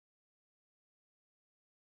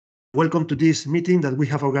Welcome to this meeting that we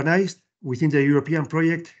have organized within the European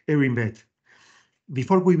project AIRinVET.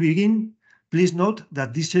 Before we begin, please note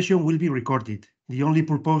that this session will be recorded. The only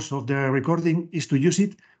purpose of the recording is to use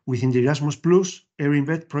it within the Erasmus Plus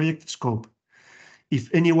AIRinVET project scope. If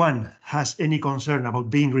anyone has any concern about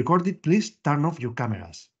being recorded, please turn off your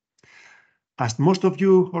cameras. As most of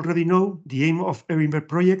you already know, the aim of AIRinVET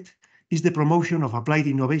project is the promotion of applied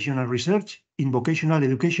innovation and research in vocational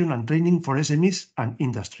education and training for SMEs and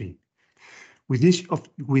industry. With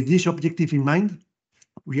this objective in mind,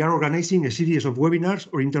 we are organizing a series of webinars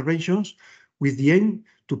or interventions with the aim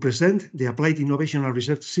to present the applied innovation and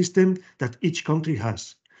research system that each country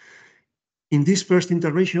has. In this first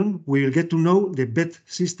intervention, we will get to know the VET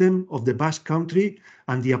system of the Basque Country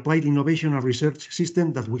and the applied innovation and research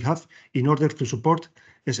system that we have in order to support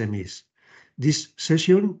SMEs. This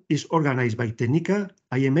session is organized by Technica,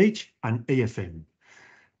 IMH, and AFM.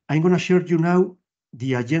 I'm going to share you now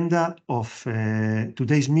the agenda of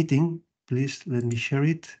today's meeting. Please let me share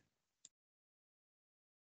it.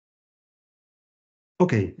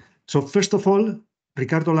 Okay, so first of all,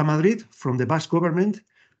 Ricardo Lamadrid from the Basque government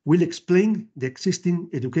will explain the existing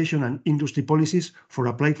education and industry policies for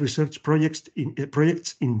applied research projects in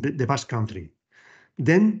the Basque Country.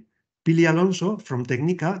 Then Pili Alonso from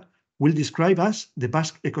Technica will describe us the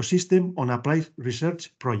Basque ecosystem on applied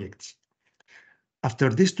research projects. After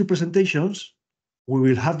these two presentations, we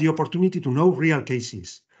will have the opportunity to know real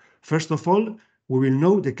cases. First of all, we will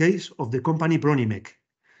know the case of the company Bronimec.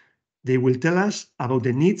 They will tell us about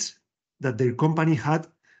the needs that their company had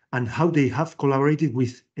and how they have collaborated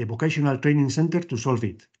with a vocational training center to solve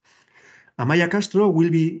it. Amaya Castro will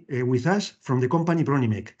be with us from the company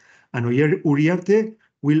Bronimec, and Uriarte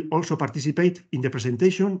will also participate in the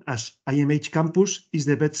presentation as IMH Campus is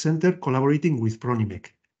the VET center collaborating with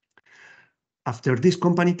Bronimec. After this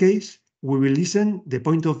company case, we will listen the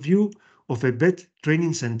point of view of a VET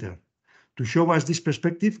training center. To show us this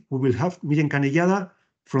perspective, we will have Miren Canellada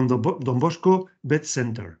from the Don Bosco VET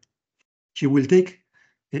Center. She will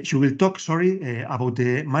talk about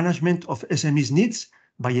the management of SMEs needs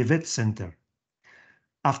by a VET center.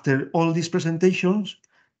 After all these presentations,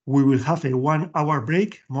 we will have a 1 hour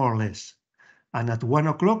break, more or less. And at 1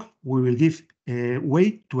 o'clock, we will give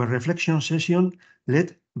way to a reflection session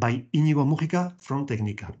led by Íñigo Mújica from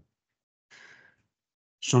Technica.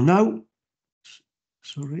 So now,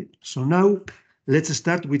 let's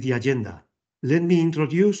start with the agenda. Let me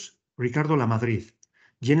introduce Ricardo Lamadrid,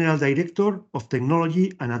 General Director of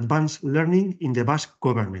Technology and Advanced Learning in the Basque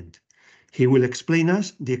government. He will explain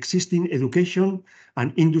us the existing education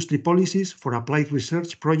and industry policies for applied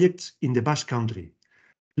research projects in the Basque Country.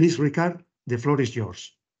 Please, Ricard, the floor is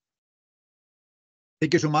yours.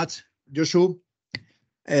 Thank you so much, Josu.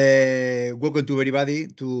 Welcome to everybody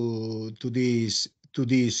to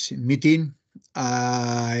this meeting.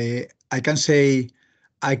 I can see,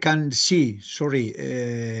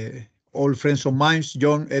 all friends of mine,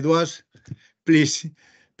 John, Edwards, pleased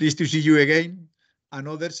to see you again, and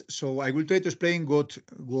others. So I will try to explain what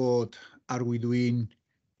are we doing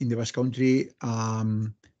in the Basque Country,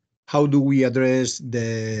 how do we address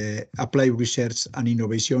the applied research and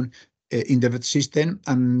innovation in the VET system,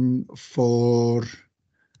 and for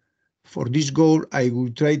this goal, I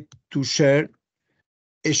will try to share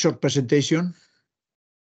a short presentation.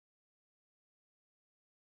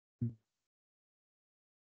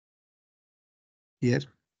 Yes.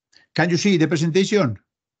 Can you see the presentation?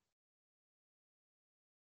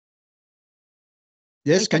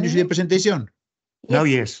 Yes, can you see the presentation? Now,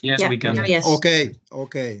 yes. Yes, we can. Yes. Okay.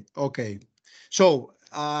 So,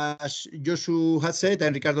 as Josu had said,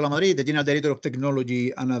 I'm Ricardo Lamadrid, the General Director of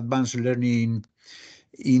Technology and Advanced Learning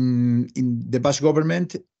in the Basque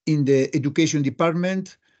government, in the Education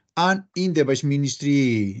Department, and in the Vice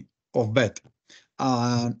Ministry of VET.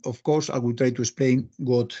 And of course, I will try to explain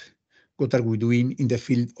what are we doing in the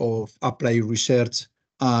field of applied research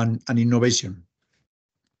and innovation.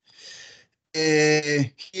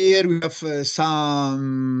 Here we have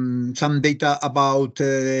some data about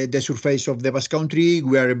the surface of the Basque Country.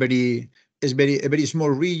 We are a very small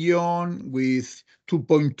region with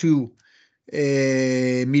 2.2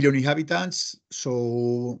 million inhabitants.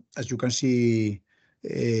 So as you can see,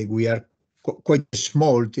 we are quite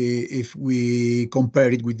small if we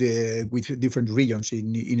compare it with different regions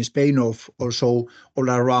in Spain, also all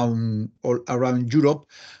around Europe.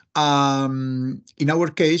 In our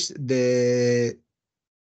case, the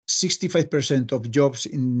 65% of jobs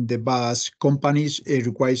in the Basque companies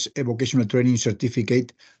requires a vocational training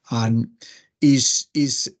certificate, and is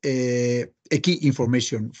a key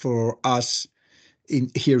information for us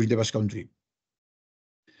here in the Basque Country.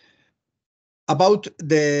 About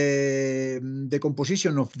the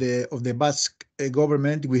composition of the Basque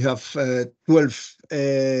government, we have 12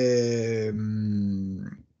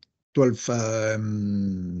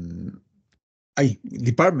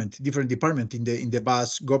 different departments in the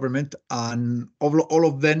Basque government, and all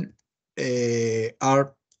of them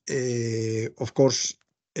are, of course,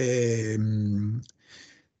 they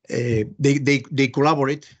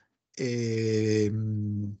collaborate.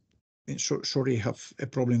 Sorry, I have a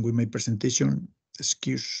problem with my presentation.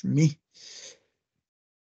 Excuse me.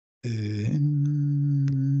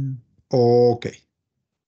 Okay.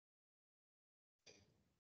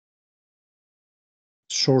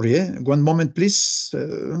 Sorry, one moment, please.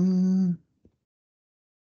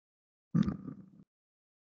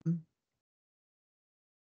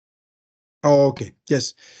 Okay,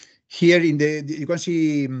 yes. Here you can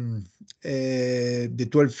see the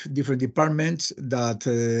 12 different departments that,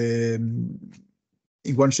 in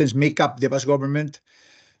one sense, make up the Basque government.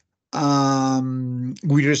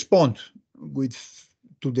 We respond to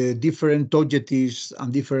the different objectives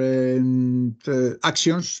and different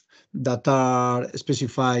actions that are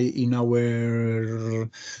specified in our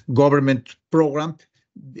government program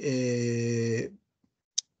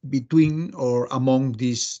between or among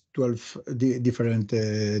these 12 different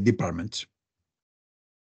departments.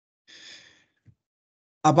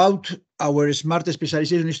 About our smart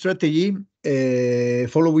specialization strategy,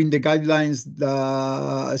 following the guidelines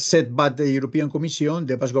set by the European Commission,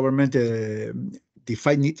 the Basque government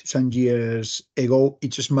defined it some years ago,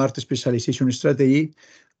 each smart specialization strategy,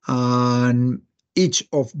 and each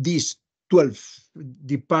of these 12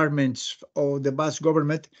 departments of the Basque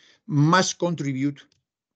government must contribute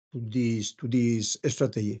to this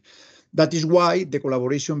strategy. That is why the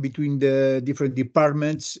collaboration between the different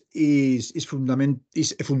departments is a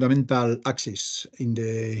fundamental axis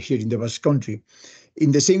here in the Basque Country.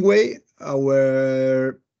 In the same way,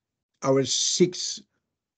 our 6B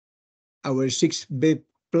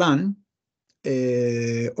plan,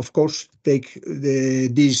 of course, take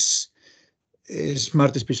this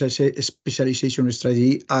smart specialization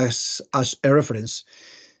strategy as a reference.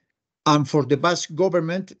 And for the Basque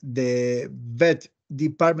government, the VET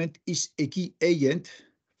department is a key agent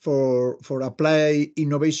for applied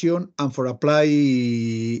innovation and for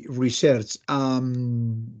applied research.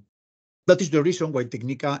 That is the reason why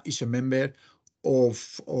Technica is a member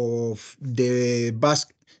of the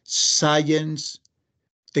Basque Science,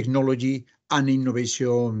 Technology and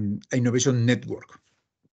Innovation Network.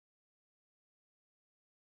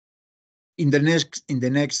 In the next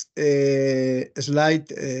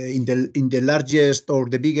slide, in the largest or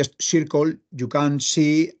the biggest circle, you can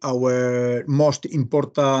see our most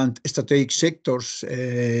important strategic sectors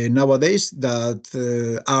nowadays that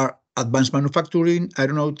are advanced manufacturing,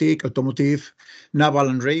 aeronautic, automotive, naval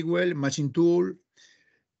and railway, machine tool,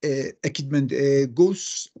 equipment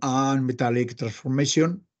goods, and metallic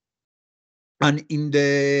transformation. And in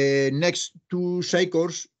the next two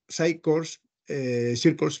circles, you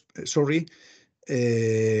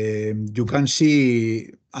can see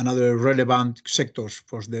another relevant sectors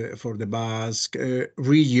for the Basque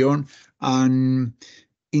region. And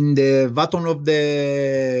at the bottom of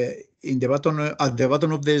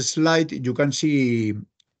the slide, you can see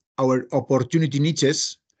our opportunity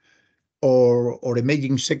niches or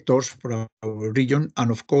emerging sectors for our region. And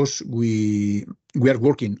of course, we are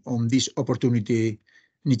working on these opportunity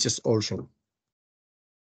niches also.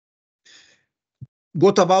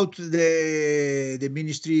 What about the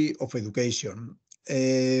Ministry of Education?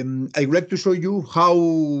 I would like to show you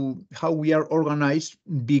how we are organized,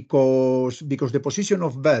 because the position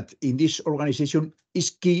of VET in this organization is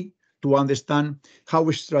key to understand how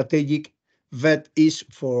strategic VET is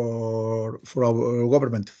for our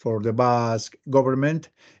government, for the Basque government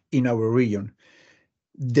in our region.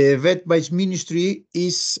 The VET-based ministry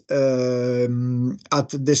is at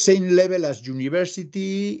the same level as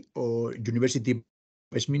university or university-based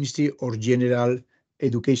ministry or general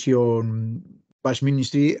education based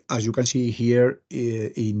ministry, as you can see here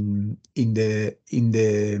in the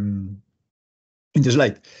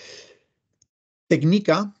slide.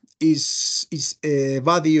 Technica is a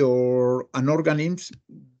body or an organism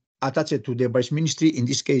attached to the Vice Ministry. In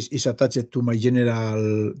this case, is attached to my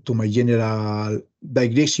general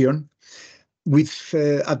direction. With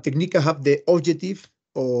at Technica have the objective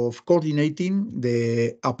of coordinating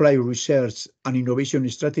the applied research and innovation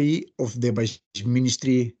strategy of the Vice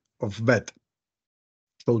Ministry of VET.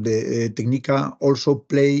 So the Technica also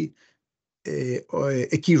plays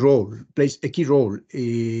a key role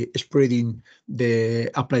spreading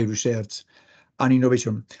the applied research and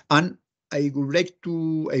innovation. And I would like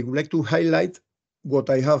to highlight what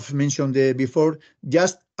I have mentioned before,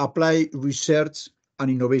 just apply research and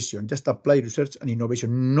innovation,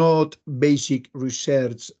 not basic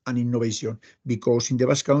research and innovation, because in the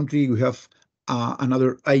Basque Country we have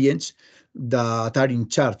another agents that are in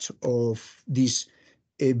charge of this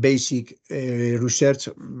basic research,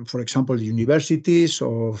 for example, universities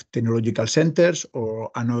or technological centers or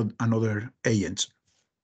another agents.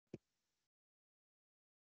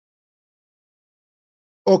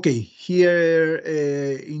 Okay, here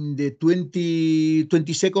in the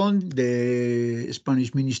 2022, the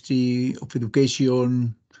Spanish Ministry of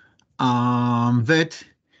Education and VET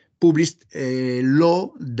published a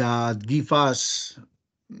law that gives us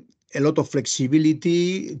a lot of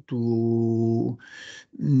flexibility to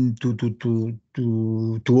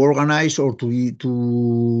organize or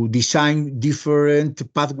to design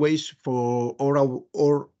different pathways for all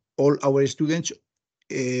our students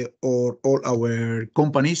or all our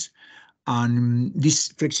companies, and this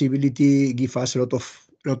flexibility gives us a lot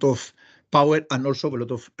of power and also a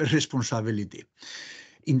lot of responsibility.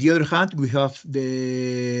 In the other hand, we have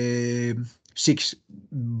the 6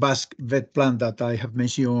 Basque VET plan that I have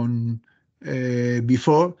mentioned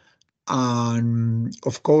before, and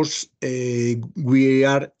of course we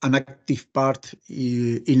are an active part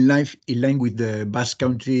in line with the Basque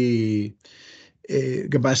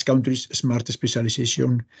Country's smart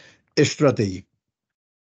specialization strategy.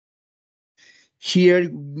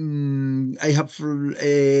 Here I have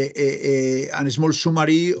a small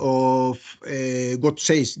summary of what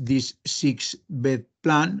says this 6 VET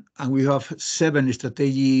plan, and we have 7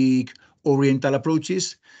 strategic oriental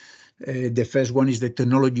approaches. The first one is the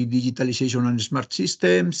technology, digitalization, and smart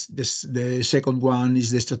systems. The second one is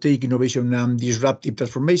the strategic innovation and disruptive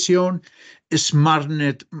transformation,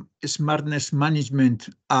 smartness management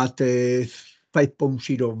at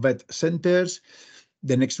 5.0 VET centers.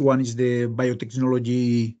 The next one is the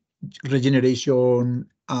biotechnology, regeneration,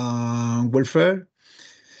 and welfare.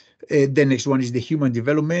 The next one is the human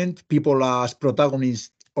development, people as protagonists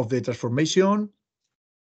of the transformation.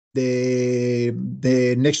 The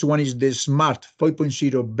next one is the smart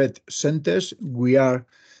 5.0 VET centers. We are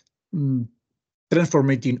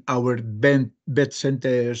transforming our VET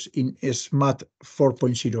centers in smart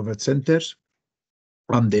 4.0 VET centers.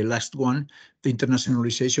 And the last one, the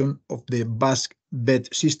internationalization of the Basque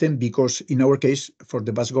VET system, because in our case, for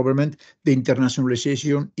the Basque government, the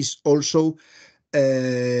internationalization is also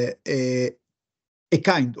a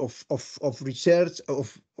kind of research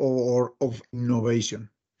or of innovation.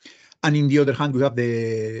 And in the other hand, we have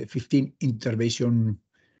the 15 intervention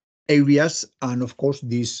areas, and of course,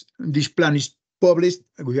 this plan is published.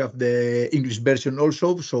 We have the English version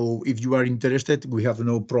also, so if you are interested, we have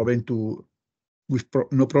no problem to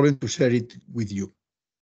share it with you.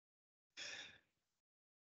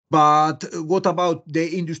 But what about the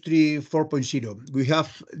Industry 4.0? We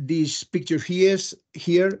have this picture here.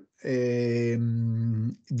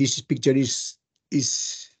 This picture is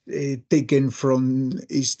taken from the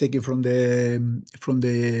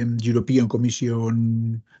European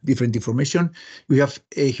Commission different information. We have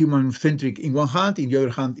a human-centric in one hand, in the other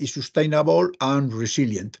hand is sustainable and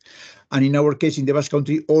resilient. And in our case, in the Basque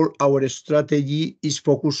Country, all our strategy is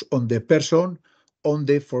focused on the person, on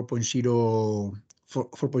the 4.0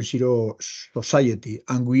 society,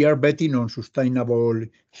 and we are betting on sustainable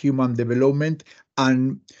human development.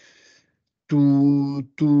 And to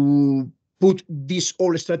put this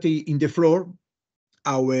whole strategy in the floor,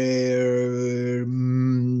 our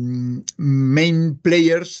main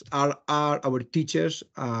players are our teachers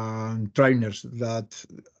and trainers that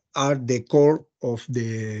are the core of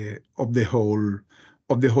the whole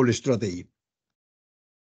strategy.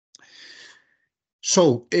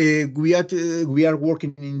 So we are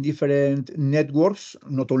working in different networks,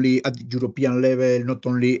 not only at European level, not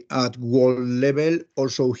only at world level,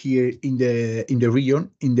 also here in the region,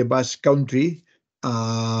 in the Basque Country.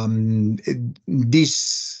 All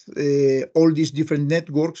these different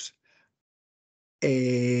networks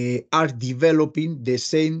are developing the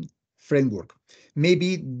same framework.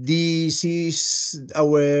 Maybe this is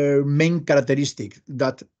our main characteristic,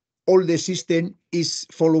 that all the system is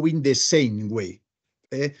following the same way.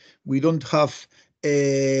 We don't have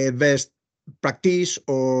a best practice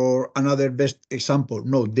or another best example.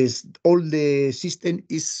 No, all the system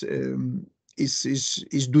is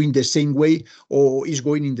doing the same way or is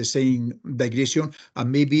going in the same direction,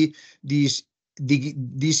 and maybe this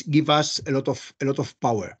gives us a lot of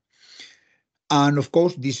power. And of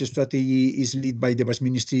course, this strategy is led by the Basque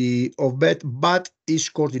Ministry of VET, but is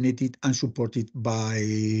coordinated and supported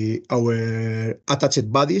by our attached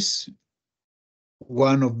bodies.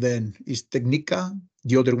 One of them is Technica,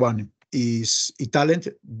 the other one is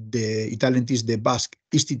eTalent. The eTalent is the Basque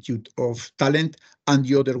Institute of Talent, and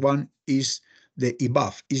the other one is the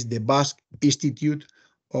IBAF, is the Basque Institute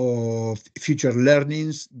of Future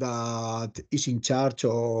Learnings, that is in charge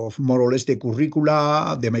of more or less the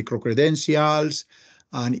curricula, the micro-credentials,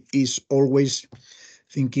 and is always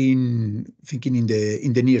thinking in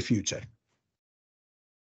the near future.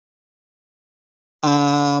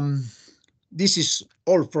 This is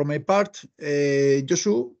all from my part.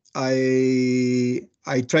 Josu,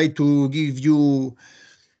 I try to give you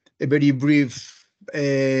a very brief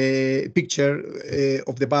picture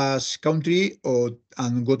of the Basque Country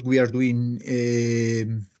and what we are doing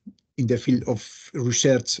in the field of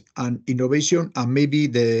research and innovation, and maybe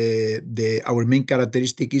our main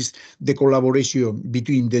characteristic is the collaboration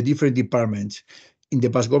between the different departments in the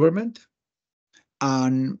Basque government,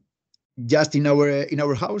 and just in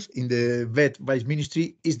our house, in the VET Vice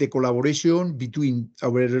Ministry, is the collaboration between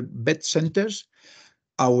our VET centers,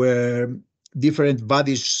 our different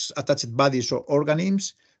bodies, attached bodies or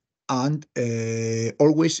organisms, and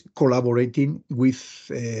always collaborating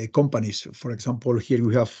with companies. For example, here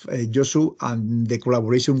we have Josu, and the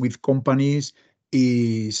collaboration with companies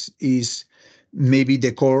is maybe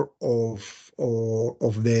the core of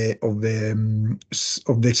the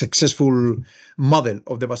successful model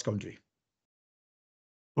of the Basque Country.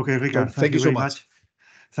 Okay, Ricard, So, thank you so much.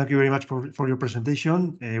 Thank you very much for your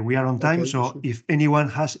presentation. We are on time, Okay, so sure. if anyone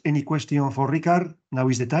has any question for Ricard, now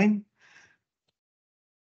is the time.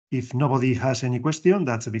 If nobody has any question,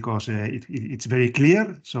 that's because it's very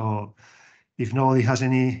clear. So if nobody has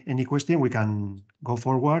any question, we can go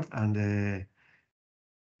forward. And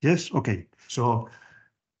yes, okay. So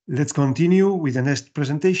let's continue with the next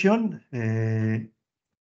presentation. The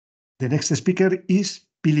next speaker is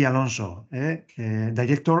Pili Alonso,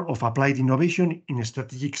 Director of Applied Innovation in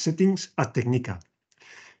Strategic Settings at Technica.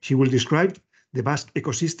 She will describe the Basque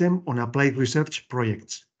ecosystem on applied research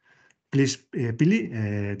projects. Please,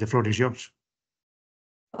 Pili, the floor is yours.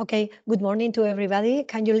 Okay, good morning to everybody.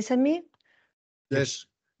 Can you listen me? Yes.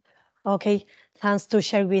 Okay, thanks to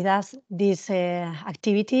share with us this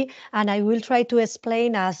activity. And I will try to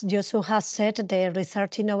explain, as Josu has said, the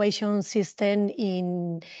research innovation system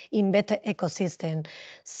in VET ecosystem.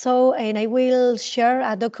 So, and I will share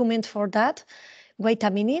a document for that. Wait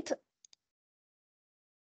a minute.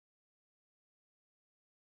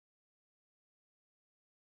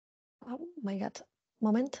 Oh my God,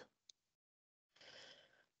 moment.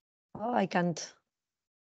 Oh, I can't.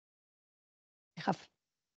 I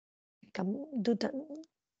can do that.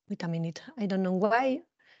 Wait a minute. I don't know why.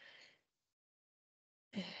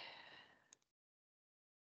 I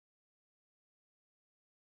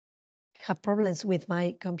have problems with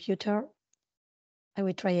my computer. I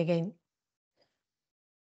will try again.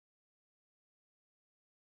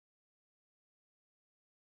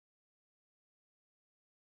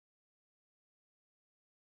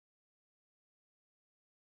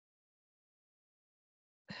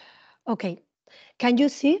 Okay, can you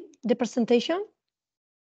see the presentation?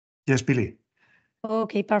 Yes, Pili.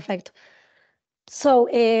 Okay, perfect. So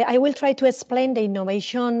I will try to explain the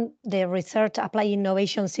innovation, the research applied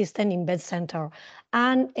innovation system in VET Center.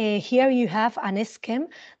 And here you have an scheme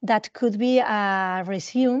that could be a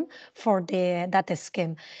resume for that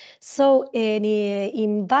scheme. So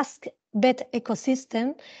in Basque VET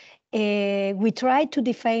ecosystem, we try to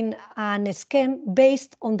define an scheme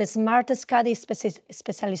based on the smart study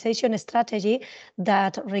specialization strategy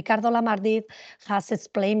that Ricardo Lamardit has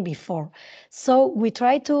explained before. So we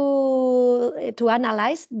try to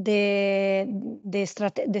analyze the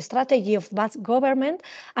strategy of Basque government,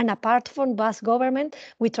 and apart from Basque government,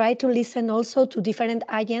 we try to listen also to different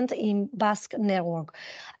agents in Basque network,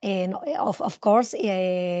 and of course,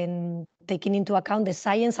 taking into account the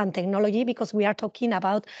science and technology, because we are talking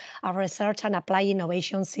about a research and applied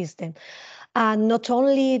innovation system. And not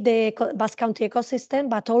only the Basque Country ecosystem,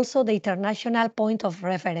 but also the international point of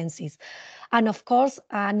references. And of course,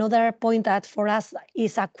 another point that for us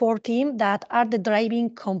is a core team that are the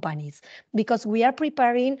driving companies, because we are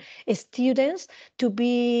preparing students to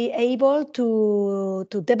be able to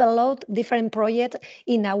develop different projects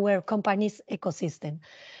in our company's ecosystem.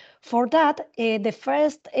 For that, the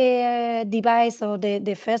first device or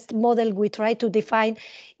the first model we try to define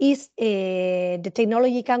is the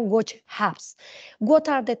technological watch hubs. What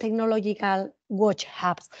are the technological watch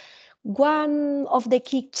hubs? One of the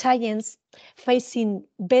key challenges facing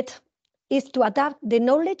VET is to adapt the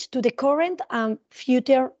knowledge to the current and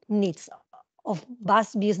future needs of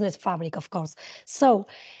Basque business fabric, of course. So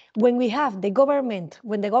when we have the government,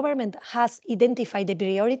 when the government has identified the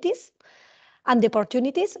priorities, And the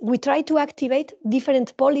opportunities, we try to activate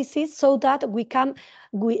different policies so that we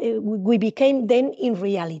became then in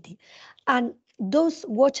reality. And those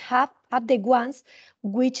watch hub are the ones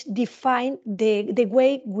which define the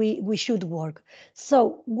way we should work.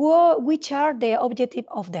 So which are the objectives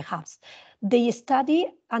of the hubs? They study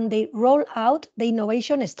and they roll out the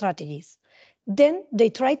innovation strategies. Then they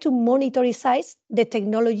try to monitorize the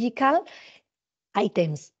technological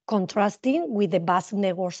items, contrasting with the Basque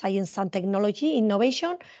network science and technology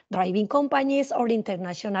innovation driving companies or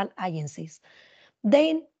international agencies.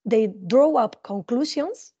 Then they draw up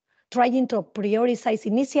conclusions, trying to prioritize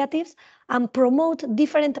initiatives and promote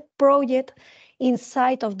different projects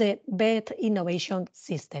inside of the BET innovation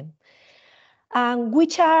system. And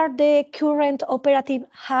which are the current operative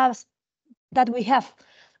hubs that we have?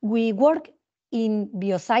 We work in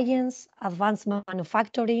bioscience, advanced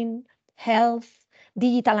manufacturing, health,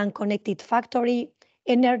 digital and connected factory,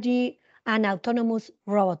 energy, and autonomous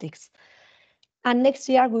robotics. And next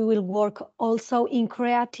year we will work also in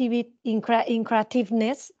creativity, in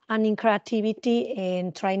creativeness and in creativity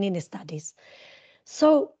and training studies.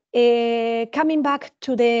 So coming back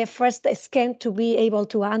to the first scheme to be able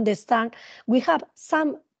to understand, we have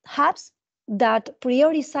some hubs that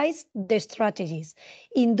prioritize the strategies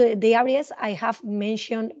in the areas I have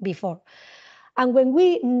mentioned before. And when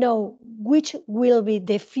we know which will be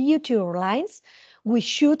the future lines, we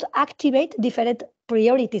should activate different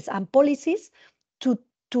priorities and policies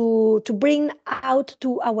to bring out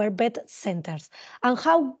to our BET centers. And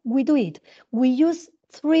how we do it? We use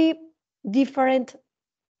 3 different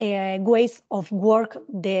ways of work,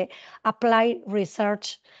 the applied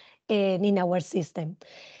research in our system.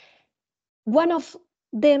 One of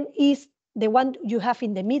them is the one you have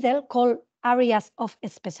in the middle, called areas of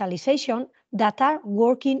specialization that are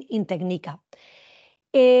working in Technica.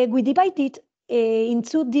 We divide it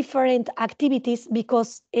into different activities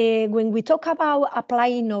because when we talk about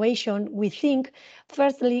applied innovation, we think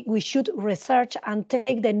firstly we should research and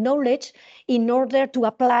take the knowledge in order to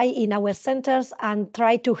apply in our centers and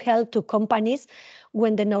try to help to companies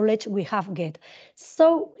when the knowledge we have get.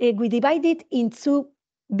 So we divide it into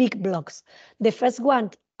big blocks. The first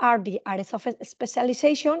one are the areas of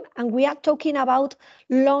specialization, and we are talking about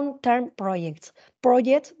long-term projects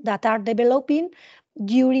that are developing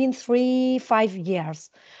during 3-5 years,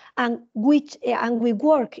 and we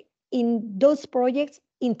work in those projects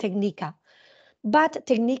in Technica. But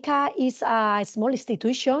Technica is a small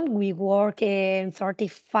institution. We work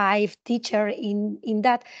 35 teachers in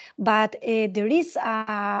that, but there is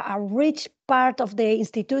a rich part of the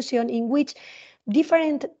institution in which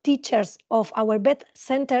different teachers of our BET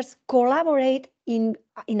centers collaborate in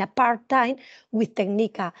a part-time with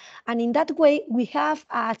Technica. And in that way, we have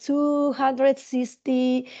a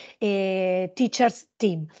 260 teachers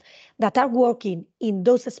team that are working in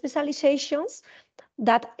those specializations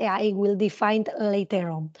that I will define later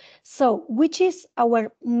on. So, which is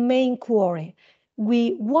our main query?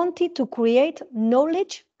 We wanted to create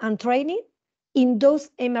knowledge and training in those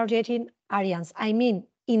emerging areas. I mean,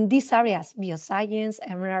 in these areas, bioscience,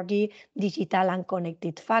 energy, digital and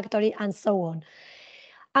connected factory, and so on.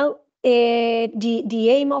 And the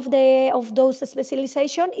aim of those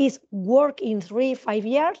specialization is work in 3-5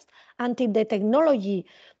 years until the technology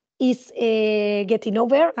is getting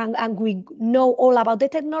over and we know all about the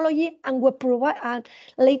technology, and we provide, and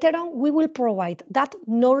later on we will provide that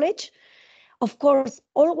knowledge, of course,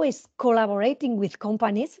 always collaborating with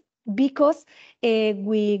companies, because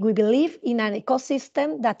we believe in an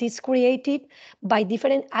ecosystem that is created by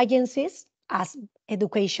different agencies, as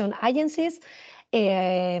education agencies,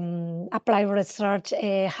 applied research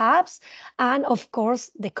hubs, and of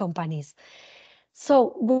course the companies.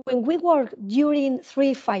 So when we work during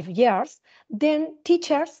 3-5 years, then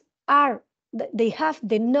teachers they have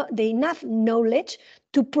the enough knowledge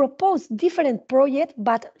to propose different projects,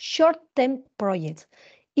 but short-term projects.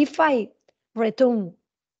 If I return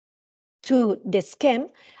to the scheme,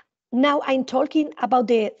 now I'm talking about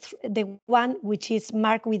the one which is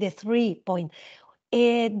marked with the 3 point.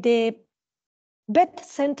 The BET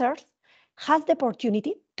centers has the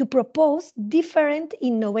opportunity to propose different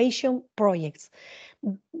innovation projects.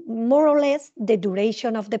 More or less, the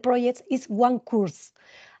duration of the projects is 1 course,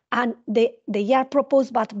 and they are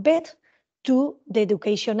proposed by BET to the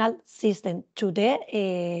educational system, to the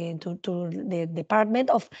department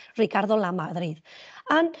of Ricardo Lamadrid.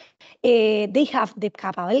 And they have the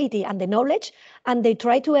capability and the knowledge, and they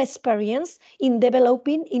try to experience in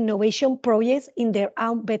developing innovation projects in their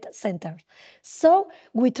own BET center. So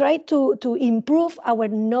we try to improve our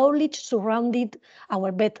knowledge surrounding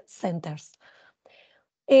our BET centers.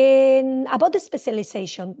 And about the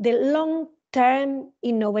specialization, the long-term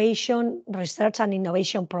innovation, research and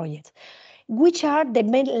innovation projects, which are the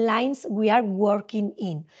main lines we are working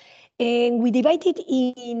in. And we divide it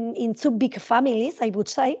in two big families, I would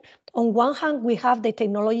say. On one hand, we have the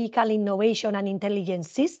technological innovation and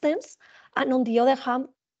intelligence systems, and on the other hand,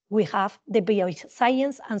 we have the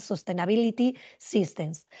bioscience and sustainability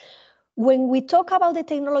systems. When we talk about the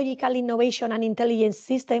technological innovation and intelligence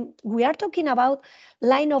system, we are talking about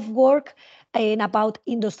line of work and about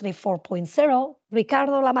Industry 4.0.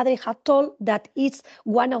 Ricardo Lamadre had told that it's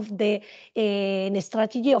one of the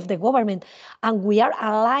strategy of the government, and we are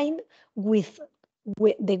aligned with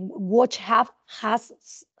the watch has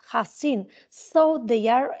seen. So they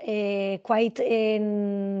are quite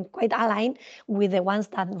aligned with the ones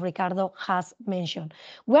that Ricardo has mentioned.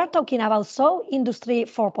 We are talking about Industry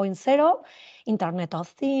 4.0, Internet of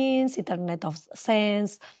Things, Internet of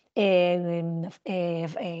Things,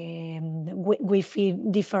 Wi-Fi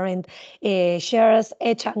different shares,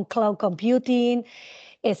 edge and cloud computing,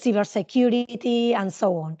 cybersecurity, and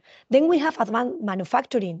so on. Then we have advanced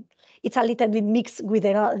manufacturing. It's a little bit mixed with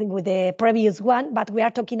the previous one, but we are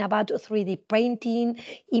talking about 3D printing,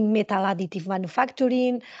 in metal additive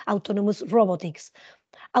manufacturing, autonomous robotics.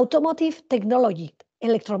 Automotive technology,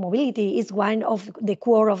 electromobility is one of the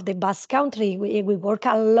core of the Basque Country. We work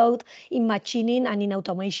a lot in machining and in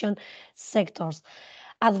automation sectors.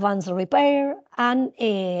 Advanced repair and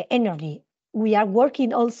energy. We are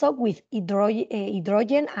working also with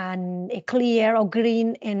hydrogen and clear or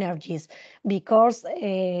green energies, because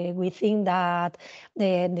we think that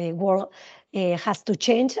the world has to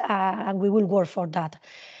change, and we will work for that.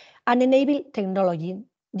 And enable technology,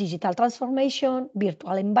 digital transformation,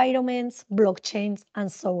 virtual environments, blockchains,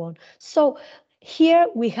 and so on. So here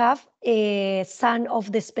we have some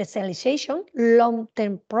of the specialization,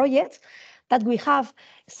 long-term projects that we have,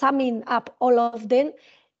 summing up all of them,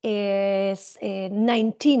 is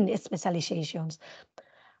 19 specializations.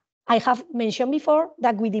 I have mentioned before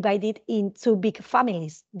that we divide it in two big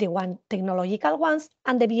families, the one technological ones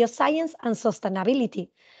and the bioscience and sustainability.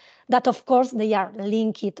 That, of course, they are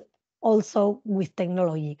linked also with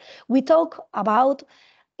technology. We talk about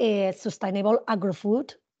sustainable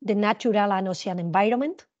agri-food, the natural and ocean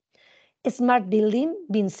environment, smart building,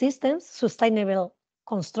 BIM systems, sustainable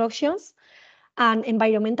constructions, and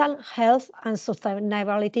environmental health and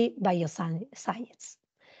sustainability bioscience.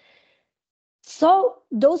 So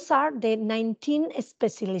those are the 19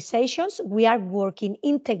 specializations. We are working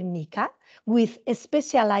in Technica with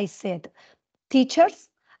specialized teachers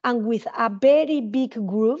and with a very big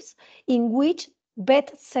groups in which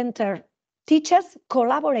vet center teachers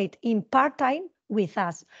collaborate in part-time with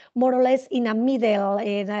us, more or less in a middle,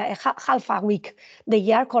 in half a week. They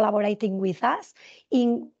are collaborating with us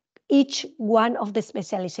in each one of the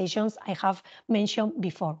specializations I have mentioned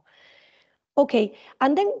before. Okay,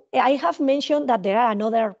 and then I have mentioned that there are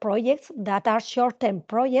another projects that are short-term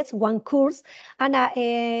projects, one course, and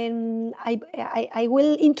I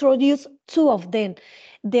will introduce two of them.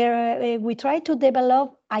 There, we try to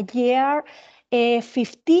develop a year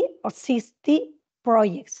 50 or 60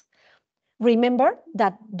 projects. Remember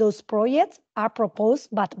that those projects are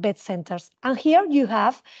proposed by vet centers. And here you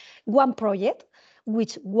have one project,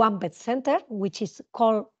 one vet center, which is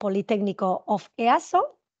called Politécnico of EASO.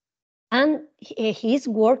 And he is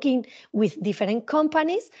working with different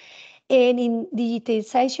companies and in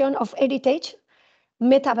digitization of heritage,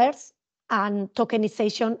 metaverse, and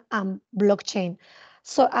tokenization and blockchain.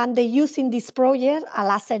 So, and they use in this project a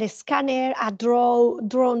laser scanner, a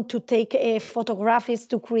drone to take photographs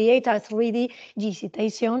to create a 3D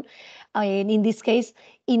digitization, and in this case,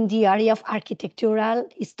 in the area of architectural,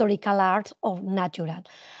 historical art, or natural.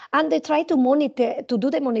 And they try to do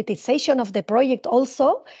the monetization of the project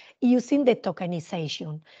also using the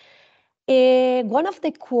tokenization. One of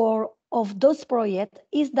the core of those projects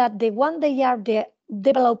is that the one they are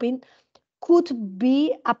developing could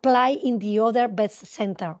be applied in the other vet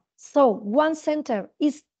center. So one center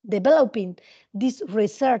is developing this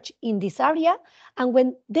research in this area, and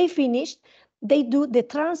when they finish, they do the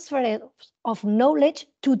transfer of knowledge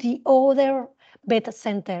to the other vet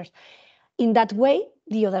centers. In that way,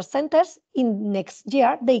 the other centers in next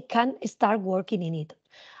year, they can start working in it.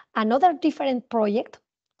 Another different project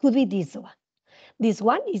could be this one. This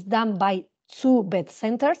one is done by two vet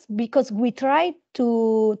centers because we try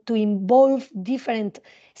to involve different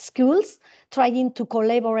schools, trying to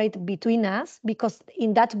collaborate between us, because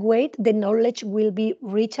in that way the knowledge will be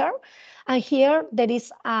richer. And here there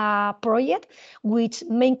is a project which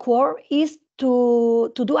main core is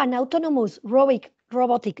to do an autonomous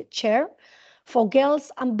robotic chair for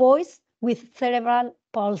girls and boys with cerebral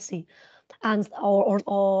palsy. and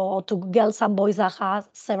or to girls and boys that have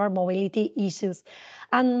severe mobility issues.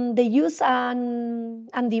 And they use an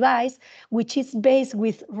device which is based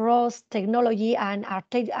with ROS technology and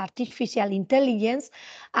artificial intelligence,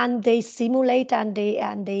 and they simulate and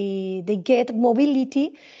they get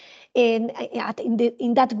mobility in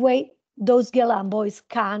that way. Those girls and boys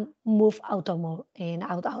can move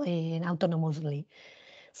autonomously.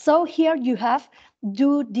 So here you have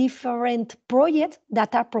two different projects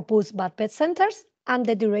that are proposed by pet centers, and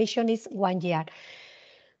the duration is 1 year.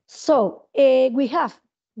 So we have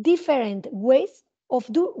different ways of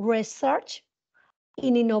do research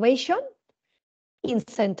in innovation in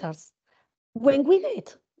centers. When we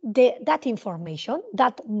get that information,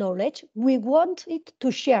 that knowledge, we want it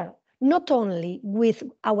to share not only with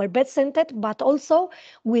our vet center, but also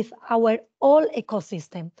with our whole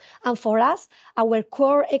ecosystem. And for us, our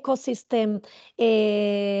core ecosystem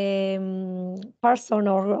person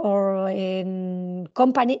or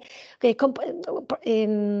company,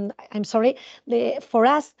 I'm sorry, for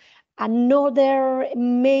us, another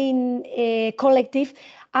main collective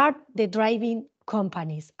are the driving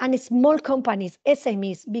companies and small companies,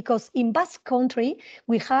 SMEs, because in Basque Country,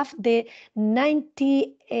 we have the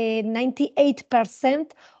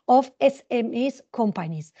 98% of SMEs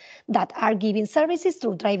companies that are giving services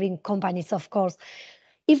to driving companies, of course.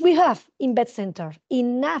 If we have in vet center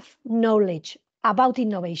enough knowledge about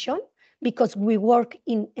innovation, because we work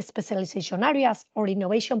in specialization areas or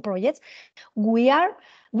innovation projects, we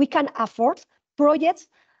can afford projects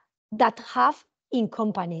that have in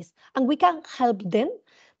companies, and we can help them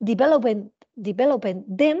developing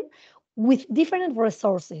them with different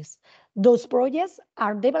resources. Those projects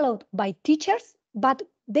are developed by teachers, but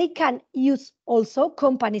they can use also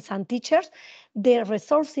companies and teachers the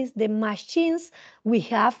resources, the machines we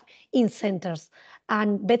have in centers,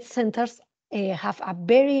 and vet centers have a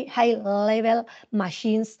very high level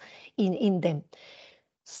machines in them.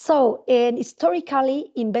 So,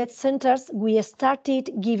 historically, in vet centers, we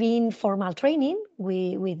started giving formal training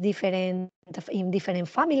with different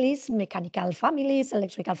families, mechanical families,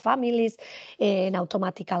 electrical families, and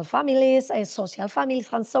automatical families, social families,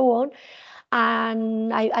 and so on.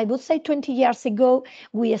 And I would say 20 years ago,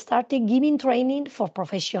 we started giving training for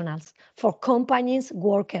professionals, for companies,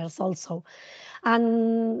 workers also.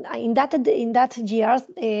 And in that year,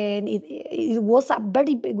 it was a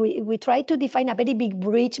very big, we tried to define a very big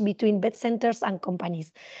bridge between vet centers and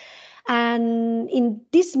companies. And in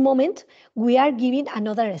this moment, we are giving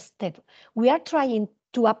another step. We are trying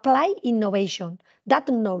to apply innovation. That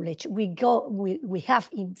knowledge we have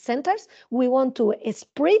in centers, we want to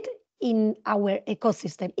spread in our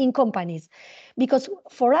ecosystem, in companies. Because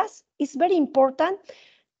for us, it's very important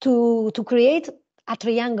to create a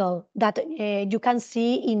triangle that you can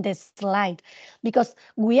see in the slide, because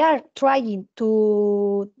we are trying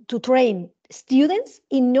to train students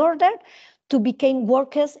in order to become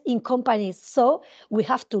workers in companies. So we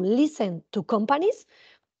have to listen to companies,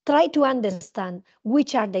 try to understand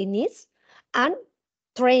which are their needs, and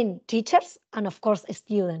train teachers and of course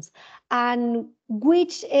students. And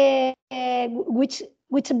which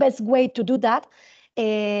best way to do that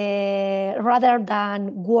rather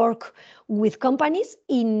than work with companies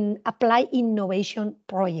in apply innovation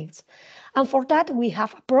projects. And for that, we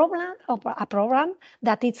have a program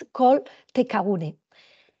that is called Tekagune.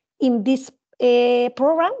 In this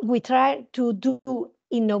program, we try to do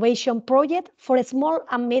innovation project for small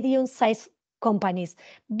and medium-sized companies,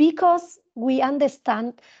 because we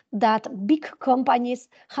understand that big companies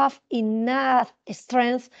have enough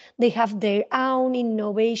strength. They have their own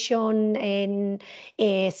innovation and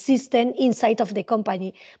system inside of the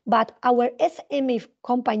company. But our SME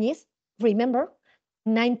companies, remember,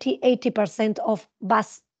 80% of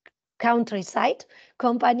Basque countryside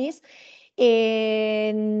companies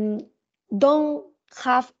don't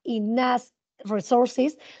have enough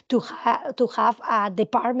resources to have a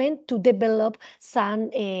department to develop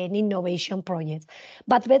some innovation projects.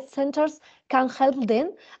 But vet centers can help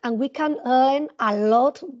them, and we can learn a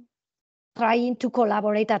lot trying to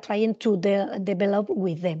collaborate and trying to develop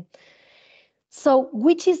with them. So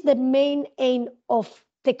which is the main aim of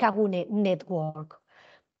Tekagune network?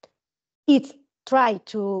 It's try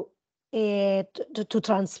to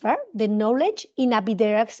transfer the knowledge in a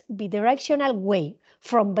bidirectional way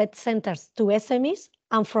from vet centers to SMEs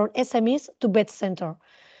and from SMEs to vet center.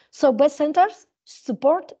 So vet centers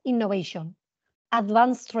support innovation,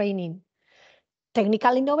 advanced training,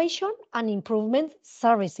 technical innovation, and improvement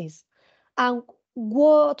services. And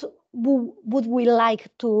what would we like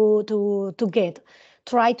to get?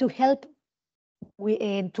 Try to help to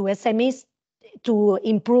SMEs to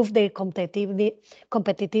improve their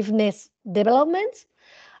competitiveness developments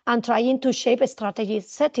and trying to shape strategy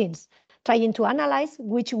settings, trying to analyze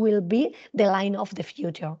which will be the line of the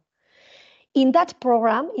future. In that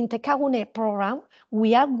program, in Tekagune program,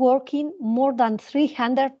 we are working more than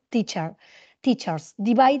 300 teachers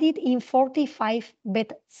divided in 45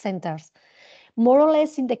 vet centers. More or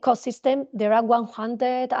less in the ecosystem, there are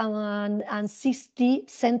 160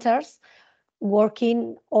 centers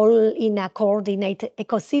working all in a coordinated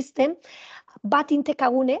ecosystem. But in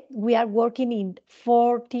Tekagune, we are working in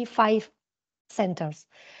 45 centers.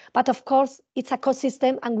 But of course, it's a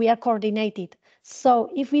ecosystem and we are coordinated. So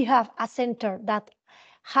if we have a center that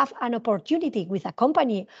have an opportunity with a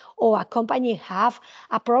company or a company have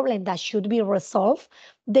a problem that should be resolved,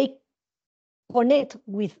 they connect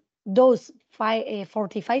with those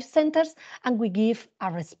 45 centers and we give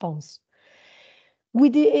a response.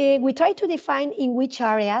 We try to define in which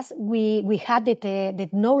areas we had the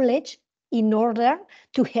knowledge in order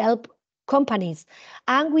to help companies.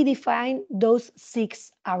 And we define those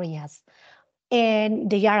 6 areas. And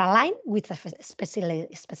they are aligned with the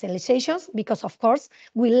specializations because, of course,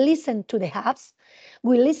 we listen to the hubs,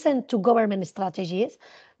 we listen to government strategies,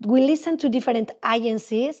 we listen to different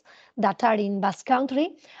agencies that are in Basque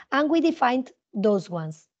Country, and we defined those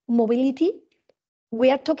ones. Mobility,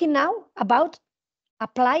 we are talking now about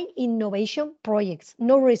apply innovation projects.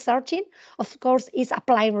 No researching, of course, is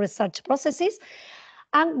applied research processes.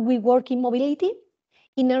 And we work in mobility,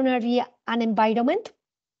 in energy and environment,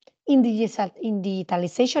 in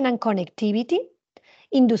digitalization and connectivity,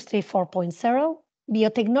 Industry 4.0,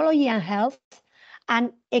 biotechnology and health,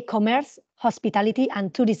 and e-commerce, hospitality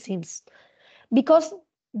and tourism. Because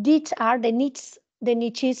these are the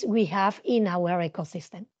niches we have in our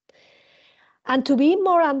ecosystem. And to be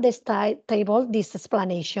more understandable, this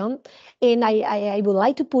explanation, and I would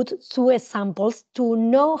like to put 2 examples to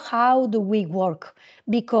know how do we work,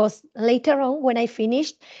 because later on, when I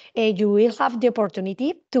finished, you will have the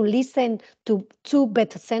opportunity to listen to 2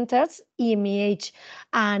 vet centers, EMEH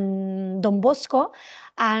and Don Bosco,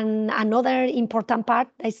 and another important part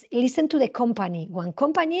is listen to the company, one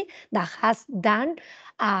company that has done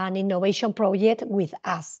an innovation project with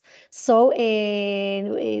us. So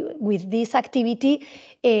with this activity,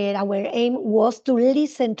 our aim was to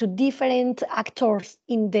listen to different actors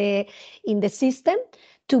in the system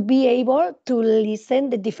to be able to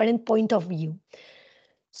listen the different point of view.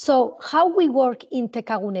 So how we work in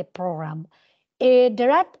Tekagune program?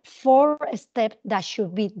 There are 4 steps that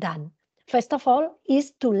should be done. First of all,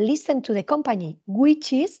 is to listen to the company,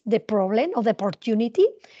 which is the problem or the opportunity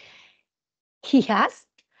he has.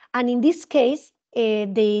 And in this case, their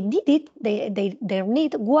need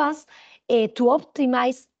was to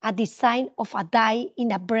optimize a design of a dye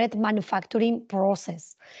in a bread manufacturing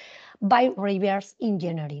process by reverse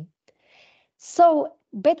engineering. So,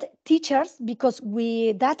 but teachers, because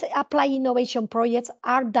that apply innovation projects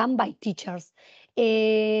are done by teachers.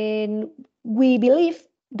 And we believe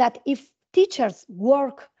that if teachers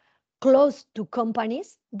work close to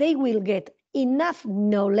companies, they will get enough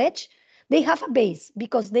knowledge. They have a base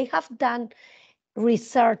because they have done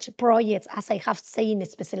research projects, as I have said, in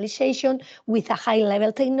specialization with a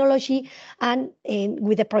high-level technology and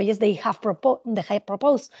with the projects they have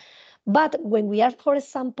proposed. But when we are, for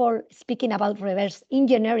example, speaking about reverse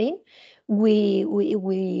engineering, we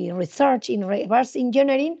research in reverse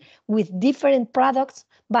engineering with different products.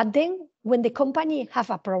 But then when the company have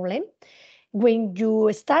a problem, when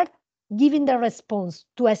you start giving the response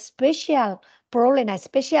to a special problem, a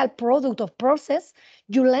special product or process,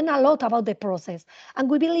 you learn a lot about the process. And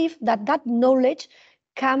we believe that that knowledge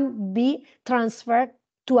can be transferred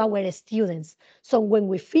to our students. So when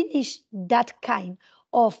we finish that kind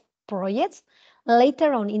of projects,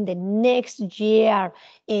 later on in the next year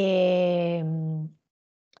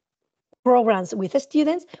programs with the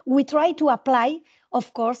students, we try to apply,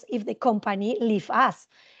 of course, if the company leave us,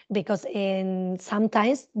 because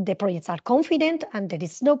sometimes the projects are confident and there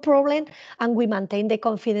is no problem, and we maintain the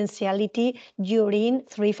confidentiality during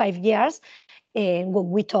 3-5 years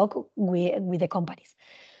when we talk with the companies.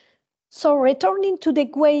 So returning to the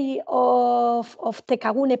way of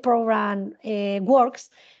Tekagune program works,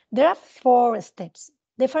 there are 4 steps.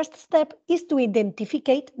 The first step is to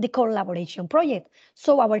identify the collaboration project.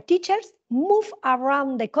 So our teachers move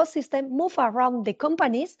around the ecosystem, move around the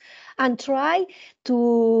companies, and try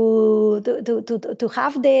to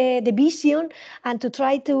have the vision and to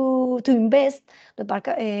try to invest,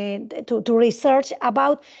 to research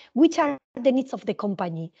about which are the needs of the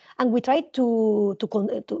company, and we try to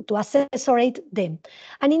assessorate them.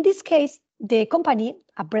 And in this case, the company,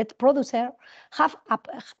 a bread producer, had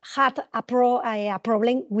a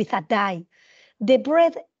problem with a dye. The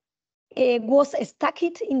bread was stuck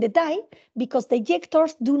in the die because the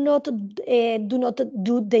injectors do not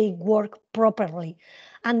do their work properly,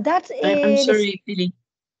 and that's. I'm sorry, Pili.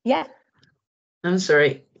 Yeah. I'm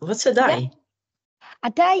sorry. What's a die? Yeah. A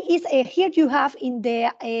die is here you have in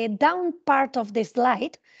the down part of the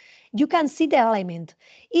slide. You can see the element.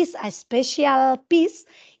 It's a special piece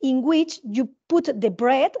in which you put the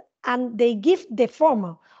bread and they give the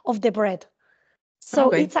form of the bread. So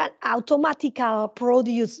Okay. it's an automatical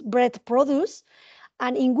bread produce,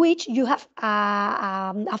 and in which you have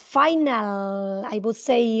a final, I would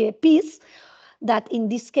say, piece that in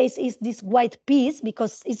this case is this white piece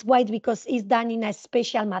because it's white because it's done in a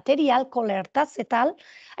special material called acetal.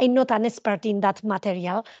 I'm not an expert in that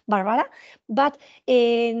material, Barbara, but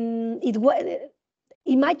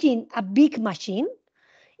imagine a big machine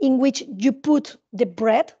in which you put the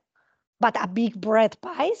bread, but a big bread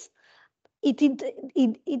piece. It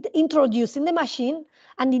introduced in the machine,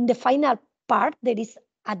 and in the final part there is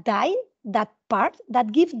a die, that part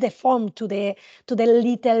that gives the form to the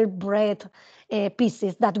little bread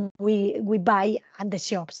pieces that we buy at the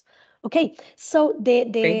shops. Okay, so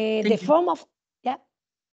the form of, yeah,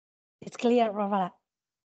 it's clear, Barbara,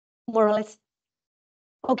 more or less.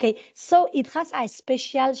 Okay, so it has a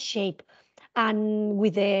special shape, and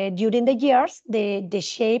with during the years, the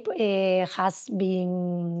shape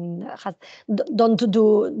don't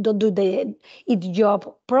do its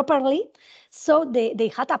job properly. So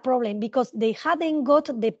they had a problem because they hadn't got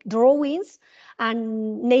the drawings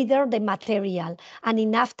and neither the material and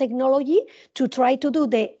enough technology to try to do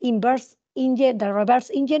the reverse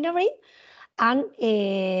engineering and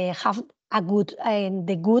have a good and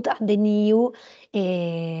the new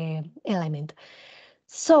element.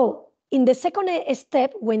 So in the second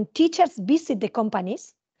step, when teachers visit the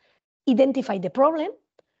companies, identify the problem,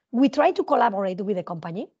 we try to collaborate with the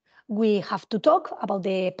company. We have to talk about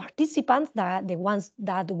the participants, the ones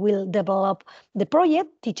that will develop the project,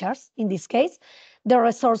 teachers in this case, the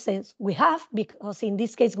resources we have, because in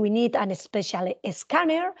this case we need a special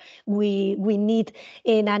scanner, we need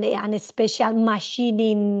a special machine,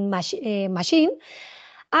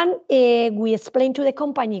 and we explain to the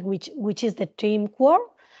company which is the teamwork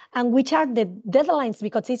and which are the deadlines,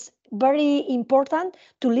 because it's very important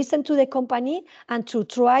to listen to the company and to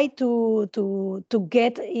try to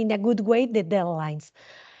get in a good way the deadlines.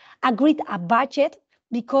 Agreed a budget,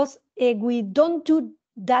 because we don't do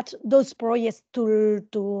those projects to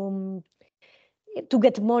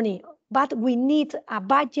get money, but we need a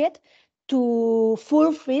budget to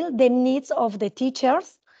fulfill the needs of the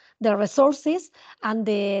teachers, the resources, and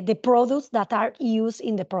the products that are used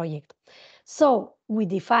in the project. So we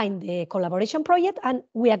define the collaboration project and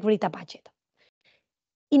we agreed a budget.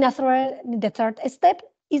 The third step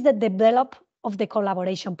is the develop of the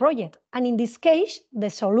collaboration project. And in this case, the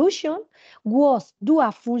solution was do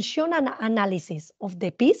a function analysis of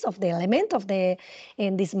the piece, of the element,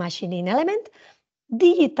 in this machining element,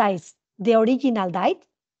 digitize the original die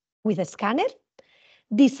with a scanner,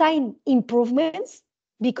 design improvements,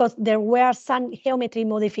 because there were some geometry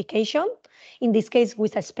modification, in this case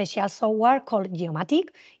with a special software called Geomatic.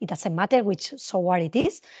 It doesn't matter which software it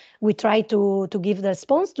is. We try to give the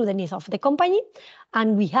response to the needs of the company,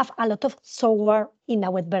 and we have a lot of software in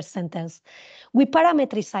our AIRinVET centers. We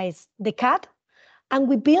parametrize the CAD, and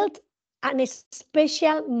we build a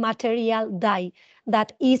special material die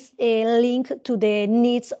that is linked to the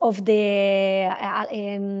needs of the, I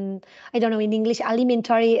don't know in English,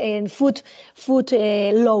 alimentary and food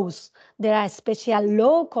laws. There are a special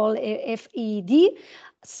law called FED.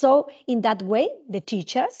 So in that way, the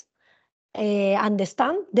teachers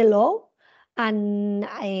understand the law and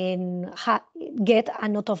get a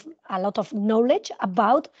lot of knowledge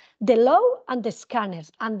about the law and the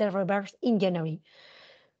scanners and the reverse engineering.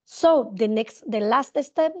 So the last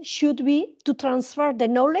step should be to transfer the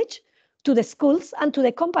knowledge to the schools and to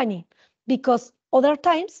the company, because other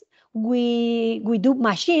times we do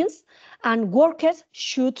machines and workers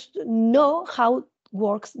should know how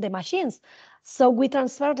works the machines. So we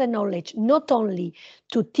transfer the knowledge not only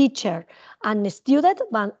to teacher and student,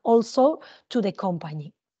 but also to the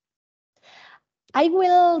company. I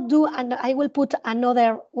will put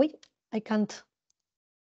another, wait, I can't.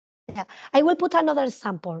 Yeah, I will put another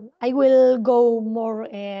example. I will go more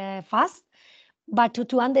fast, but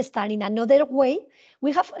to understand in another way,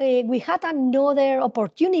 we had another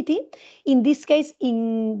opportunity, in this case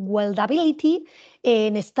in weldability,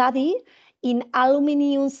 in study in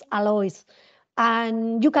aluminum alloys.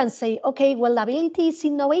 And you can say, okay, weldability is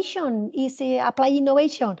innovation, is apply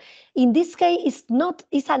innovation. In this case,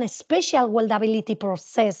 it's a special weldability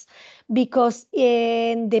process, because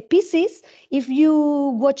in the pieces, if you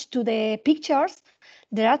watch to the pictures,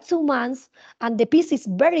 there are 2 months and the piece is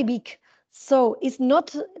very big. So it's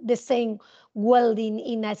not the same welding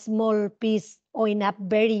in a small piece or in a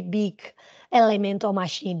very big element or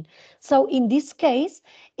machine. So in this case,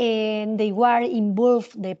 and they were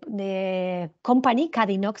involved, the company,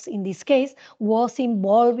 Cadinox in this case, was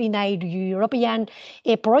involved in a European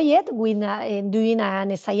project with doing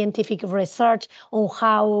a scientific research on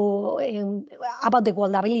how, about the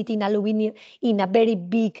weldability in aluminum, in a very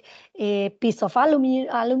big piece of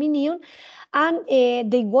aluminum, and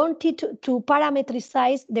they wanted to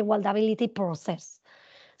parametrize the weldability process.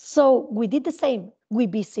 So we did the same. We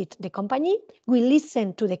visit the company, we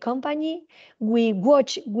listen to the company, we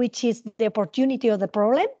watch which is the opportunity or the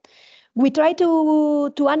problem. We try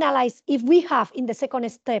to analyze if we have, in the second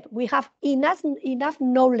step, we have enough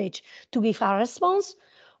knowledge to give a response.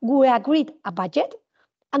 We agreed a budget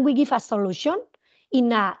and we give a solution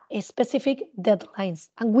in a specific deadlines.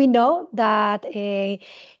 And we know that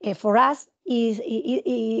for us is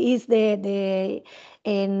a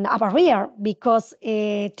barrier, because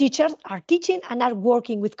teachers are teaching and are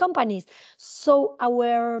working with companies. So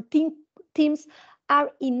our teams are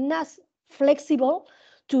enough flexible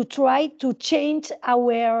to try to change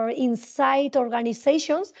our inside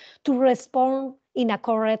organizations to respond in a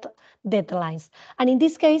correct deadlines. And in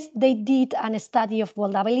this case, they did a study of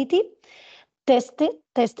weldability, test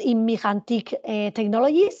in MIG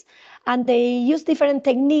technologies, and they use different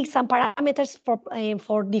techniques and parameters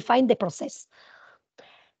for define the process.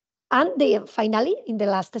 And they finally, in the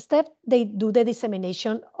last step, they do the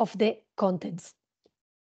dissemination of the contents.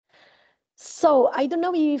 So I don't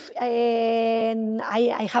know if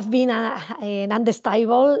I have been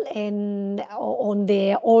unstable on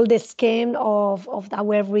all the scheme of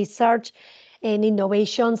our research and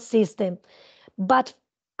innovation system, but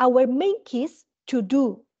our main keys to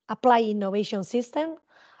do apply innovation system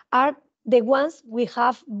are the ones we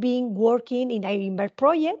have been working in AIRinVET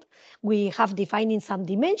project. We have defining some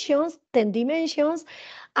dimensions, 10 dimensions,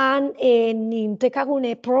 and in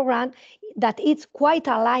Tekagune program that it's quite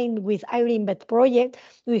aligned with AIRinVET project,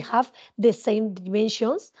 we have the same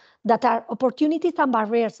dimensions that are opportunities and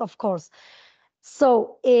barriers, of course.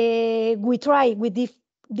 So we try with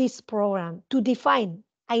this program to define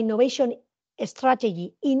an innovation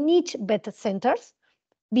strategy in each VET centers,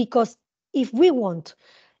 because if we want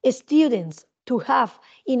students to have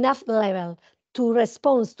enough level to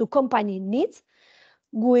respond to company needs,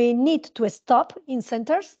 we need to stop in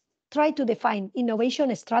centers, try to define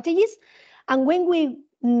innovation strategies, and when we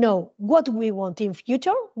know what we want in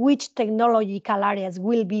future, which technological areas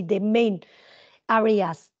will be the main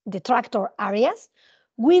areas, the tractor areas,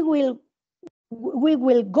 we will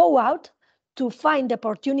go out to find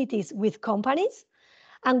opportunities with companies,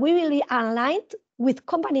 and we will be aligned with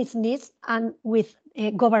companies' needs and with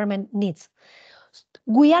government needs.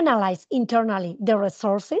 We analyze internally the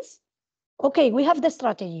resources. Okay, we have the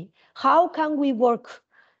strategy. How can we work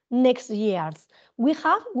next years? We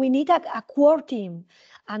need a core team,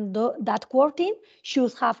 and that core team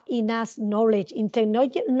should have enough knowledge in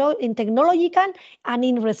technological and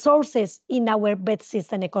in resources in our VET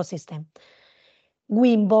system ecosystem.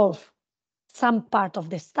 We involve some part of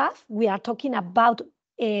the staff. We are talking about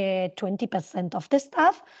 20% of the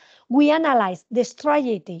staff. We analyze the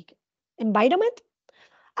strategic environment,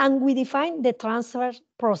 and we define the transfer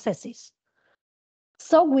processes.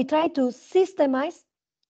 So we try to systemize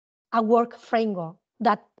a work framework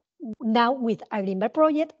that now with AIRinVET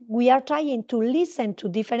project, we are trying to listen to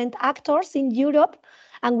different actors in Europe,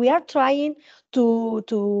 and we are trying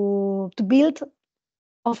to build,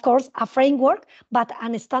 of course, a framework, but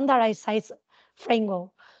a standardized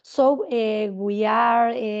framework. So we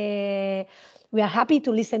are happy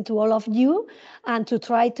to listen to all of you and to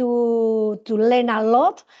try to learn a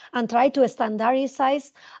lot and try to standardize a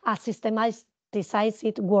systemized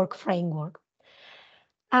work framework.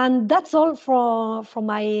 And that's all from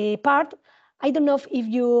my part. I don't know if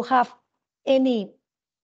you have any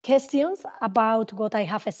questions about what I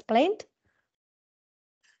have explained.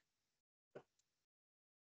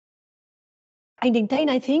 I'm in time,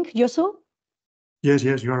 I think, Josu? Yes,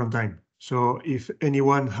 you are on time. So if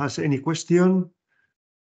anyone has any question,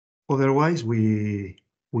 otherwise we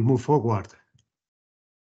move forward.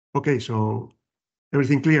 Okay, so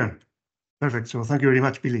everything clear? Perfect. So thank you very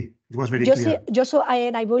much, Billy. It was very clear. Josu,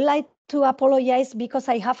 I would like to apologize because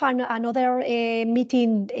I have another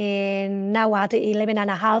meeting now at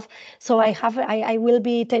 11:30. So I will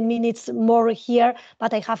be 10 minutes more here,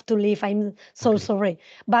 but I have to leave. I'm so sorry.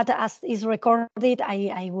 But as is recorded,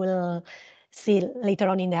 I will see later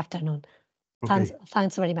on in the afternoon.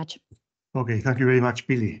 Thanks very much. Okay, thank you very much,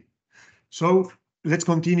 Pili. So let's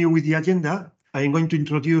continue with the agenda. I'm going to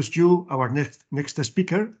introduce you our next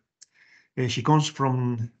speaker. She comes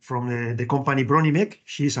from the company Bronimec.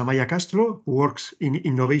 She is Amaya Castro, who works in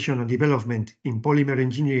innovation and development in polymer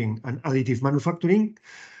engineering and additive manufacturing.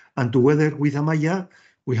 And together with Amaya,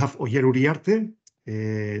 we have Oyer Uriarte,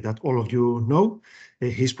 that all of you know.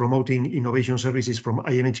 He's promoting innovation services from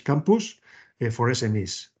IMH campus for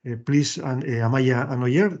SMEs. Please, Amaya and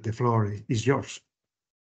Oyer, the floor is yours.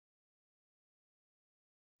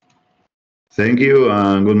 Thank you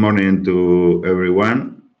and good morning to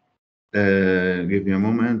everyone. Give me a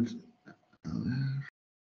moment.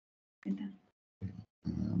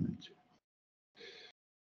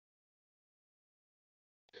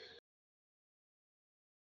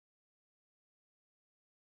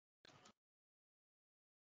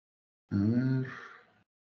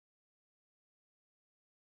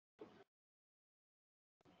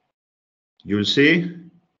 You'll see.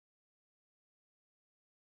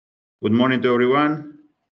 Good morning to everyone.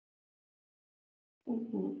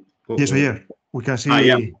 Yes, Oyer. We can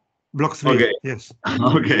see block 3. Okay. Yes.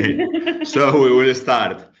 Okay. So we will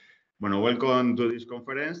start. Bueno, welcome to this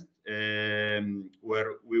conference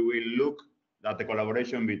where we will look at the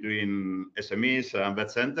collaboration between SMEs and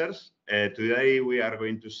vet centers. Today we are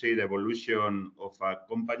going to see the evolution of a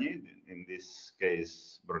company, in this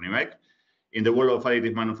case Bronimec, in the world of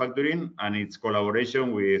additive manufacturing and its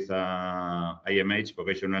collaboration with IMH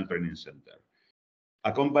Vocational Training Center.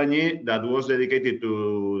 A company that was dedicated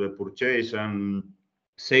to the purchase and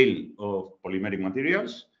sale of polymeric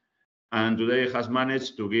materials, and today has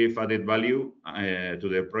managed to give added value to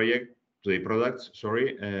the products,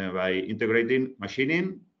 by integrating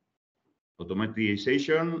machining,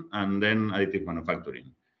 automatization, and then additive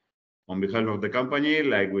manufacturing. On behalf of the company,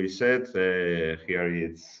 like we said, here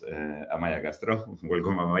is Amaya Castro.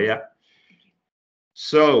 Welcome, Amaya.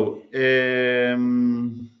 So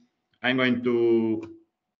I'm going to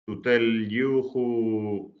tell you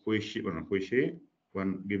who is she. Well, who is she?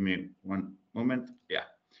 Give me one moment. Yeah.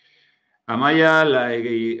 Amaya,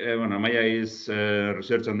 Amaya is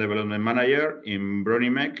Research and Development Manager in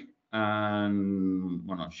Bronimec,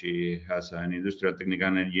 and she has an industrial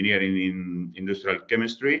technical engineering in industrial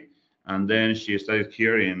chemistry, and then she studied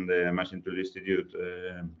here in the Machine Tool Institute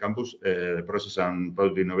campus, process and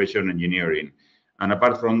product innovation engineering. And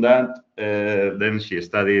apart from that, then she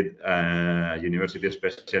studied university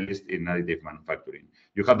specialist in additive manufacturing.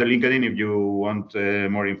 You have the LinkedIn if you want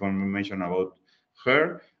more information about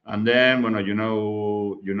her. And then, you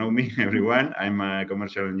know me, everyone. I'm a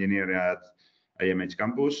commercial engineer at IMH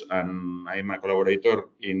campus, and I'm a collaborator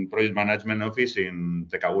in project management office in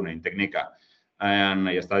Tecaguna, in Tecnica. And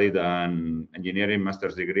I studied an engineering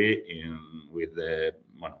master's degree with the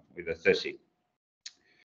thesis.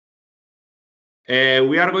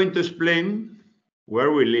 We are going to explain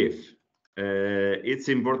where we live. It's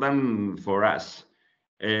important for us.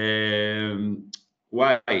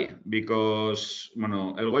 Why? Because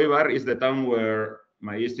Elgoibar is the town where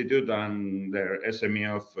my institute and the SME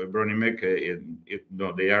of Bronimec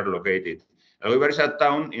they are located. Elgoibar is a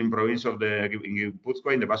town in province of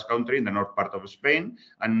Guipúzcoa in the Basque Country in the north part of Spain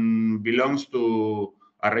and belongs to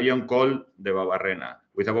a region called the Babarrena,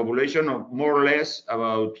 with a population of more or less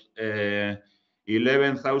about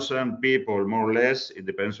 11,000 people, more or less, it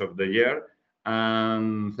depends of the year,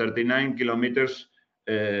 and 39 kilometers,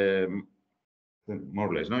 more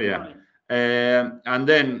or less, no? Yeah. And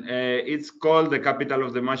then it's called the capital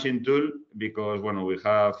of the machine tool because, we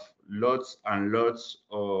have lots and lots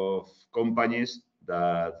of companies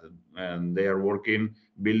that they are working,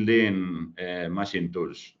 building machine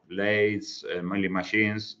tools, lathes, milling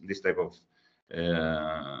machines, this type of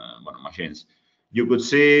machines. You could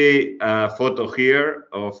see a photo here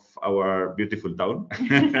of our beautiful town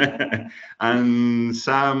and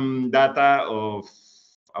some data of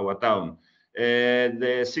our town.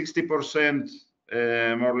 The 60%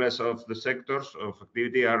 more or less of the sectors of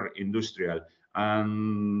activity are industrial,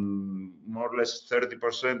 and more or less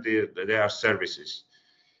 30% they are services.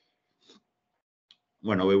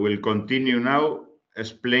 We will continue now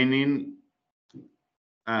explaining.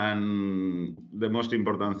 And the most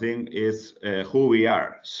important thing is who we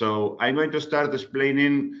are. So I'm going to start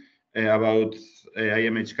explaining about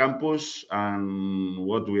IMH campus and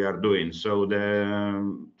what we are doing. So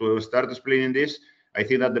to start explaining this, I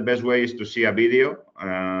think that the best way is to see a video,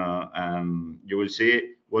 and you will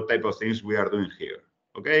see what type of things we are doing here.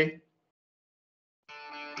 Okay.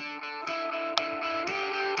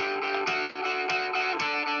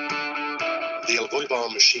 The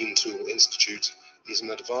Elgoibar Machine Tool Institute is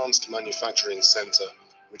an advanced manufacturing center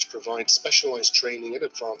which provides specialized training in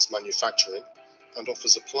advanced manufacturing and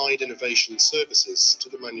offers applied innovation services to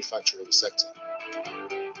the manufacturing sector.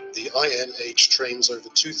 The IMH trains over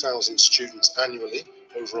 2,000 students annually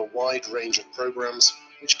over a wide range of programs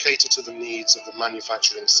which cater to the needs of the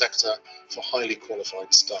manufacturing sector for highly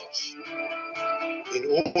qualified staff. In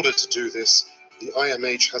order to do this, the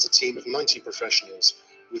IMH has a team of 90 professionals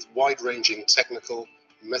with wide-ranging technical,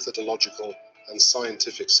 methodological, and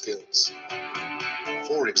scientific skills.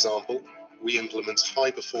 For example, we implement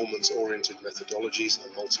high-performance-oriented methodologies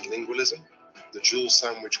and multilingualism, the dual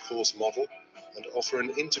sandwich course model, and offer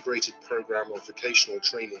an integrated program of vocational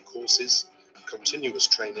training courses, continuous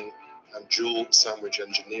training, and dual sandwich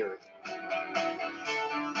engineering.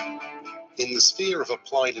 In the sphere of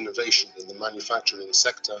applied innovation in the manufacturing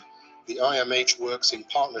sector, the IMH works in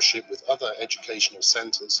partnership with other educational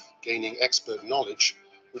centers, gaining expert knowledge,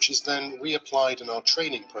 which is then reapplied in our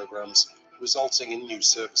training programs, resulting in new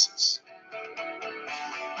services.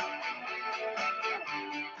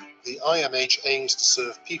 The IMH aims to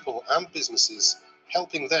serve people and businesses,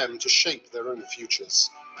 helping them to shape their own futures.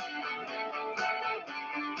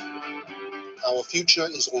 Our future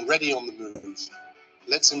is already on the move.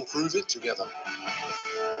 Let's improve it together.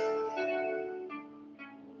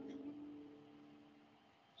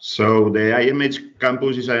 So the IMH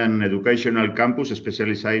campus is an educational campus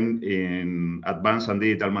specializing in advanced and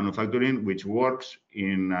digital manufacturing, which works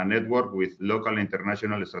in a network with local and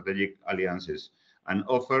international strategic alliances and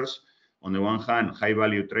offers, on the one hand,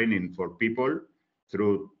 high-value training for people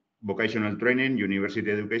through vocational training,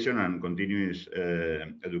 university education, and continuous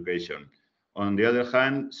education. On the other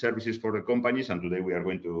hand, services for the companies, and today we are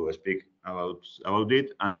going to speak about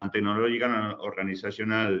it, and technological and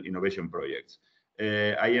organizational innovation projects.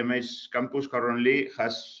 IMH campus currently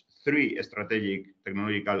has 3 strategic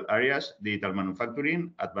technological areas: digital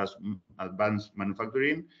manufacturing, advanced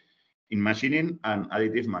manufacturing, in machining, and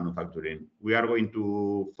additive manufacturing. We are going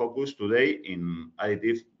to focus today in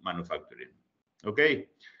additive manufacturing. Okay,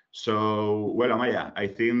 so, well, Amaya, I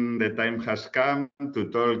think the time has come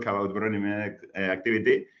to talk about Bronimec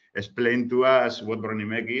activity. Explain to us what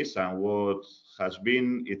Bronimec is and what has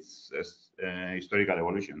been its historical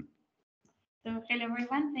evolution. So hello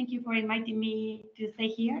everyone, thank you for inviting me to stay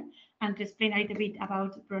here and to explain a little bit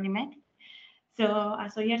about Bronimec. So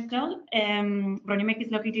as I just told, Bronimec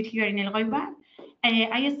is located here in Elgoibar.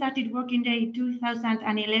 I started working there in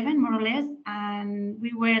 2011, more or less, and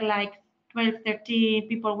we were like 12, 13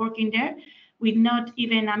 people working there with not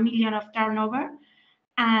even $1 million of turnover.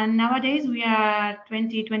 And nowadays we are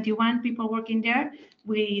 20, 21 people working there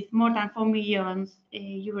with more than 4 million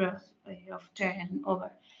euros of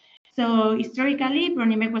turnover. So historically,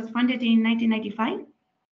 Bronimec was founded in 1995,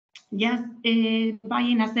 just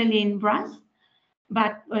buying and selling brass.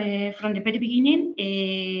 But from the very beginning,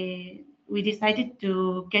 we decided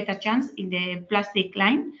to get a chance in the plastic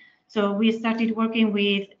line. So we started working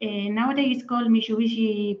with, nowadays it's called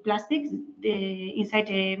Mitsubishi Plastics, inside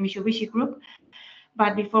the Mitsubishi group.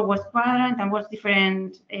 But before was Quadrant and was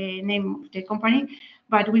different name of the company.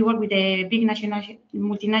 But we work with a big multinational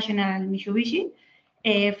Mitsubishi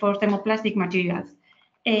for thermoplastic materials.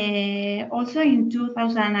 Also in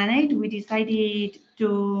 2008, we decided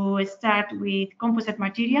to start with composite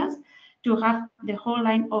materials to have the whole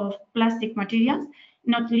line of plastic materials,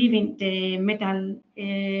 not leaving the metal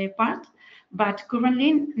part. But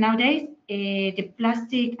currently, nowadays, the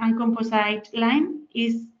plastic and composite line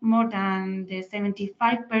is more than the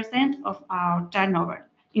 75% of our turnover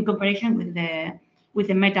in comparison with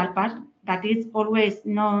the metal part, that is always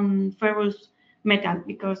non-ferrous metal,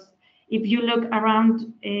 because if you look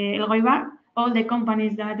around Elgoibar, all the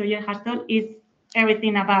companies that Oyer has told is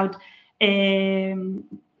everything about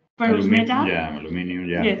ferrous metal. Yeah, aluminium,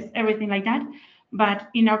 yeah. Yes, everything like that. But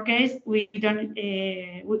in our case, we don't.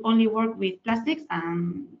 We only work with plastics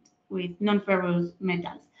and with non-ferrous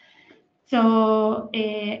metals. So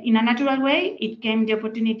in a natural way, it came the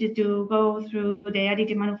opportunity to go through the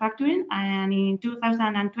additive manufacturing. And in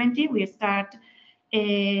 2020, we start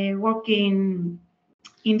working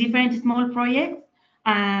in different small projects,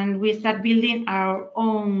 and we start building our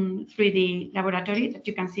own 3D laboratory that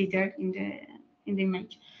you can see there in the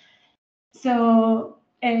image. So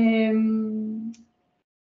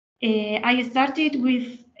I started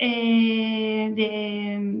with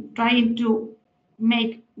trying to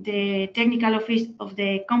make the technical office of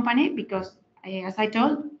the company, because as I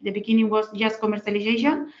told, the beginning was just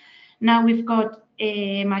commercialization. Now we've got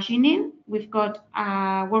machining, we've got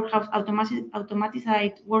a warehouse,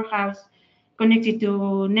 automatized warehouse connected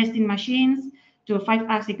to nesting machines, to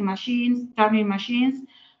 5-axis machines, turning machines,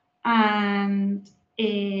 and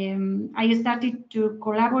I started to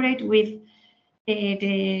collaborate with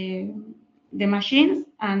the machines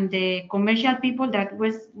and the commercial people that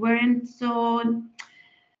weren't so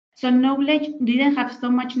knowledge, didn't have so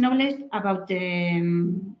much knowledge about the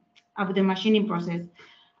machining process.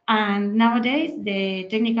 And nowadays, the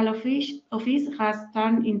technical office has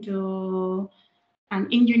turned into an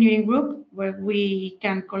engineering group where we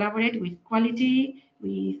can collaborate with quality,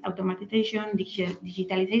 with automatization,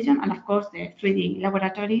 digitalization, and of course the 3D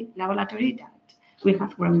laboratory that we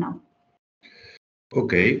have grown now.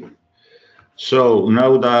 Okay. So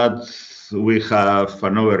now that we have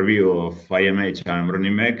an overview of IMH and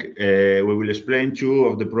RONIMEC, we will explain 2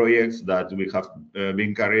 of the projects that we have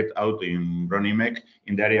been carried out in RONIMEC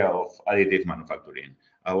in the area of additive manufacturing.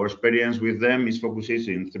 Our experience with them is focuses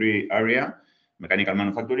in 3 areas: mechanical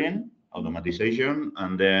manufacturing, automatization,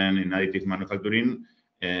 and then in additive manufacturing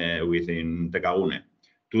within Tekagune.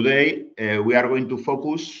 Today, we are going to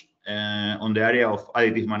focus on the area of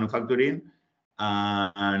additive manufacturing.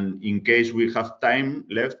 And in case we have time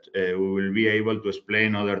left, we will be able to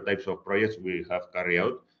explain other types of projects we have carried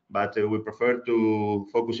out. But we prefer to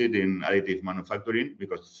focus it in additive manufacturing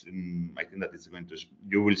because I think that it's going to,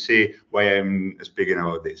 you will see why I'm speaking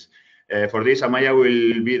about this. For this, Amaya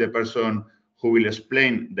will be the person who will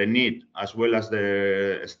explain the need as well as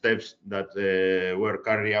the steps that were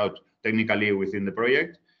carried out technically within the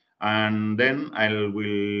project. And then I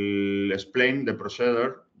will explain the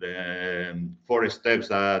procedure, the 4 steps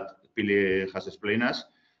that Pili has explained us,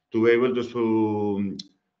 to be able to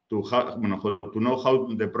know how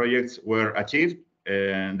the projects were achieved,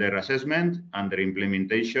 their assessment and their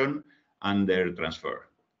implementation and their transfer.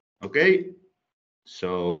 Okay,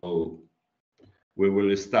 so we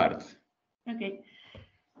will start. Okay.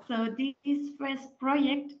 So this first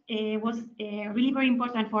project was really very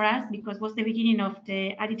important for us because it was the beginning of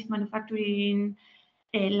the additive manufacturing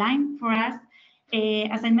line for us.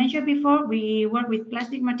 As I mentioned before, we work with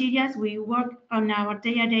plastic materials. We work on our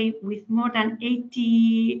day-to-day with more than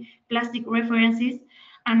 80 plastic references.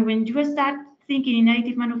 And when you start thinking in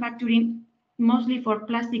additive manufacturing, mostly for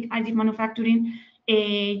plastic additive manufacturing,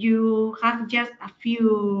 you have just a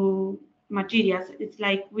few materials. It's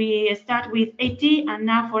like we start with 80, and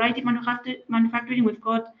now for additive manufacturing, we've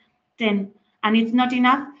got 10. And it's not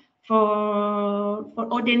enough for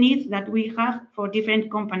all the needs that we have for different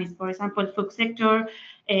companies. For example, food sector,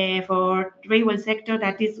 for railway sector,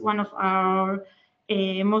 that is one of our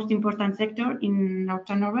most important sector in our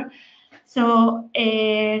turnover. So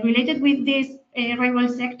related with this railway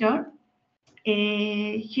sector,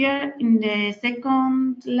 here in the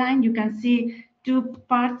second line, you can see 2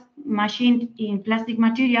 parts machined in plastic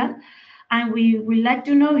material. And we would like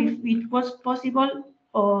to know if it was possible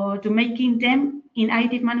to making them in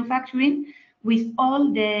additive manufacturing with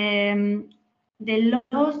all the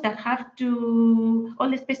laws that have to, all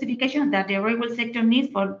the specifications that the railway sector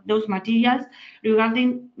needs for those materials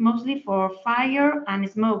regarding mostly for fire and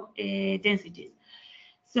smoke densities.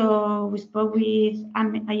 So we spoke with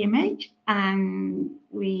IMH and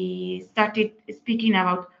we started speaking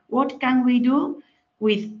about what can we do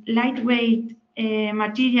with lightweight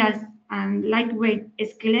materials and lightweight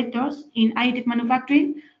skeletons in additive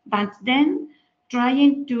manufacturing, but then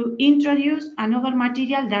trying to introduce another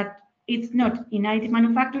material that it's not in additive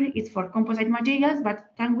manufacturing, it's for composite materials,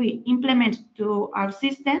 but can we implement to our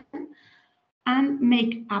system and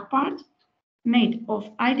make a part made of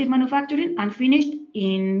additive manufacturing and finished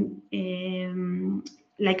in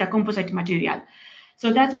like a composite material.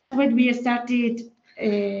 So that's when we started.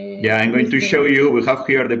 Yeah, I'm going to show you. We have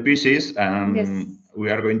here the pieces, and yes. We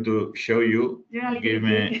are going to show you. Give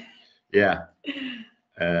me, yeah.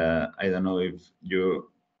 I don't know if you.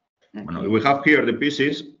 Okay. We have here the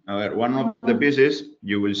pieces. One of the pieces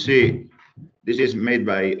you will see. This is made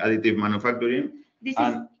by additive manufacturing. This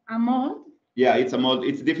is a mold. Yeah, it's a mold.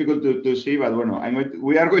 It's difficult to see, but bueno,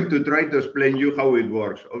 we are going to try to explain you how it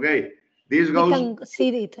works. Okay, this goes. We can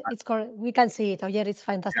see it. It's correct. We can see it. Oh, yeah, it's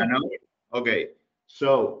fantastic. Yeah, no? Okay,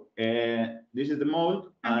 so this is the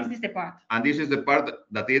mold, and this is the part. And this is the part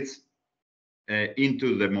that it's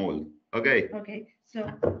into the mold. Okay. Okay. So.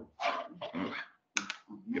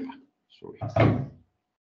 Yeah, sorry.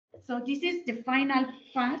 So this is the final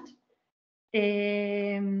part.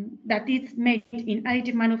 That is made in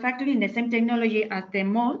additive manufacturing, the same technology as the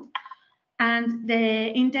mold. And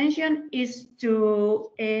the intention is to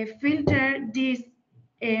filter this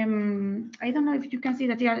I don't know if you can see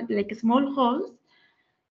that there are like small holes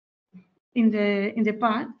in the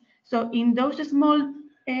part. So in those small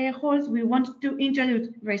holes, we want to introduce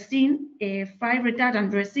resin, fire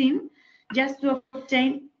retardant resin, just to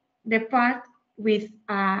obtain the part with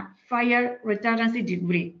a fire retardancy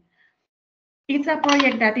degree. It's a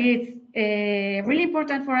project that is really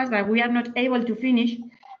important for us, but we are not able to finish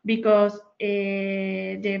because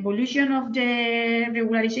the evolution of the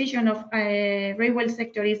regularization of railway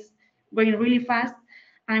sector is going really fast,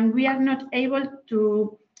 and we are not able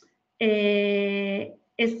to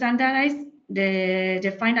standardize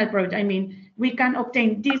the final product. I mean, we can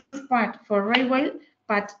obtain this part for railway,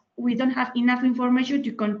 but we don't have enough information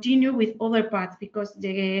to continue with other parts because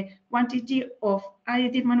the quantity of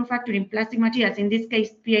additive manufacturing plastic materials, in this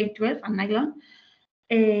case PA12 and nylon,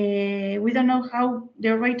 we don't know how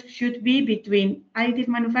the rate should be between additive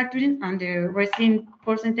manufacturing and the resin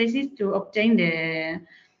percentages to obtain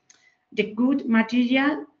the good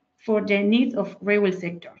material for the needs of railway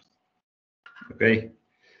sectors. Okay,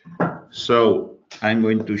 so I'm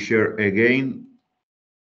going to share again.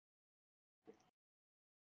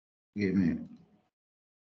 Give me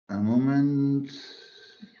a moment.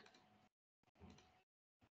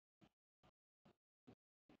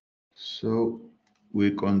 So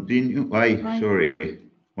we continue. Sorry.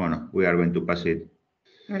 Well, we are going to pass it.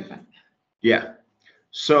 Very fast. Yeah.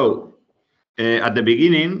 So at the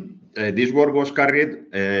beginning, this work was carried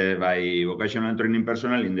by vocational and training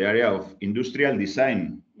personnel in the area of industrial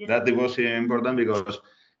design. Yes. That was important because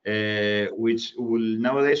which will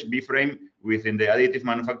nowadays be framed within the additive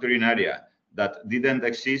manufacturing area that didn't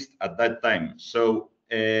exist at that time. So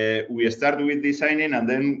we start with designing and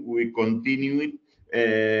then we continue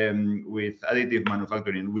with additive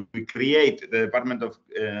manufacturing. We create the department of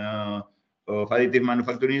additive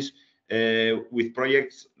manufacturing with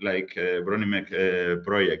projects like Bronimek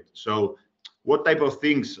project. So what type of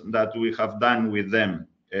things that we have done with them?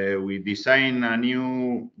 We design a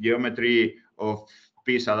new geometry of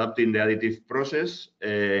piece adapting the additive process,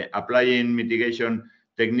 applying mitigation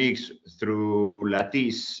techniques through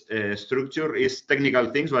lattice structure is technical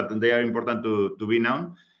things, but they are important to be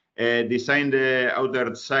known. Design the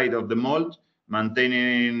outer side of the mold,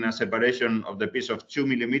 maintaining a separation of the piece of 2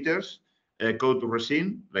 millimeters, coat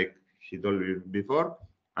resin, like she told you before,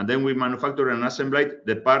 and then we manufacture and assemble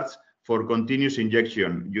the parts for continuous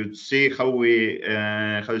injection. You see how we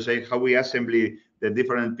how we assemble the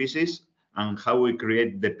different pieces and how we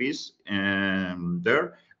create the piece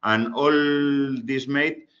there, and all this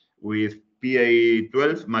made with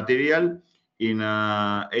PA12 material in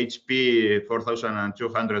a HP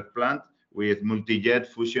 4200 plant with multi-jet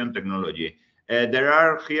fusion technology. There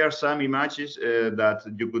are here some images that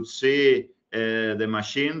you could see the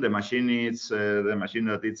machine. The machine is the machine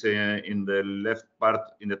that it's in the left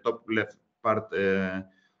part, in the top left part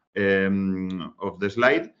of the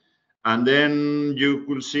slide. And then you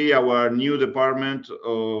could see our new department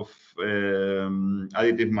of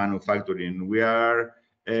additive manufacturing. We are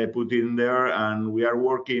putting there, and we are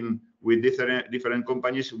working with different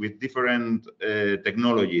companies with different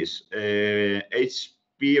technologies.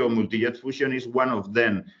 HP or multi-jet fusion is one of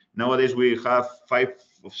them. Nowadays we have 5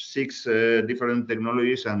 or 6 different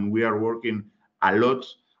technologies, and we are working a lot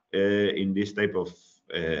in this type of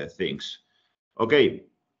things. Okay.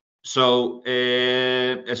 So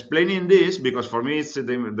explaining this, because for me it's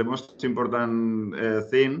the most important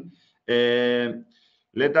thing,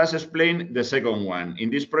 let us explain the second one.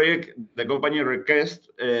 In this project, the company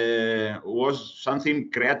request was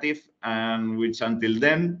something creative, and which until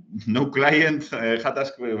then no client had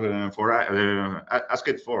asked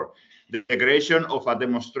for. The creation of a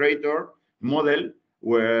demonstrator model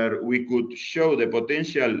where we could show the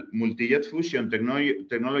potential multi-jet fusion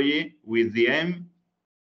technology with the aim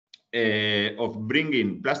of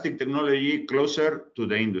bringing plastic technology closer to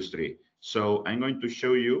the industry. So I'm going to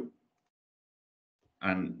show you,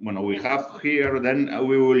 and when we have here, then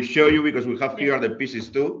we will show you, because we have here the pieces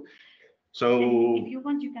too. So if you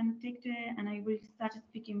want, you can take the, and I will start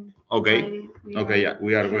speaking. Okay. Okay. Yeah,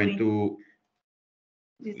 we are going to.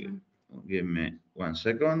 This one. Give me 1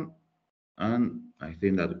 second, and I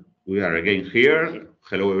think that we are again here.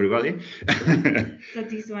 Hello, everybody. So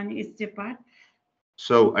this one is the part.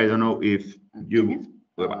 So I don't know if you,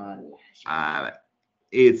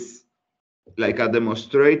 it's like a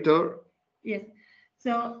demonstrator. Yes.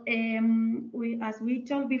 So as we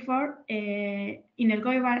told before, in El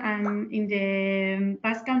Goibar and in the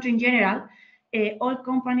Basque Country in general, all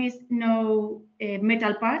companies know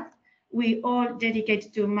metal parts. We all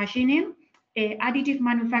dedicate to machining. Additive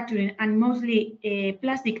manufacturing, and mostly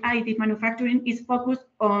plastic additive manufacturing, is focused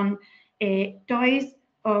on toys,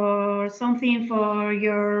 or something for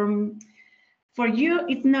you,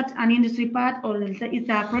 it's not an industry part, or it's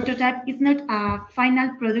a prototype, it's not a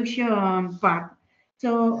final production part.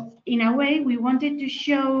 So in a way, we wanted to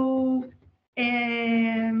show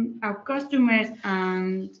our customers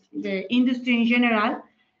and the industry in general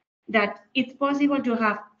that it's possible to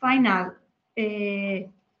have final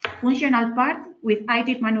functional part with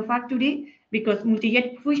additive manufacturing, because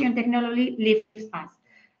multi-jet fusion technology lifts us.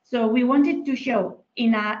 So we wanted to show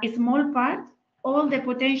in a small part all the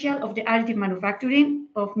potential of the additive manufacturing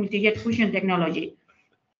of multi-jet fusion technology.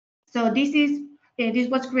 So this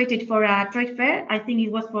was created for a trade fair. I think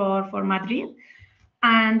it was for Madrid.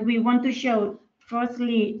 And we want to show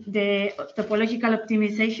firstly the topological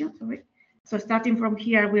optimization. Sorry. So starting from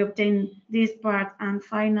here, we obtain this part, and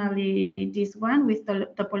finally this one with the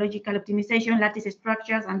topological optimization, lattice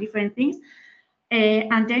structures and different things.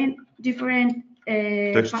 And then different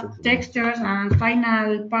textures and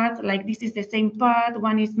final parts, like this is the same part.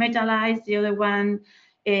 One is metallized, the other one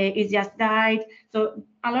is just dyed. So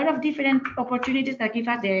a lot of different opportunities that give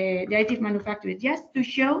us the additive manufacturing, just to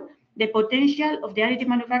show the potential of the additive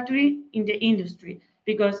manufacturing in the industry,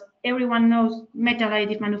 because everyone knows metal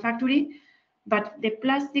additive manufacturing, but the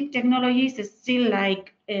plastic technologies is still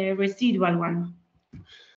like a residual one.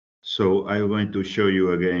 So I'm going to show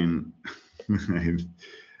you again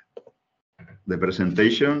the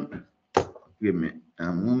presentation. Give me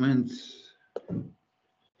a moment.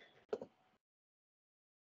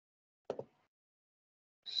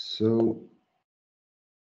 So,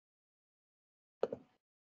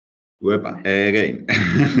 again.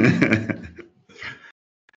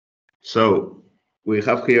 So we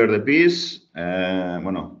have here the piece.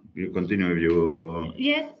 Bueno, you continue if you.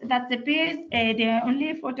 Yes, that's the piece. The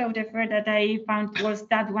only photo of the fair that I found was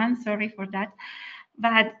that one. Sorry for that.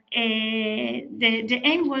 But the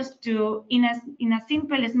aim was to, in a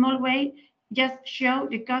simple, small way, just show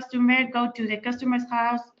the customer, go to the customer's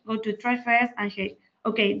house, go to trade fairs, and say,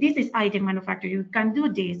 okay, this is additive manufacturing. You can do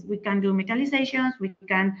this. We can do metallizations. We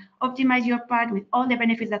can optimize your part with all the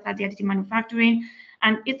benefits that are the additive manufacturing.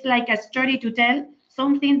 And it's like a story to tell,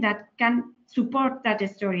 something that can support that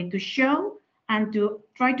story, to show and to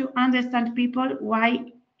try to understand people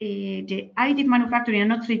why the additive manufacturing and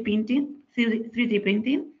not 3D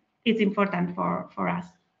printing is important for us.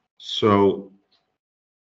 So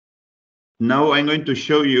now I'm going to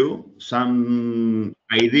show you some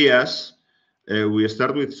ideas. We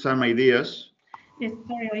start with some ideas. Yes,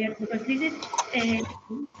 sorry, because this is...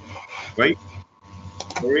 Wait,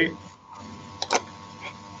 sorry.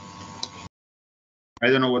 I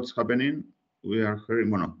don't know what's happening. We are hearing,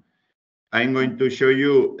 bueno. I'm going to show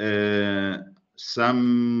you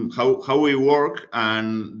some how we work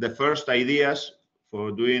and the first ideas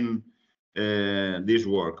for doing this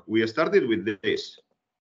work. We started with this.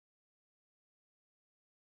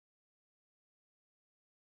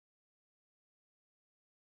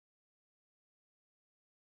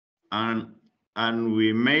 And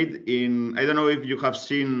we made in, I don't know if you have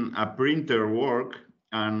seen a printer work,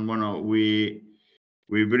 and bueno, we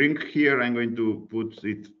bring here, I'm going to put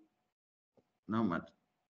it now, Matt.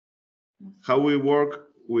 How we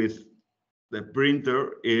work with the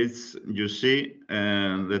printer is, you see,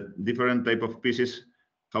 the different type of pieces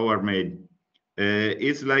how are made.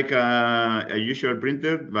 It's like a usual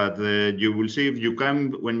printer, but you will see if you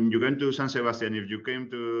come, when you come to San Sebastian, if you came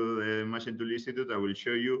to the Machine Tool Institute, I will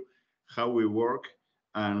show you how we work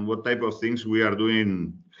and what type of things we are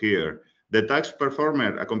doing here. The Task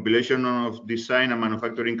Performer, a compilation of design and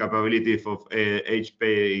manufacturing capabilities of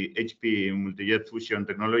HP multi-jet fusion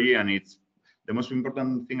technology, and it's the most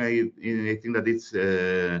important thing. I think that it's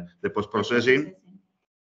the post-processing,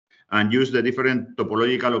 and use the different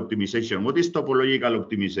topological optimization. What is topological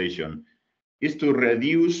optimization? Is to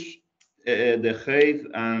reduce the height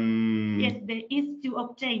and... Yes, is to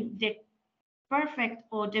obtain the perfect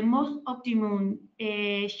or the most optimum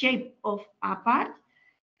shape of a part,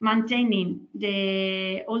 maintaining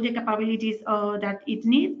all the capabilities that it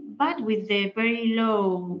needs, but with a very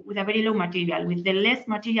low material, with the less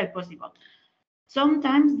material possible.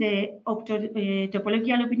 Sometimes the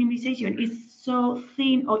topological optimization is so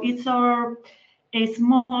thin, or it's so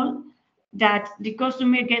small, that the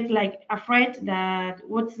customer gets like afraid that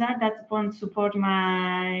what's that won't support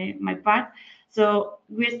my part. So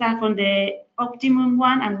we start from the optimum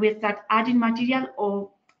one, and we start adding material, or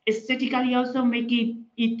aesthetically also making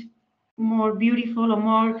it more beautiful or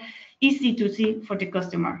more easy to see for the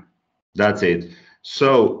customer. That's it.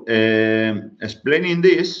 So explaining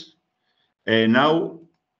this, now,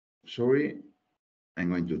 sorry, I'm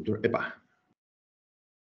going to,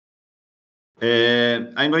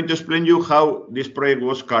 I'm going to explain you how this project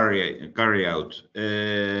was carried out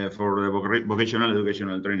for the Vocational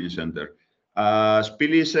Educational Training Center. As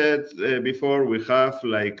Pili said before, we have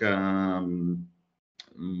like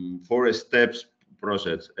 4 steps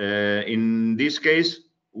process. In this case,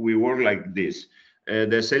 we work like this.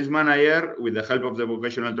 The sales manager, with the help of the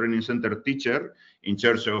Vocational Training Center teacher in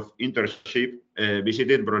charge of internship,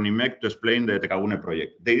 visited Bronimek to explain the Tekagune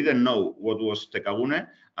project. They didn't know what was Tekagune,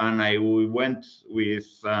 and we went with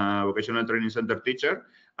Vocational Training Center teacher,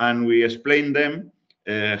 and we explained them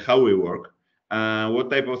how we work, what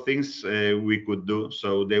type of things we could do.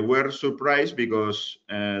 So they were surprised because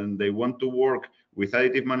they want to work with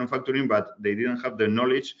additive manufacturing, but they didn't have the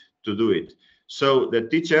knowledge to do it. So the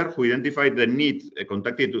teacher who identified the need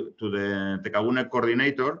contacted to the Tekagune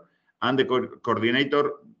coordinator, and the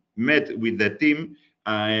coordinator met with the team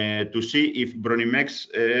to see if Bronimek's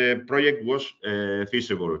project was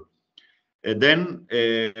feasible. Then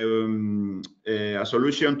a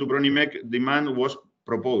solution to Bronimek demand was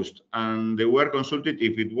proposed, and they were consulted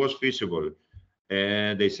if it was feasible.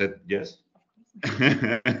 They said yes.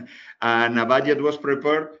 And a budget was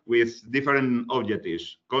prepared with different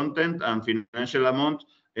objectives, content and financial amount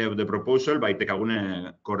of the proposal by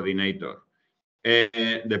Tekagune coordinator.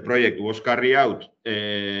 The project was carried out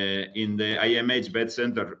in the AIRinVET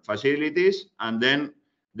Center facilities, and then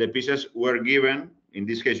the pieces were given. In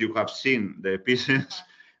this case, you have seen the pieces,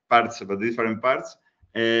 parts, but different parts,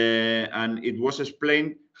 and it was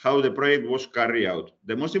explained how the project was carried out.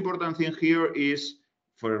 The most important thing here is,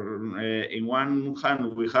 in one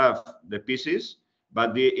hand, we have the pieces,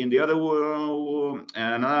 but in the other,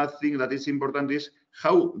 another thing that is important is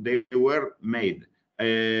how they were made.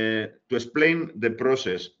 To explain the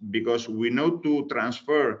process, because we know to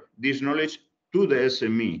transfer this knowledge to the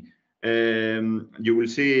SME. You will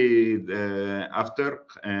see after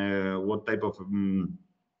what type of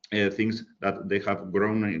things that they have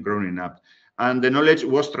grown up. And the knowledge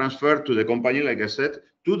was transferred to the company, like I said,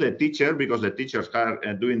 to the teacher, because the teachers are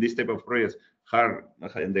doing this type of projects,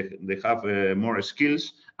 they have more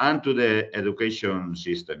skills, and to the education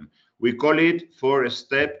system. We call it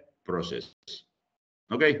 4-step process.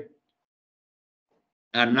 Okay.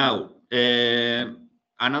 And now, I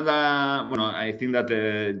think that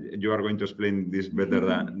you are going to explain this better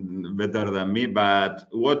than me, but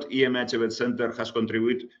what AIRinVET Center has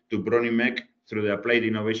contributed to Bronimek through the Applied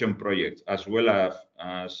Innovation Project, as well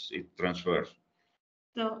as it transfers?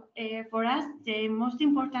 So for us, the most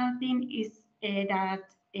important thing is that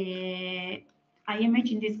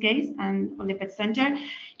IMH in this case, and on the PET Center,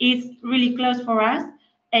 is really close for us.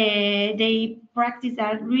 They practice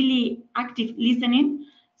a really active listening.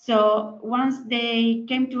 So once they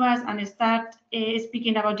came to us and start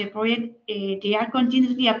speaking about the project, they are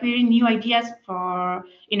continuously appearing new ideas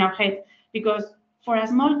in our head, because for a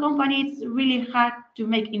small company, it's really hard to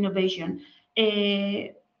make innovation.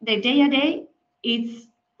 The day-to-day, it's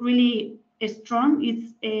really strong.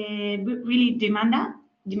 It's really demanding.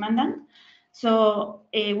 So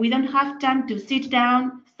we don't have time to sit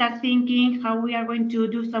down, start thinking how we are going to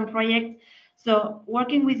do some projects. So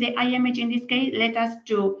working with the IMH in this case led us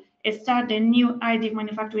to start a new additive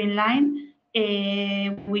manufacturing line.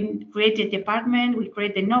 We created a department, we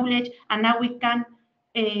create the knowledge, and now we can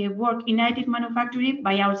work in additive manufacturing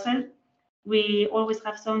by ourselves. We always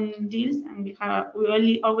have some deals, and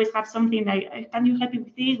we always have something like, can you help me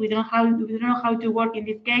with this? We don't know how to work in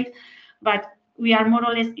this case, but we are more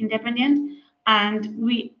or less independent, and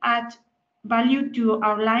we add value to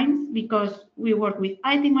our lines because we work with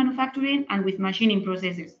additive manufacturing and with machining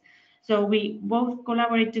processes. So we both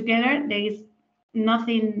collaborate together. There is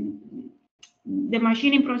nothing. The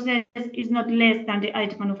machining process is not less than the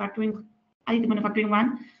additive manufacturing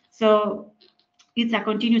one. So it's a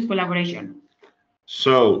continuous collaboration.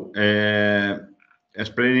 So,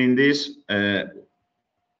 explaining this,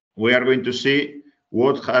 we are going to see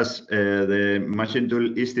what has the Machine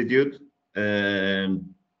Tool Institute,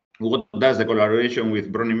 what does the collaboration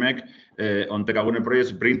with Bronimek on Tekagune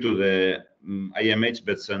projects bring to the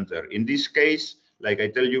AIRinVET Center. In this case, like I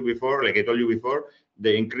told you before,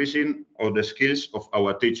 the increasing of the skills of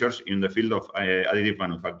our teachers in the field of additive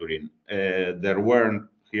manufacturing. There wasn't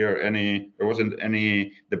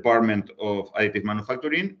any department of additive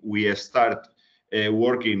manufacturing. We start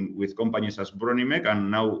working with companies as Bronimek,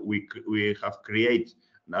 and now we have created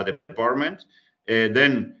a department.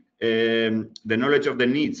 Then the knowledge of the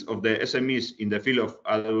needs of the SMEs in the field of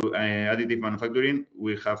additive manufacturing,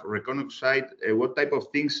 we have recognized what type of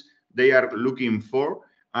things they are looking for,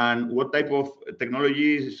 and what type of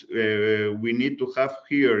technologies we need to have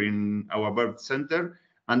here in our BERT center,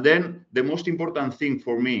 And then the most important thing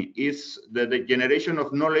for me is the generation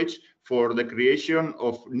of knowledge for the creation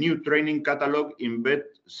of new training catalog in vet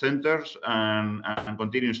centers and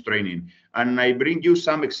continuous training. And I bring you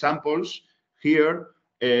some examples here.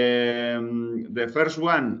 The first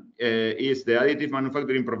one is the additive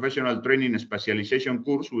manufacturing professional training specialization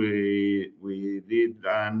course. We did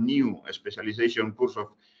a new specialization course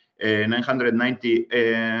of 990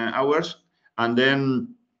 hours, and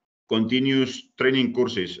then continuous training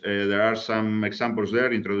courses. There are some examples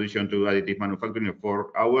there: introduction to additive manufacturing of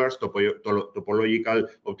 4 hours, topological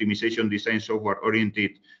optimization design software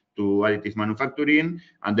oriented to additive manufacturing,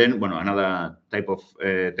 and then, bueno, another type of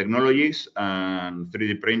technologies and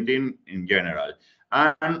 3D printing in general.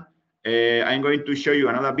 And I'm going to show you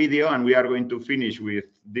another video, and we are going to finish with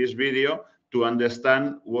this video to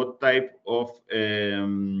understand what type of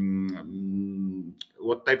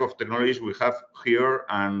technologies we have here.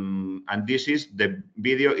 And this is the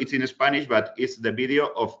video. It's in Spanish, but it's the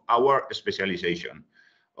video of our specialization.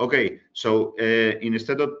 Okay, so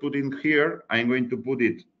instead of putting here, I'm going to put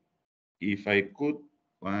it, if I could,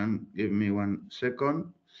 give me 1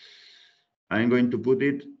 second. I'm going to put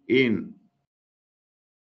it in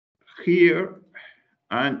here,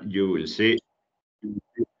 and you will see.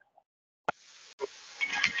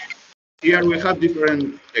 Here we have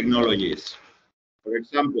different technologies. For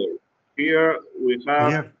example, here we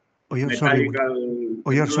have Oyer,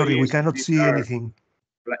 sorry, we cannot see anything.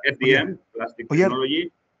 FDM, plastic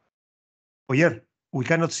technology. Oyer, we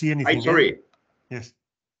cannot see anything. I'm sorry. Yes.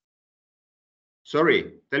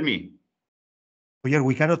 Sorry, tell me. Oyer,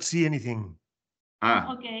 we cannot see anything.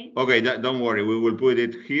 Ah, okay. Okay, don't worry. We will put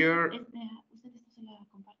it here.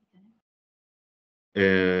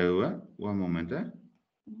 What? One moment.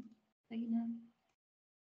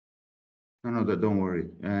 No, don't worry.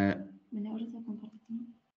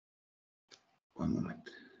 One moment.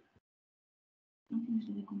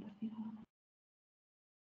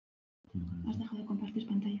 Has dejado de compartir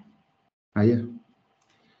pantalla. Ah, yeah.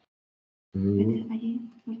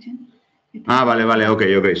 Vale.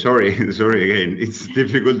 Okay. Sorry again. It's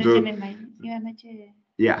difficult to.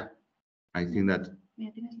 Yeah, I think that.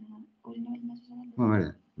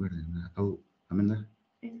 Vale. Amanda.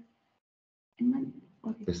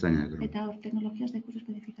 Pestaña, creo. Tecnologías de curso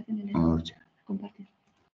codificación de compartir.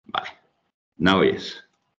 Vale. Now yes.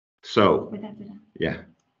 So, yeah.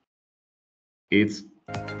 It's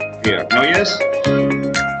here. Now yes.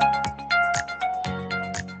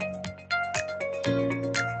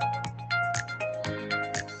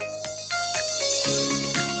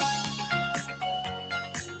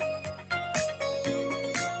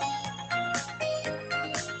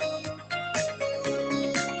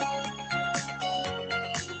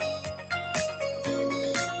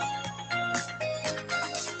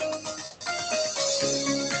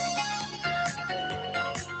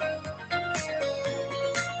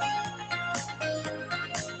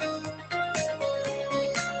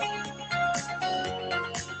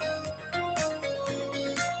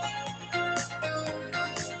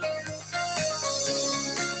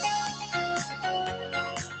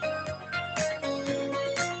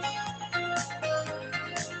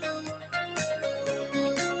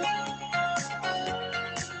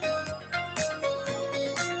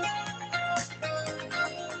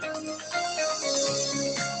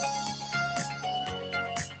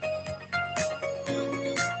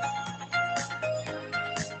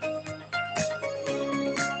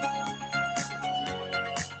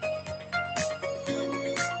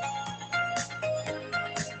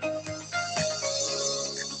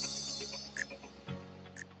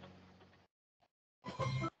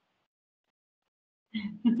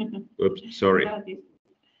 Oops, sorry.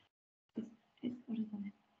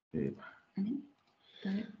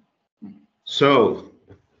 So,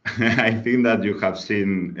 I think that you have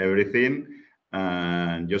seen everything.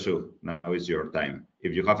 And Josu, now is your time.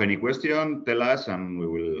 If you have any question, tell us and we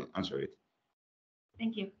will answer it.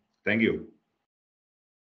 Thank you. Thank you.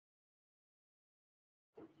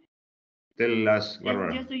 Tell us,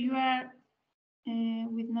 Barbara. Josu, you are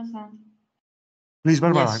with no sound. Please,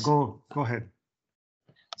 Barbara, Yes. go ahead.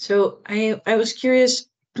 So I was curious,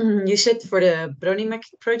 you said for the Bronimac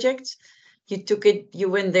project, you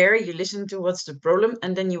went there, you listened to what's the problem,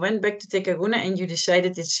 and then you went back to Tekaguna and you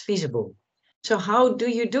decided it's feasible. So how do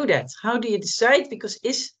you do that? How do you decide? Because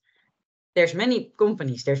there's many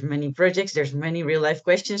companies, there's many projects, there's many real life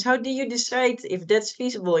questions. How do you decide if that's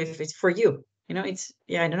feasible, if it's for you? You know, I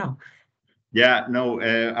don't know. Yeah, no,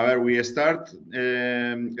 we start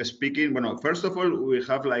speaking. Well, first of all, we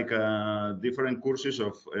have like different courses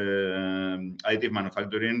of additive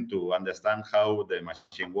manufacturing to understand how the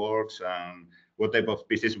machine works and what type of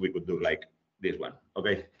pieces we could do, like this one.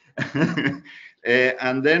 Okay.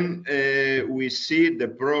 And then we see the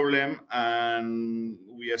problem and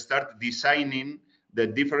we start designing the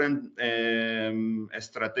different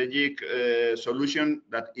strategic solution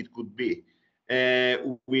that it could be.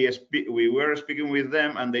 We were speaking with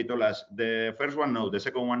them and they told us the first one no, the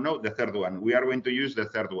second one no, the third one we are going to use the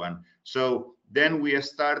third one. So then we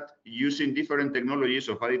start using different technologies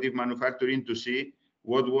of additive manufacturing to see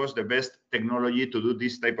what was the best technology to do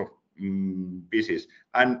this type of pieces,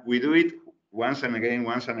 and we do it once and again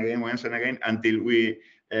until we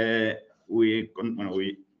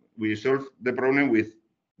solve the problem with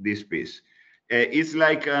this piece. It's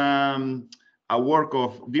like a work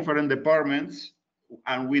of different departments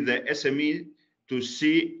and with the SME to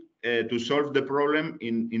see to solve the problem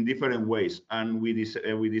in different ways, and we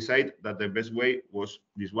decide that the best way was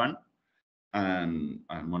this one, and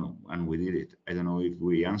we did it. I don't know if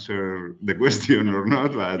we answer the question or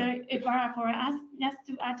not, but so for us, just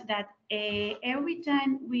to add that every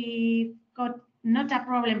time we got not a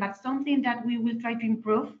problem but something that we will try to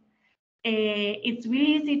improve, it's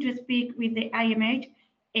really easy to speak with the IMH,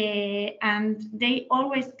 and they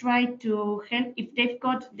always try to help if they've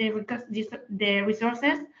got the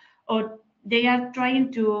resources, or they are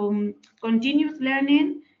trying to continue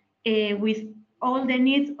learning with all the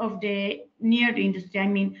needs of the near industry. I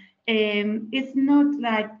mean, it's not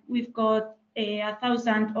like we've got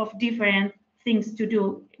 1,000 of different things to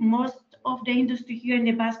do. Most of the industry here in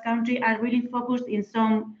the Basque Country are really focused in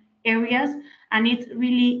some areas, and it's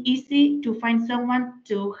really easy to find someone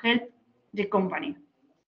to help the company.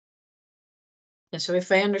 Yeah, so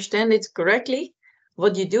if I understand it correctly,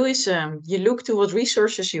 what you do is you look to what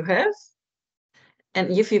resources you have, and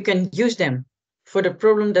if you can use them for the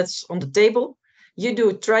problem that's on the table, you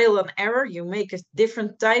do trial and error, you make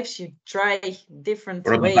different types, you try different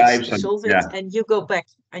ways to solve it, and you go back,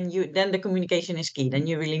 and then the communication is key. Then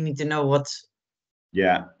you really need to know what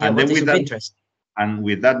and what then is of interest. And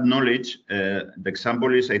with that knowledge, the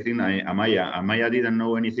example is, I think, Amaya. Amaya didn't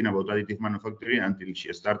know anything about additive manufacturing until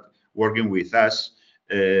she started working with us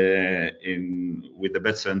with the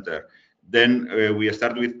VET Center. Then we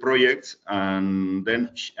started with projects, and then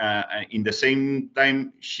in the same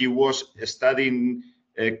time she was studying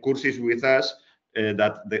courses with us.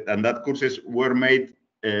 That courses were made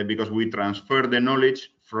because we transferred the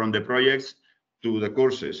knowledge from the projects to the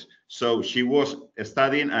courses. So she was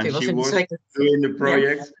studying and she was doing the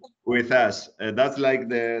projects with us. That's like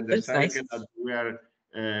the cycle that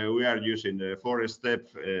we are using, the 4-step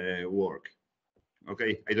work.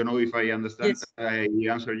 Okay, I don't know if I understand. Yes. I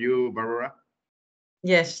answer you, Barbara.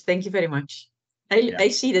 Yes, thank you very much. I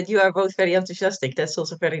see that you are both very enthusiastic. That's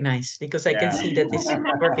also very nice, because I can see that it's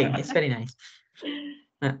working. It's very nice.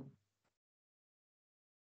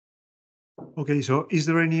 Okay, so is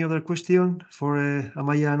there any other question for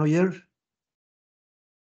Amaya and Oyer?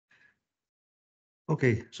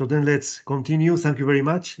 Okay, so then let's continue. Thank you very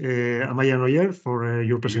much, Amaya and Oyer, for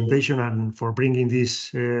your presentation and for bringing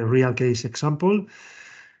this real case example.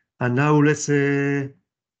 And now let's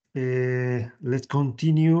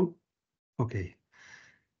continue. Okay,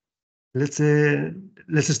 let's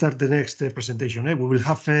start the next presentation. We will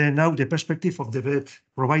have now the perspective of the VET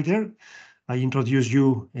provider. I introduce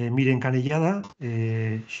you Miren Canellada.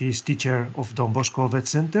 She is teacher of Don Bosco VET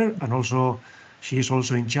Center, and also she is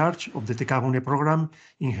also in charge of the Tekagune program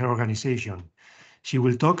in her organization. She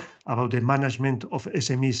will talk about the management of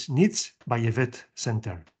SMEs needs by a VET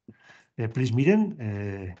Center. Please, Miren,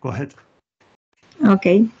 go ahead.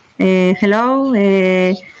 Okay. Hello.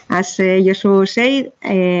 As Josu said,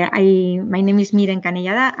 my name is Miren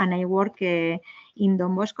Canellada, and I work in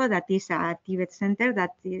Don Bosco, that is a TVET center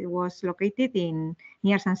that was located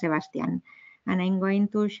near San Sebastian. And I'm going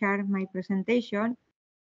to share my presentation.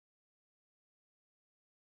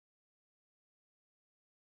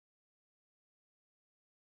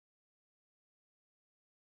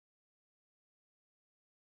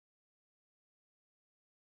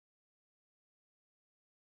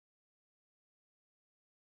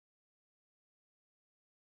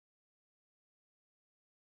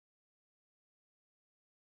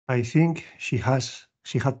 I think she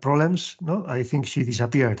had problems. No, I think she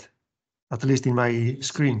disappeared, at least in my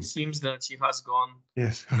screen. It seems that she has gone.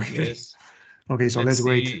 Yes. Okay. Yes. Okay, so let's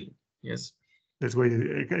wait. Yes. Let's wait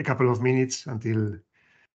a couple of minutes until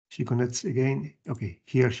she connects again. Okay,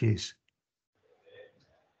 here she is.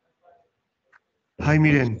 Hi,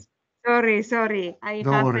 Miren. Sorry.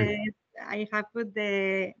 Don't worry. I have put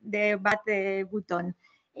the bad button.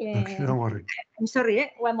 Okay, don't worry. I'm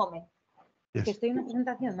sorry, one moment. Yes. Que estoy en una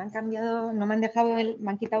presentación, me han cambiado, no me han dejado,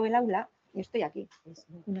 me han quitado el aula Estoy aquí.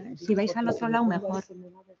 Si vais al otro lado, mejor.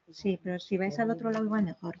 Sí, pero si vais al otro lado, igual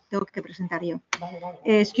mejor. Tengo que presentar yo.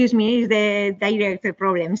 Excuse me, it's the direct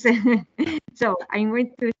problems. So, I'm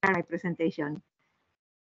going to start my presentation.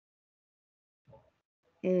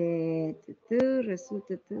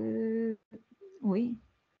 Uy,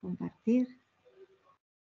 compartir.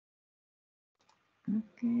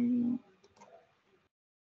 Okay.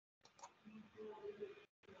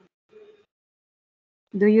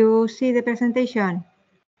 Do you see the presentation?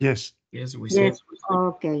 Yes. Yes, we see. Yes.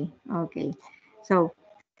 Okay. Okay. So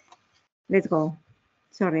let's go.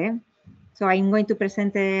 Sorry. So I'm going to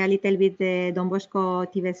present a little bit the Don Bosco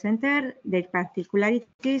TVET Center, their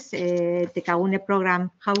particularities, the Kagune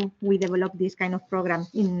program, how we develop this kind of program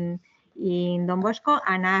in Don Bosco,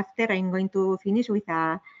 and after I'm going to finish with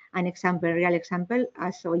an example, real example,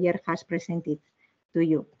 as Oyer has presented to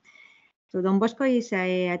you. So Don Bosco is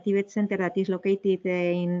a TVET center that is located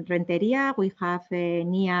in Renteria. We have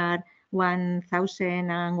near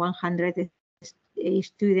 1,100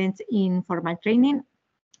 students in formal training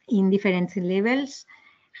in different levels,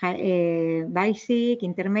 basic,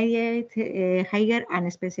 intermediate, higher,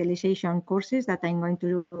 and specialization courses that I'm going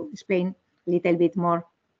to explain a little bit more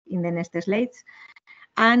in the next slides.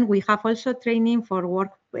 And we have also training for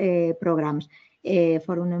work programs.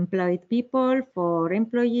 For unemployed people, for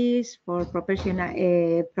employees, for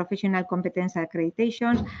professional competence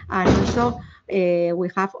accreditations, and also we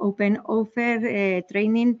have open offer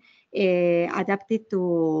training adapted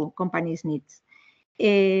to companies' needs.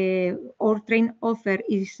 Our train offer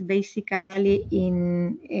is basically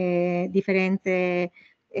in different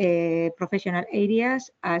professional areas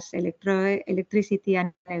as electricity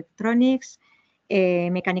and electronics,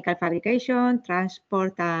 mechanical fabrication,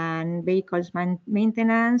 transport and vehicles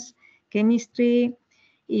maintenance, chemistry,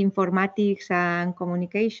 informatics and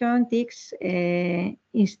communication, TICs,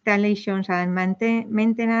 installations and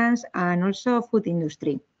maintenance, and also food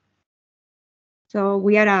industry. So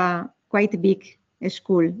we are a quite big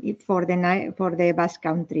school for the Basque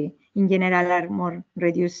Country. In general, are more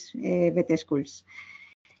reduced VET schools.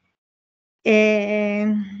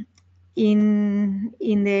 In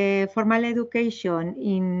the formal education,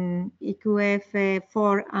 in EQF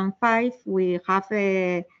 4 and 5, we have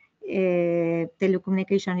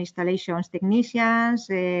telecommunication installations technicians,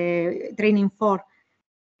 training for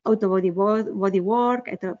auto body work,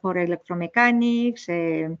 for electromechanics,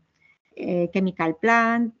 chemical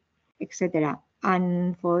plant, etc.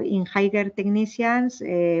 And for in higher technicians,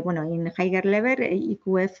 in higher level,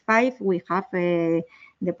 EQF 5, we have the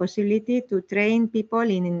possibility to train people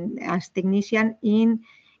as technician in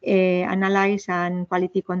analyze and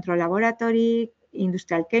quality control laboratory,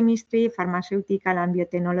 industrial chemistry, pharmaceutical and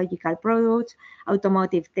biotechnological products,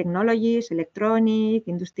 automotive technologies, electronic,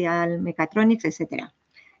 industrial mechatronics, etc.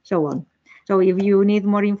 So on. So if you need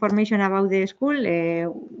more information about the school,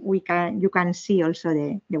 you can see also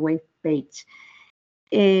the web page.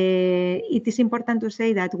 It is important to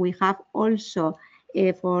say that we have also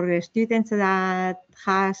for students that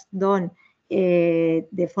has done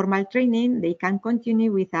the formal training, they can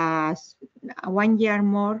continue with us 1 year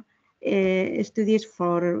more studies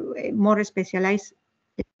for more specialized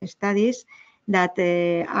studies that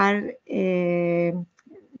are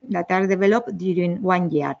developed during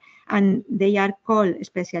 1 year, and they are called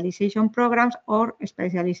specialization programs or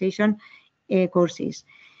specialization courses.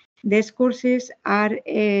 These courses are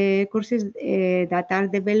courses that are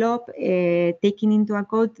developed taking into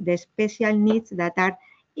account the special needs that are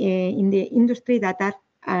in the industry that are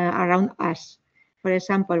around us. For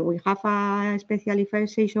example, we have a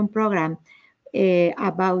specialization program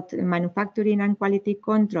about manufacturing and quality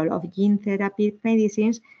control of gene therapy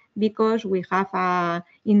medicines, because we have an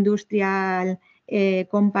industrial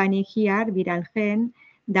company here, Viralgen,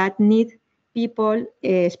 that need people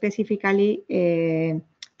specifically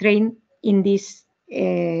trained in these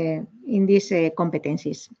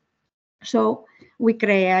competencies. So we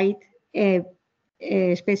create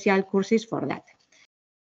special courses for that.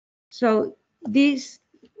 So this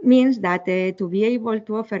means that to be able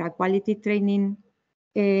to offer a quality training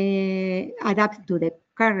adapt to the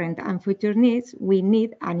current and future needs, we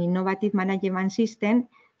need an innovative management system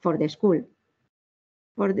for the school.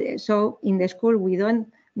 So in the school, we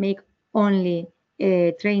don't make only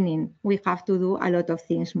training, we have to do a lot of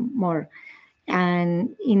things more.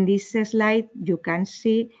 And in this slide, you can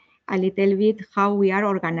see a little bit how we are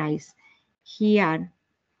organized. Here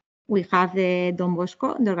we have the Don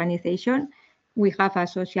Bosco, the organization. We have a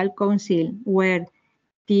social council where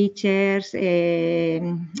teachers,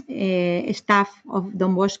 staff of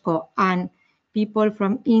Don Bosco, and people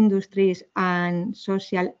from industries and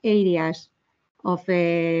social areas of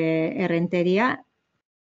Errenteria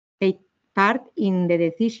take part in the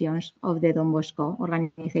decisions of the Don Bosco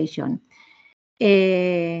organization.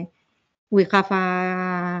 We have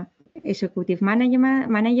a executive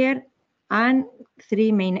manager and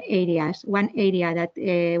 3 main areas. One area that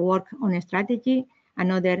work on a strategy,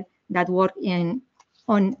 another that work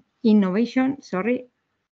on innovation,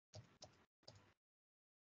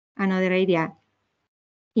 another area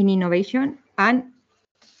in innovation, and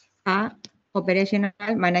a operational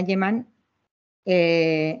management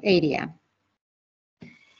area.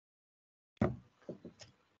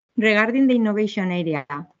 Regarding the innovation area,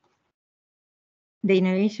 the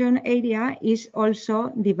innovation area is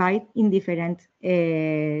also divided in different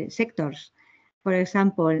sectors. For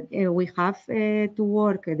example, we have to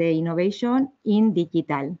work the innovation in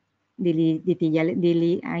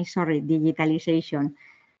digitalization.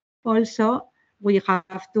 Also, we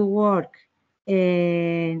have to work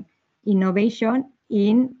innovation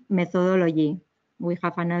in methodology. We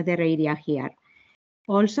have another area here.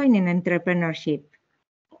 Also in an entrepreneurship.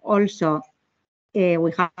 Also,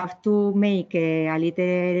 we have to make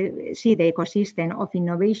see the ecosystem of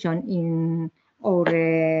innovation in our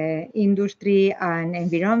industry and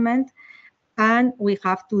environment, and we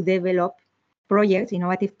have to develop projects,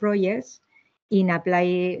 innovative projects. We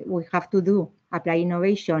have to do apply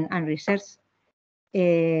innovation and research,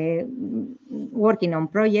 working on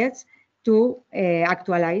projects to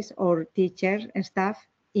actualize our teachers and staff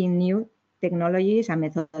in new technologies and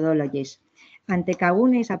methodologies. And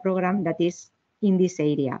Tekagune is a program that is in this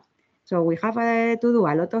area. So we have to do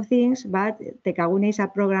a lot of things, but Tekagune is a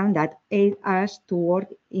program that aids us to work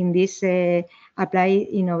in this applied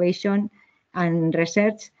innovation and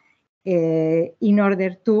research in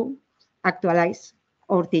order to actualize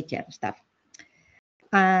our teacher staff.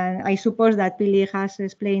 And I suppose that Pili has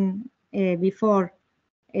explained before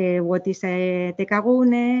what is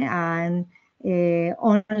Tekagune, and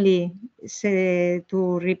only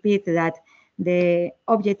to repeat that the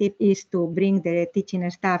objective is to bring the teaching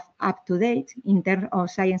staff up to date in terms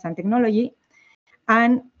of science and technology,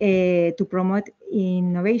 and to promote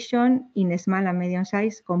innovation in small and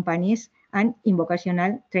medium-sized companies and in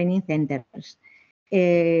vocational training centers.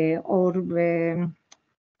 I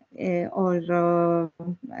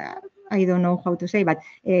don't know how to say, but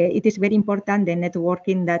it is very important the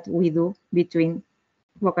networking that we do between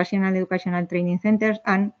vocational educational training centers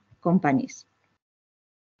and companies.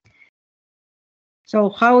 So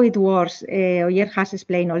how it works, Oyer has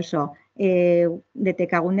explained also. The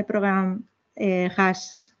Tekagune program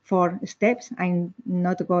has 4 steps. I'm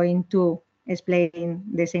not going to explain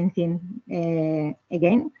the same thing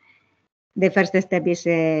again. The first step is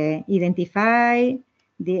identify,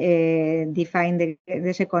 define the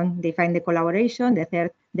second, define the collaboration, the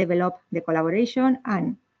third, develop the collaboration,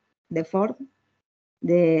 and the fourth,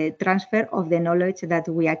 the transfer of the knowledge that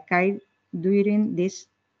we acquired during this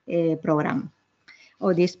program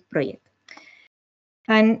or this project.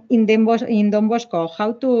 And in Don Bosco,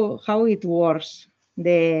 how it works,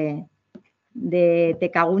 the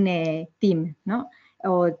Tekagune team, no,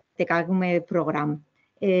 or Tekagune program.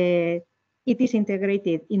 It is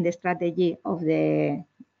integrated in the strategy of the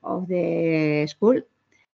school.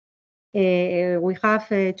 We have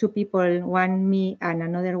 2 people, one me and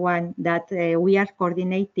another one, that we are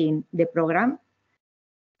coordinating the program.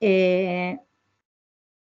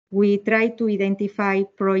 We try to identify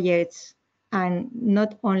projects, and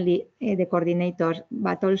not only the coordinators,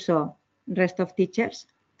 but also rest of teachers.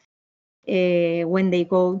 When they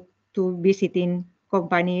go to visiting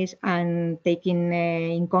companies and taking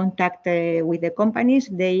in contact with the companies,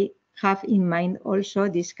 they have in mind also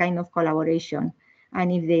this kind of collaboration.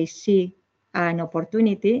 And if they see an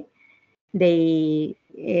opportunity, they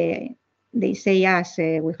say us,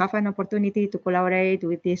 we have an opportunity to collaborate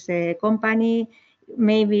with this company.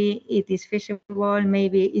 Maybe it is feasible,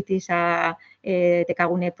 maybe it is a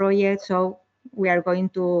Tekagune project, so we are going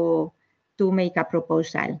to make a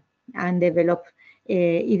proposal and develop.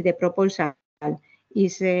 If the proposal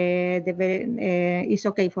is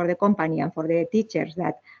okay for the company and for the teachers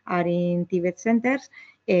that are in Tibet centers,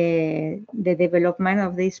 the development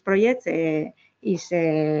of this project is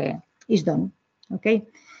done. Okay,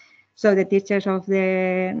 so the teachers of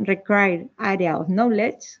the required area of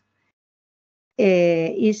knowledge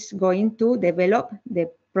is going to develop the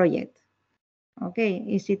project. Okay,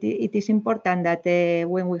 it is important that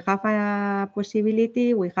when we have a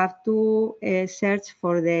possibility, we have to search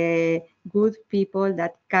for the good people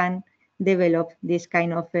that can develop this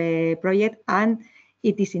kind of project, and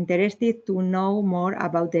it is interested to know more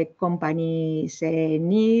about the company's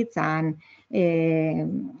needs and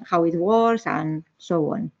how it works and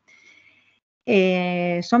so on.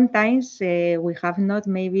 Sometimes we have not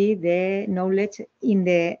maybe the knowledge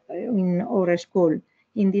in our school.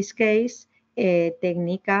 In this case,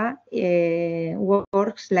 Technica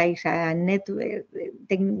works like a network.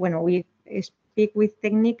 When we speak with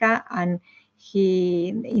Technica, and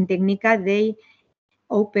in Technica they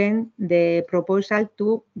open the proposal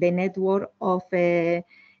to the network of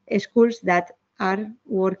schools that are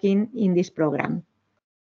working in this program.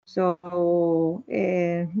 So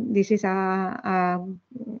this is a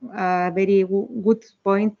very good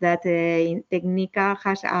point that Technica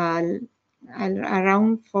has around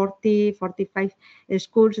 40-45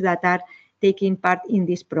 schools that are taking part in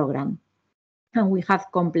this program. And we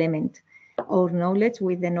have complement our knowledge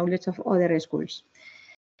with the knowledge of other schools.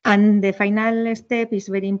 And the final step is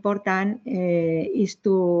very important, is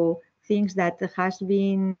to things that has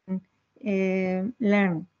been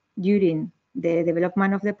learned during the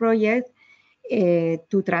development of the project,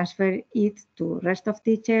 to transfer it to rest of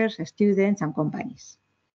teachers, students, and companies.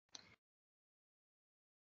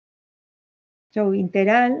 So in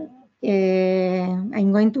Teral,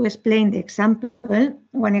 I'm going to explain the example,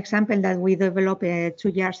 one example that we developed 2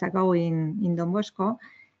 years ago in Don Bosco,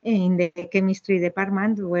 in the chemistry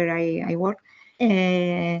department where I work.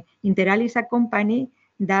 Interal is a company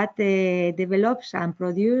that develops and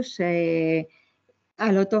produces a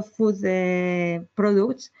lot of food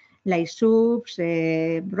products like soups,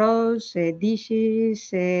 broths, dishes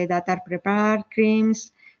that are prepared,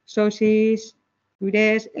 creams, sauces,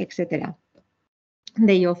 purees, etc.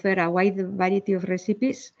 They offer a wide variety of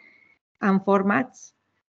recipes and formats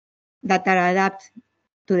that are adapted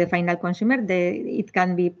to the final consumer. It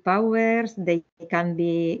can be powders, they can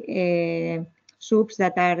be soups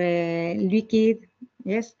that are liquid,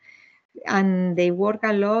 yes, and they work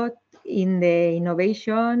a lot in the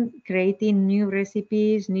innovation, creating new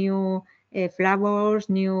recipes, new flavors,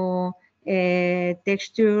 new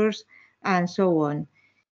textures, and so on.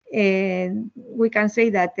 We can say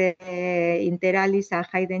that Interal is a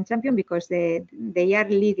hidden champion because they are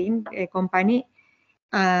leading a company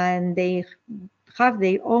and they have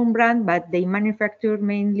their own brand, but they manufacture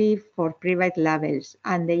mainly for private labels,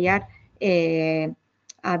 and they are a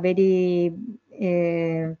very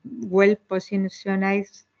well-positioned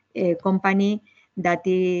company that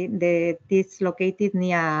is located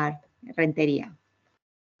near Renteria.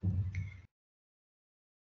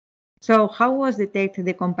 So how was detected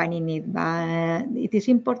the company need? It is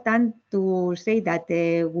important to say that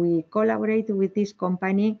we collaborate with this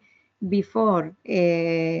company before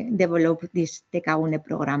develop this Tekagune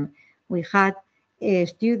program. We had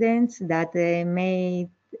students that made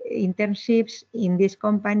internships in this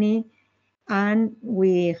company, and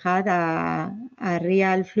we had a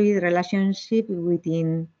real fluid relationship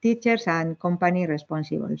between teachers and company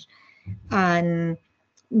responsibles. And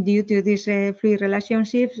due to these fluid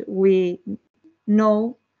relationships, we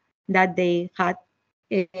know that they had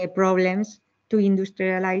problems to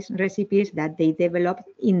industrialize recipes that they developed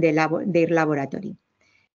in their laboratory.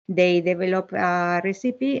 They developed a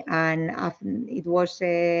recipe and it was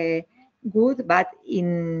good, but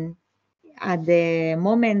at the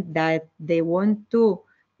moment that they want to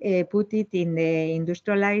put it in the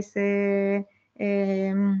industrialized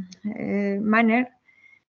manner,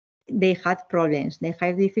 they had problems. They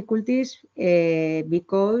had difficulties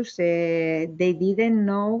because they didn't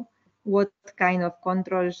know what kind of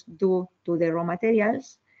controls do to the raw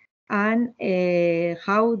materials, and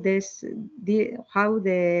how the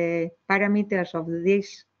parameters of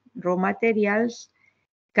these raw materials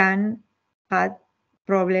can have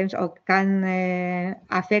problems or can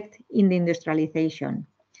affect in the industrialization.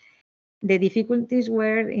 The difficulties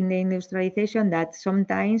were in the industrialization that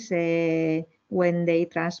sometimes when they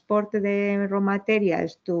transport the raw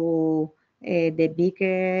materials to the big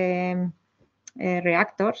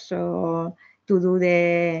reactors, so to do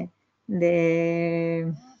the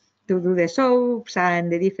soaps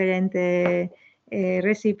and the different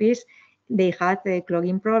recipes, they had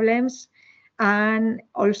clogging problems and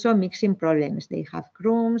also mixing problems. They have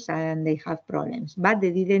crumbs and they have problems, but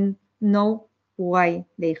they didn't know why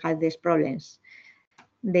they had these problems.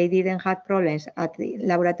 They didn't have problems at the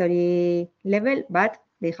laboratory level, but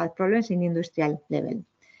they had problems in industrial level.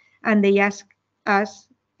 And they asked us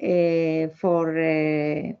to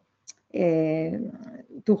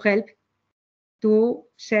help to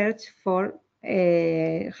search for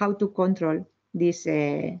how to control these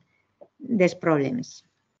problems.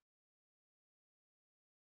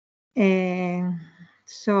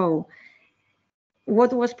 So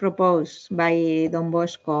what was proposed by Don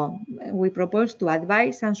Bosco? We proposed to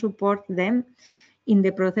advise and support them in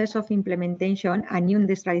the process of implementation a new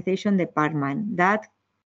industrialization department that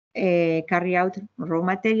carry out raw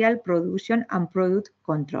material production and product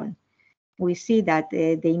control. We see that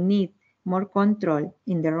they need more control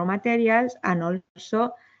in the raw materials and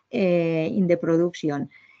also in the production.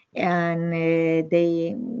 And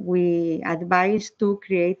we advise to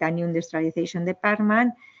create a new industrialization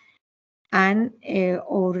department, and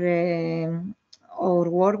our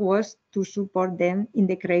work was to support them in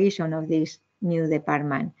the creation of this new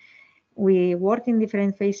department. We worked in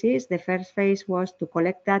different phases. The first phase was to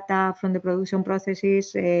collect data from the production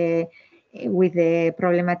processes with the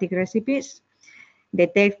problematic recipes,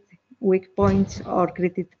 detect weak points or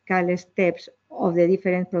critical steps of the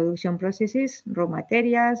different production processes, raw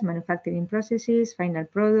materials, manufacturing processes, final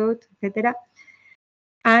product, etc.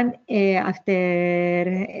 And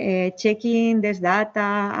after checking this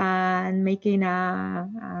data and making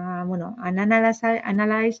an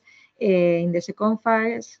analysis in the second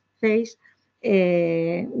phase,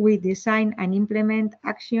 we design and implement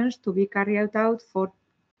actions to be carried out for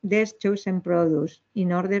these chosen products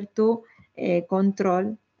in order to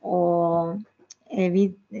control or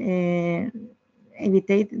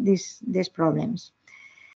evitate these problems.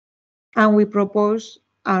 And we propose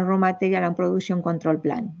a raw material and production control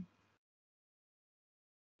plan.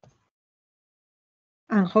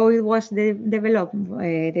 And how it was developed,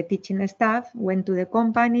 the teaching staff went to the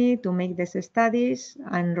company to make these studies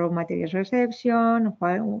and raw materials reception.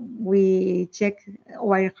 We checked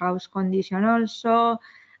warehouse condition also,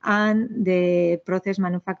 and the process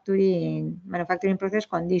manufacturing process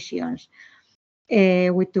conditions.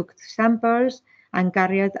 We took samples and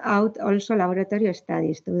carried out also laboratory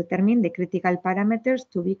studies to determine the critical parameters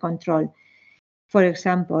to be controlled. For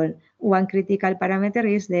example, one critical parameter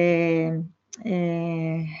is the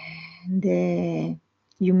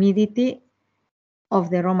humidity of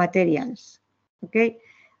the raw materials, okay?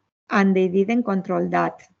 And they didn't control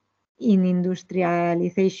that in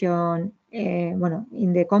industrialization,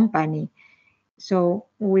 in the company. So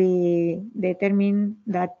we determined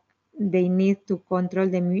that they need to control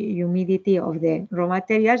the humidity of the raw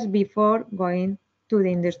materials before going to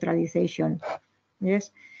the industrialization.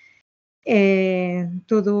 Yes. To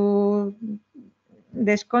do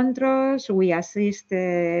these controls, we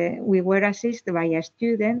were assisted by a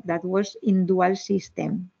student that was in dual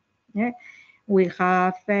system. Yeah? We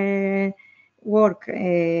have work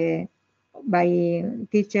by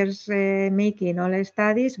teachers making all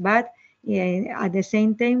studies, but at the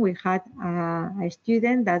same time, we had a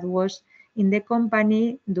student that was in the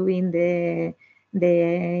company doing the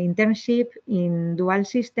internship in dual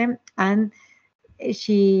system, and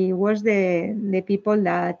she was the people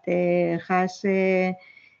that has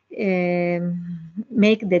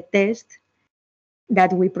make the test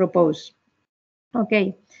that we propose.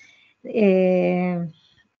 Okay.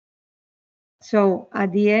 So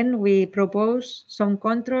at the end, we propose some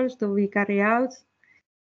controls to be carried out,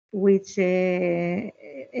 which we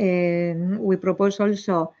propose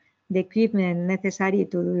also the equipment necessary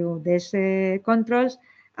to do these controls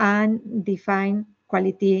and define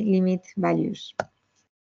quality limit values.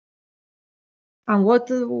 And what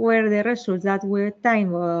were the results that we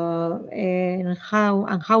obtained, and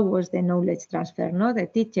how was the knowledge transfer? No, the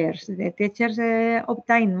teachers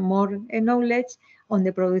obtained more knowledge on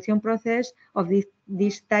the production process of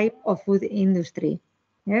this type of food industry.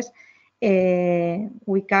 Yes,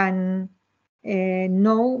 we can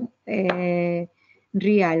know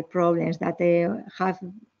real problems that have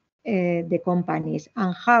the companies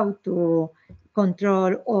and how to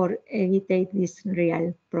control or evitate these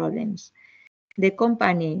real problems. The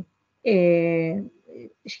company,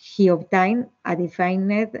 he obtained a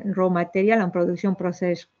defined raw material and production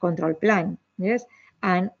process control plan, yes,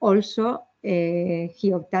 and also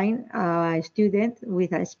he obtained a student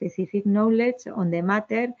with a specific knowledge on the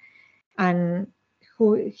matter, and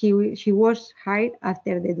she was hired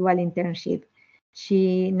after the dual internship.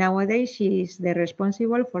 Nowadays she is the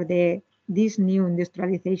responsible for this new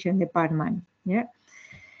industrialization department, yeah,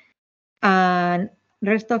 and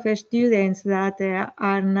rest of the students that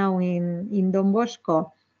are now in Don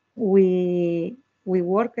Bosco, we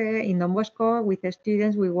work in Don Bosco with the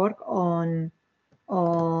students. We work on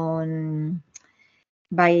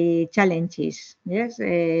by challenges. Yes,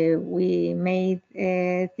 we made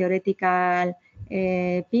theoretical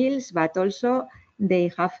pills, but also they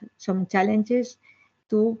have some challenges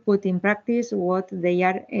to put in practice what they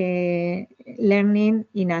are learning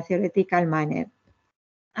in a theoretical manner,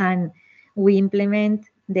 and we implement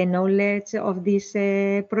the knowledge of this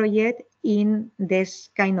project in this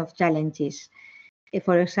kind of challenges.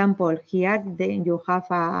 For example, here you have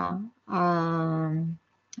a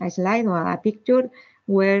slide or a picture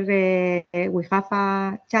where we have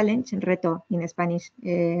a challenge, reto in Spanish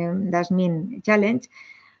does mean challenge,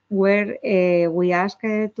 where we ask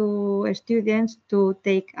to students to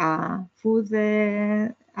take a food,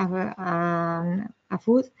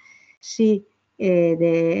 see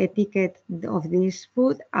the etiquette of this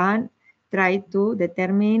food and try to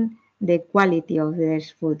determine the quality of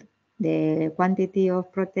this food, the quantity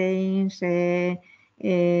of proteins, the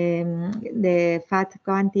fat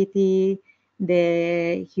quantity,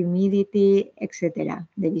 the humidity, etc.,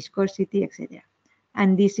 the viscosity, etc.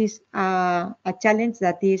 And this is a challenge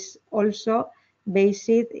that is also based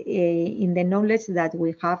in the knowledge that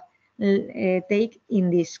we have take in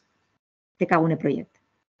this Tekagune project.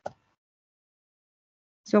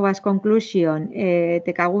 So as conclusion,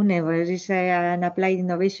 Tekagune is an applied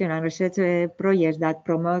innovation and research project that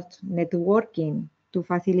promotes networking to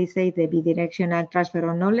facilitate the bidirectional transfer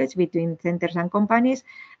of knowledge between centers and companies,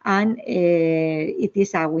 and it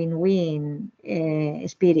is a win-win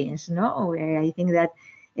experience. No, I think that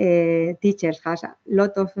teachers has a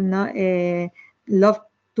lot of love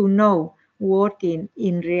to know working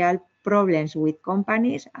in real problems with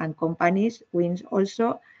companies, and companies wins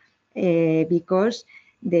also because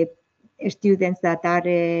the students that are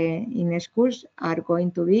in schools are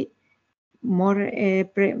going to be more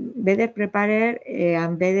better prepared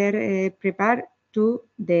and better prepared to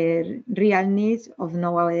the real needs of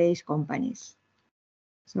nowadays companies.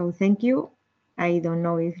 So thank you. I don't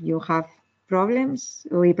know if you have questions,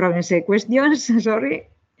 sorry.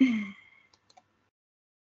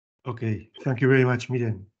 Okay, thank you very much,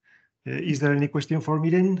 Miren. Is there any question for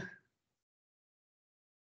Miren?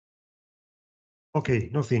 Okay,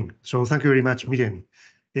 nothing. So thank you very much, Miren.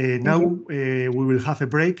 Now we will have a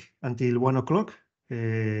break until 1 o'clock.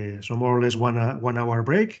 So more or less one hour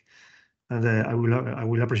break. And I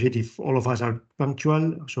will appreciate if all of us are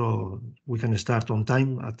punctual, so we can start on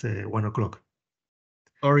time at 1 o'clock.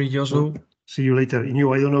 Sorry, Josu. So, see you later.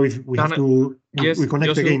 Inigo, I don't know if we have to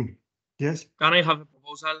reconnect again. Yes? Can I have a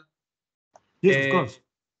proposal? Yes, of course.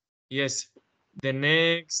 Yes. The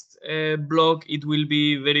next block, it will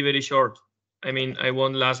be very, very short. I mean, I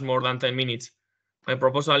won't last more than 10 minutes. My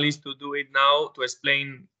proposal is to do it now to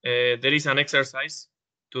explain there is an exercise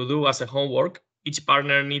to do as a homework. Each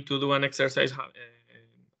partner needs to do an exercise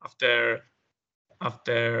after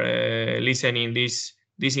listening this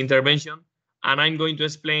intervention, and I'm going to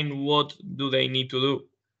explain what do they need to do.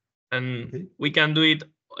 And we can do it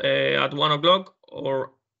at 1 o'clock,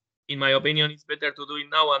 or in my opinion, it's better to do it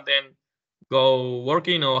now and then go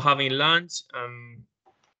working or having lunch.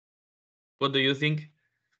 What do you think?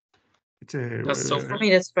 For me,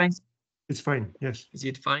 that's fine. It's fine, yes. Is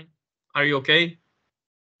it fine? Are you okay?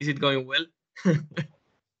 Is it going well?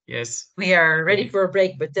 Yes. We are ready for a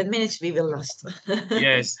break, but 10 minutes we will last.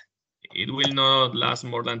 Yes, it will not last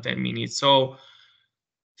more than 10 minutes. So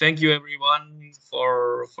thank you everyone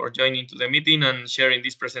for joining to the meeting and sharing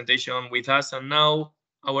this presentation with us. And now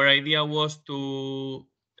our idea was to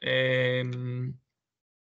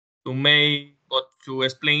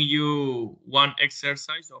explain you one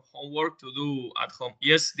exercise of homework to do at home.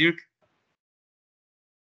 Yes, Dirk?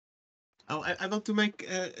 Oh, I want to make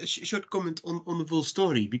a short comment on the full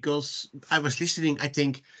story, because I was listening. I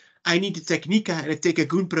think I need a Technica and a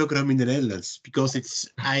Tekagune program in the Netherlands, because it's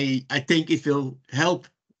I think it will help,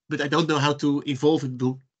 but I don't know how to involve it,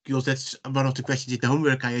 because that's one of the questions in the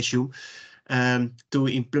homework, I assume, to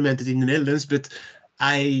implement it in the Netherlands. But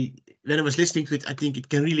when I was listening to it, I think it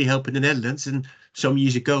can really help in the Netherlands. And some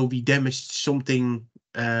years ago, we damaged something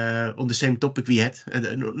on the same topic we had,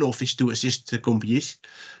 an office to assist the companies.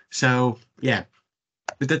 So yeah,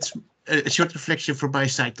 but that's a short reflection from my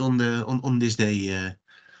side on this day.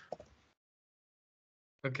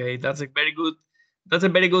 Okay, that's a very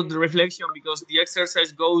good reflection, because the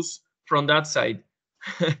exercise goes from that side.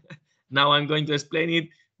 Now I'm going to explain it,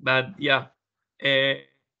 but yeah,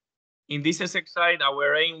 in this exercise,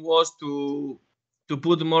 our aim was to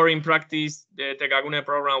put more in practice the Tekagune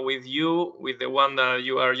program with you, with the one that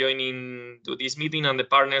you are joining to this meeting and the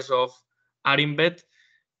partners of AIRinVET.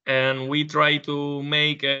 And we try to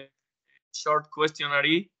make a short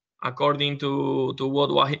questionnaire according to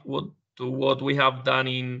what we have done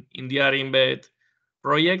in the AIRinVET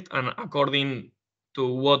project, and according to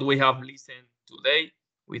what we have listened today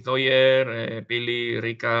with Oyer, Pili,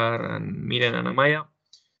 Ricard, and Miren and Amaya.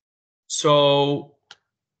 So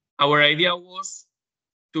our idea was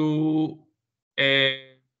to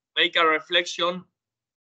make a reflection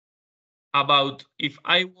about if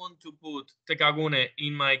I want to put Tekagune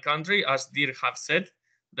in my country, as Dirk have said,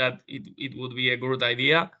 that it would be a good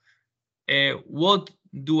idea. What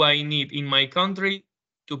do I need in my country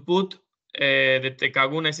to put the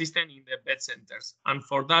Tekagune system in the vet centers. And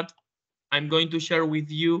for that, I'm going to share with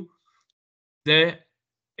you the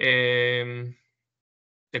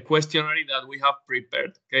questionnaire that we have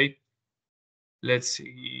prepared. Okay, let's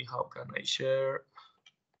see, how can I share?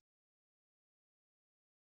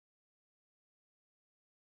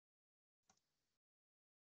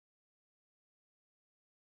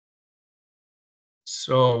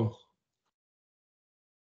 So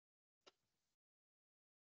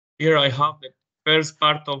here I have the first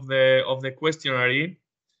part of the questionnaire,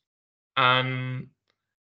 and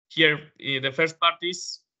here the first part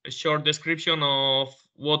is a short description of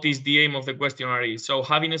what is the aim of the questionnaire. So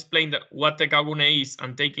having explained what Tekagune is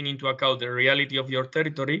and taking into account the reality of your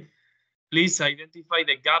territory, please identify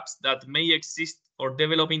the gaps that may exist for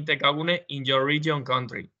developing Tekagune in your region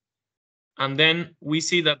country. And then we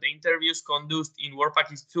see that the interviews conducted in Work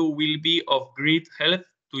Package 2 will be of great help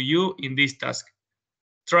to you in this task.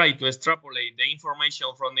 Try to extrapolate the information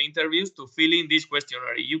from the interviews to fill in this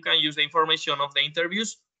questionnaire. You can use the information of the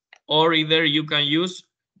interviews, or either you can use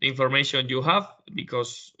the information you have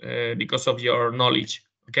because of your knowledge.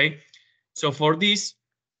 Okay, so for this,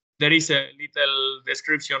 there is a little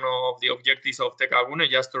description of the objectives of Tekagune,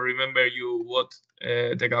 just to remember you what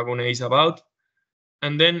Tekagune is about.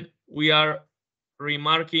 And then we are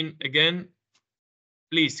remarking again,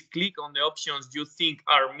 please click on the options you think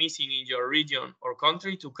are missing in your region or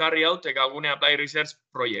country to carry out Tekagune Applied Research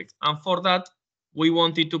project. And for that, we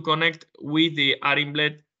wanted to connect with the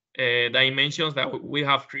AIRinVET dimensions that we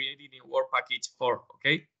have created in Work Package 4.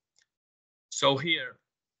 Okay, so here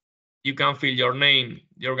you can fill your name,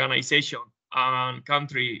 the organization, and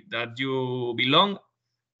country that you belong.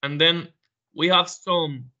 And then we have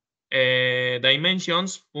some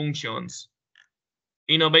dimensions, functions,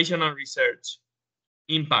 innovation and research,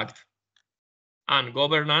 impact, and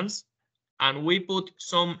governance. And we put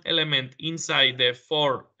some element inside the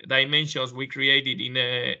 4 dimensions we created in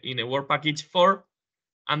a Work Package 4.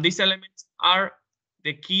 And these elements are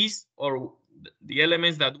the keys, or the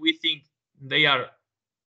elements that we think they are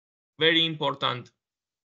very important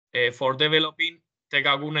for developing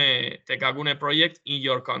Tekagune project in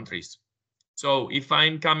your countries. So if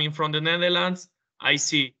I'm coming from the Netherlands, I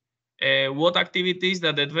see what activities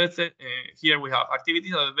that the vet here we have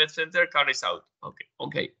activities that the vet center carries out.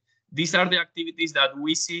 Okay. These are the activities that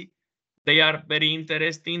we see they are very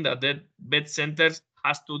interesting that the vet centers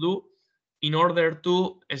has to do in order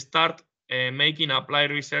to start making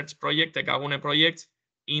applied research project, Tekagune projects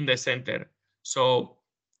in the center. So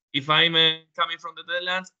if I'm coming from the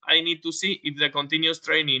Netherlands, I need to see if the continuous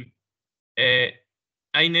training, I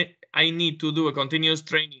need to do a continuous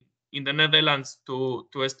training in the Netherlands to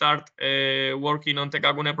start working on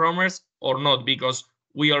Tekagune programmers or not, because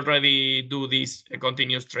we already do this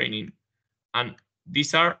continuous training. And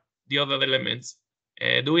these are the other elements.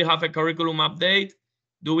 Do we have a curriculum update?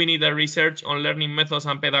 Do we need a research on learning methods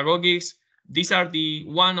and pedagogics? These are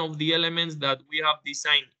one of the elements that we have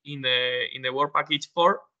designed in the Work Package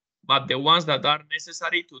 4, but the ones that are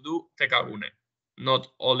necessary to do Tekagune. Not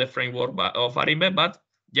all the framework of AIRinVET, but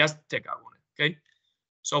just Tekagune. Okay.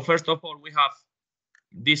 So first of all, we have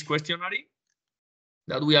this questionnaire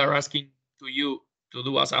that we are asking to you to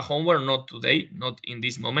do as a homework, not today, not in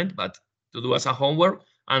this moment, but to do as a homework.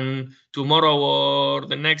 And tomorrow or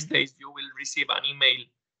the next days, you will receive an email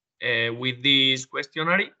with this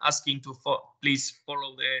questionnaire asking to please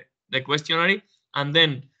follow the questionnaire. And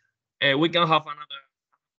then we can have another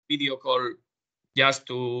video call just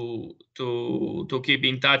to keep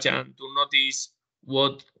in touch and to notice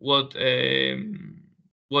what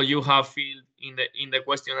you have filled in the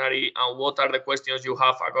questionnaire and what are the questions you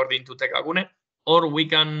have according to Tekagune. Or we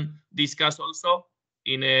can discuss also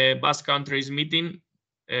in a Basque Country's meeting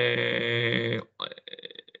the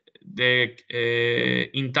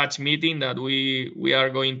in touch meeting that we are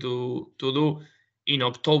going to do in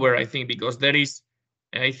October, I think, because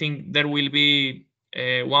I think there will be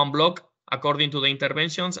one block according to the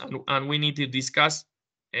interventions, and we need to discuss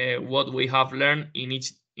what we have learned in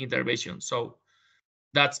each intervention. So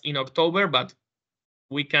that's in October, but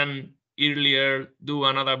we can earlier do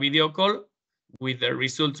another video call with the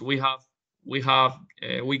results we got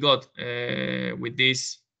with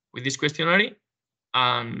this questionnaire,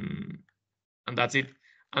 and that's it.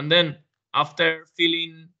 And then after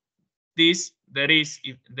filling this, there is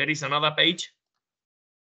another page,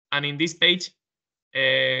 and in this page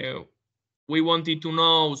we wanted to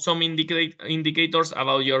know some indicators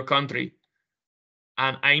about your country.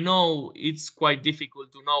 And I know it's quite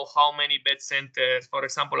difficult to know how many vet centers, for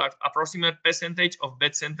example, approximate percentage of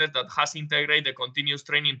vet centers that has integrated the continuous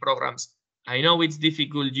training programs. I know it's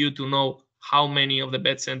difficult you to know how many of the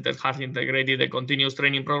vet centers have integrated the continuous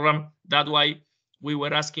training program. That's why we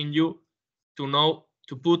were asking you to know,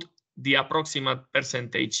 to put the approximate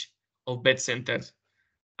percentage of vet centers.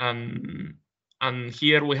 And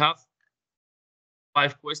here we have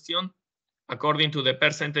 5 questions according to the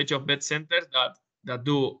percentage of vet centers that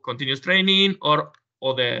do continuous training or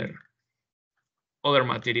other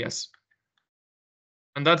materials.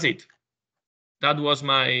 And that's it. That was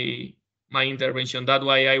my intervention. That's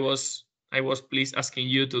why I was pleased asking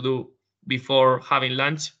you to do before having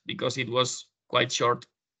lunch, because it was quite short.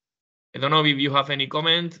 I don't know if you have any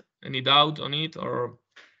comment, any doubt on it, or.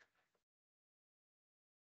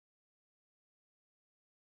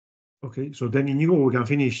 Okay, so then Inigo, we can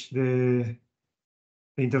finish the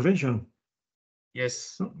intervention.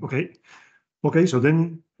 Yes. Okay. Okay, so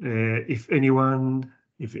then if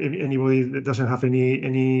anybody doesn't have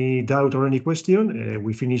any doubt or any question,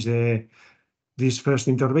 we finish this first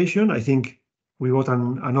intervention. I think we got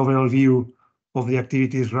an overall view of the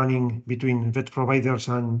activities running between vet providers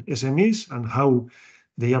and SMEs and how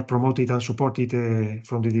they are promoted and supported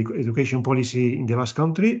from the education policy in the Basque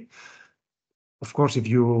Country. Of course, if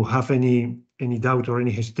you have any doubt or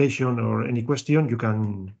any hesitation or any question, you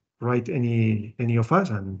can write any of us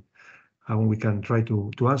and we can try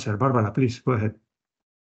to answer. Barbara, please go ahead.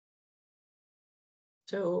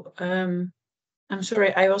 So I'm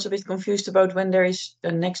sorry, I was a bit confused about when there is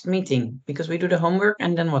the next meeting, because we do the homework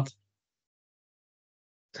and then what?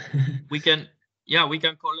 we can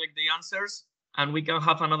collect the answers and we can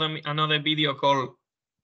have another video call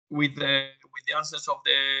with the answers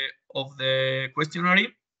of the questionnaire.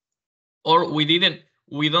 Or we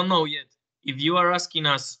don't know yet. If you are asking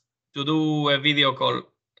us to do a video call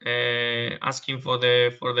asking for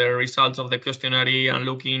the results of the questionnaire and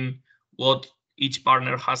looking what each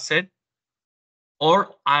partner has said,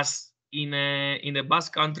 or as in the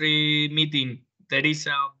Basque Country meeting there is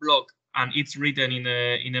a blog and it's written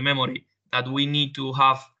in a memory that we need to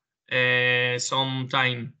have some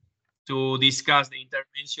time to discuss the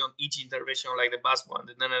intervention, each intervention, like the Basque one,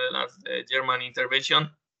 the Netherlands, the German intervention.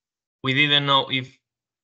 We didn't know if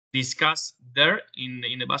discuss there in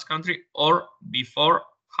the Basque Country or before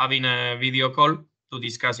having a video call to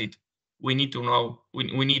discuss it. We need to know.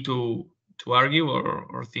 We need to argue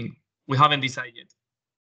or think. We haven't decided.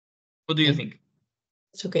 What do you think?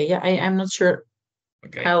 It's okay. Yeah, I'm not sure.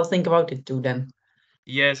 Okay. I'll think about it too then.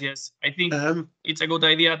 Yes. I think it's a good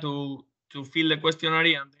idea to fill the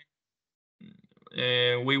questionnaire and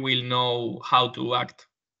then we will know how to act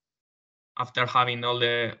after having all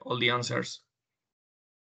the answers.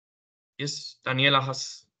 Yes, Daniela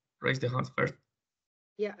has raised the hand first.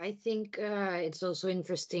 Yeah, I think it's also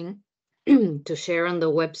interesting to share on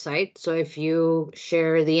the website. So if you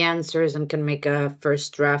share the answers and can make a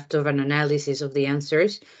first draft of an analysis of the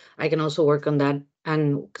answers, I can also work on that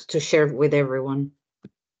and to share with everyone.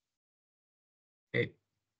 Okay.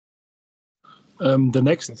 The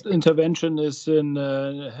next intervention is in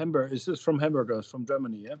Hamburg. Is this from Hamburg, from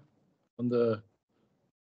Germany?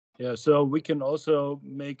 Yeah. So we can also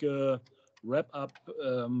make a wrap up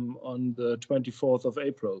on the 24th of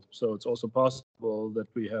April. So it's also possible that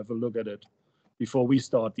we have a look at it before we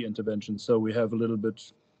start the intervention. So we have a little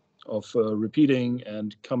bit of repeating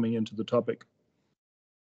and coming into the topic.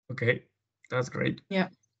 Okay, that's great. Yeah.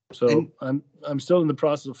 So I'm still in the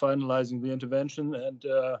process of finalizing the intervention, and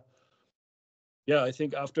yeah, I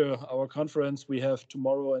think after our conference we have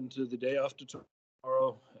tomorrow and the day after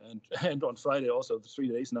tomorrow and on Friday also, the 3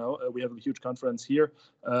 days now, we have a huge conference here.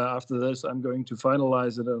 After this, I'm going to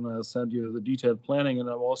finalize it and I'll send you the detailed planning, and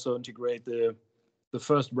I'll also integrate the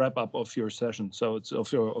first wrap up of your session. So it's of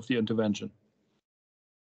the intervention.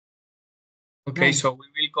 Okay, Nice. so we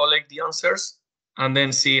will collect the answers and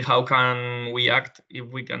then see how can we act, if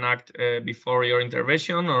we can act before your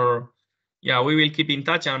intervention, or yeah, we will keep in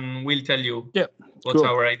touch and we'll tell you what's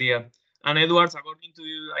our idea. And Edwards, according to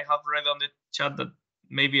you, I have read on the chat that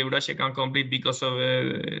maybe Eurasia can complete because of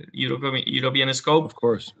European scope. Of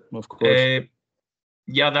course.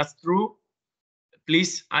 Yeah, that's true.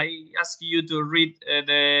 Please, I ask you to read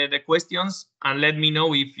the questions and let me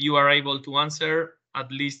know if you are able to answer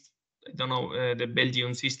at least, I don't know, the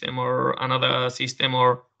Belgium system or another system,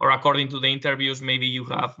 or according to the interviews, maybe you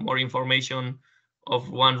have more information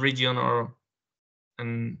of one region,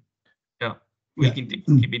 and yeah, we can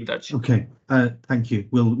keep in touch. Okay, thank you.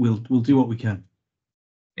 We'll do what we can.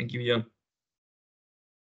 Thank you, John.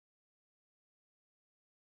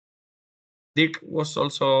 Dirk was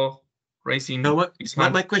also raising his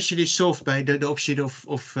hand. My question is solved by the option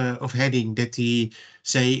of heading that he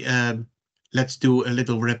say let's do a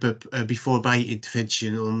little wrap up before my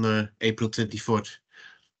intervention on April 24th.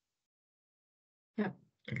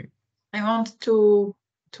 Okay. I want to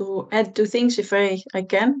add two things if I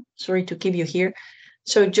can. Sorry to keep you here.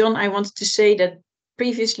 So John, I wanted to say that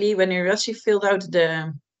previously when Irassi filled out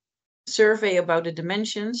the survey about the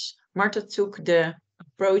dimensions, Marta took the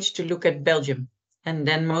approach to look at Belgium and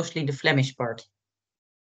then mostly the Flemish part.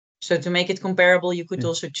 So to make it comparable, you could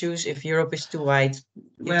also choose if Europe is too wide.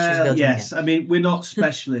 Well, yes. I mean, we're not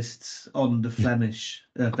specialists on the Flemish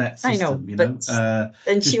vet system, I know, you know.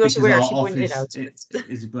 and just she was because aware. our She pointed it office out.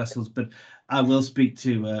 is in Brussels, but I will speak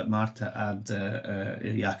to Marta and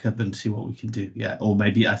Jakob and see what we can do. Yeah, or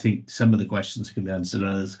maybe I think some of the questions can be answered,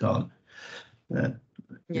 others can't.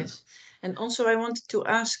 Yes, and also I wanted to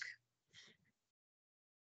ask.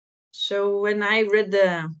 So when I read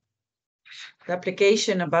the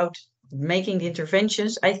application about making the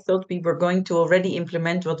interventions, I thought we were going to already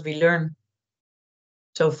implement what we learned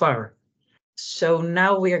so far. So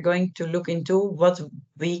now we are going to look into what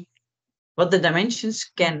the dimensions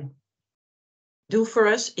can do for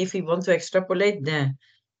us if we want to extrapolate the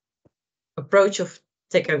approach of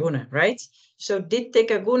Tekaguna, right? So did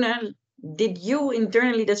you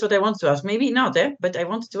internally, that's what I want to ask, maybe not, but I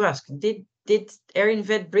wanted to ask, did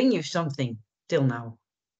AIRinVET bring you something till now?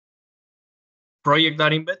 Project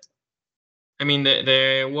AIRinVET? I mean,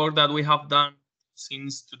 the work that we have done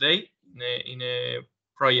since today in a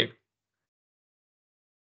project.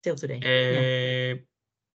 Till today.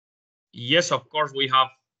 Yes, of course, we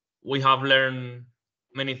have learned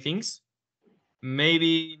many things.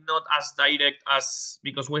 Maybe not as direct as,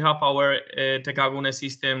 because we have our Tekagune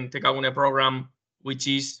system, Tekagune program, which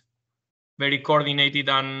is very coordinated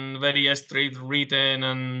and very straight written,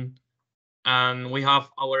 and we have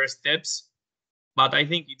our steps. But I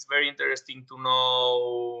think it's very interesting to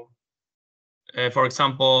know, for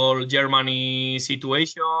example, Germany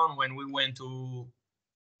situation when we went to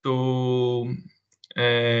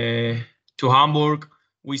Hamburg.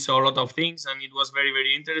 We saw a lot of things, and it was very,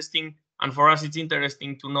 very interesting. And for us, it's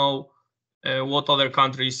interesting to know what other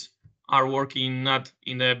countries are working at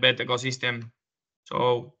in the vet ecosystem.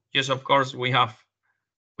 So yes, of course, we have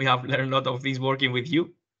learned a lot of things working with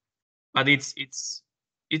you, but it's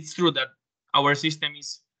true that our system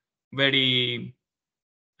is very,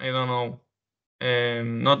 I don't know,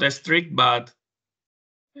 not as strict, but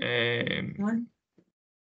the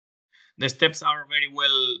steps are very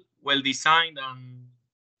well designed, and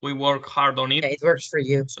we work hard on it. Yeah, it works for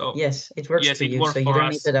you. So yes, it works for you. So you don't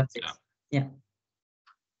need to adapt it. Yeah.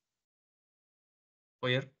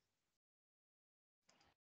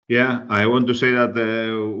 Yeah, I want to say that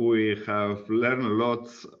we have learned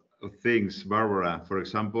lots of things, Barbara. For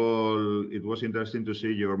example, it was interesting to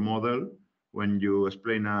see your model when you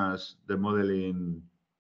explain us the model in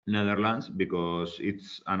Netherlands, because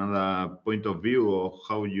it's another point of view of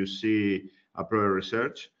how you see applied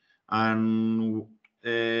research and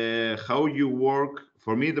how you work.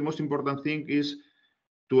 For me, the most important thing is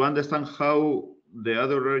to understand how the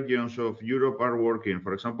other regions of Europe are working.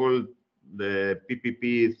 For example, the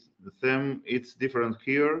PPP theme, it's different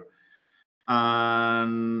here.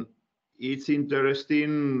 And it's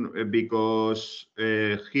interesting because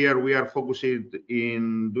here we are focusing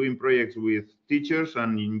in doing projects with teachers,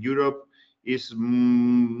 and in Europe is, I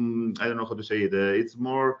don't know how to say it, it's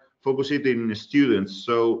more focused in students.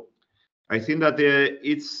 So I think that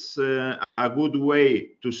it's a good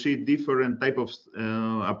way to see different type of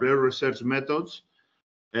applied research methods,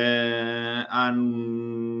 and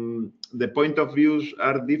the point of views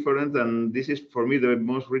are different, and this is for me the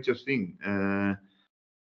most richest thing.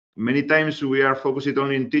 Many times we are focused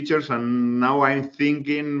only in teachers, and now I'm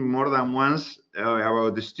thinking more than once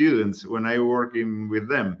about the students when I'm working with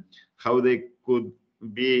them, how they could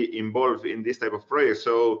be involved in this type of project.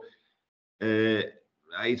 So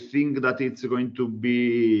I think that it's going to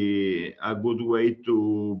be a good way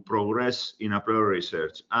to progress in applied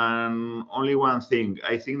research. And only one thing,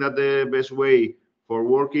 I think that the best way for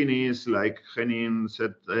working is, like Henning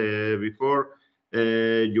said before,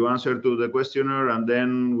 you answer to the questionnaire, and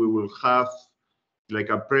then we will have like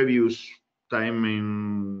a previous time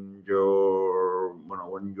in your,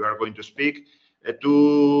 when you are going to speak,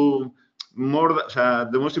 to more.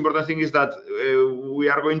 The most important thing is that we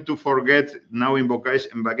are going to forget now in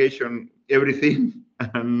vacation everything,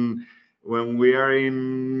 and when we are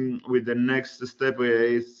in with the next step,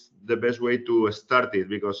 it's the best way to start it,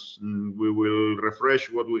 because we will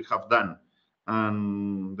refresh what we have done,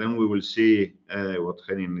 and then we will see what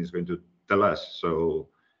Henning is going to tell us. So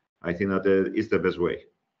I think that is the best way.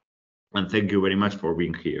 And thank you very much for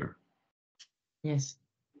being here. Yes,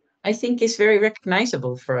 I think it's very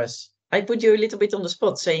recognizable for us. I put you a little bit on the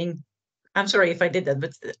spot saying, I'm sorry if I did that,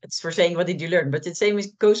 but it's for saying what did you learn? But the same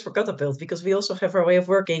goes for Catapult, because we also have our way of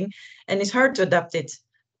working, and it's hard to adapt it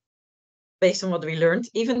based on what we learned,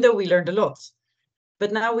 even though we learned a lot.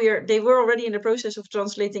 But now they were already in the process of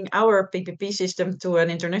translating our PPP system to an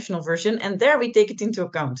international version, and there we take it into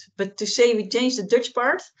account. But to say we change the Dutch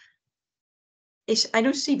part, I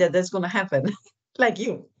don't see that that's going to happen. Like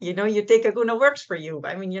you take Aguna works for you.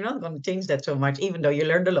 I mean, you're not going to change that so much, even though you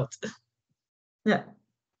learned a lot. Yeah.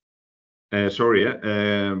 Sorry,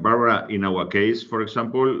 Barbara, in our case, for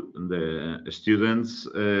example, the students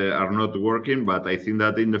are not working, but I think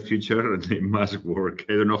that in the future they must work.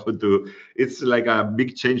 I don't know how to, it's like a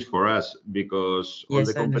big change for us because all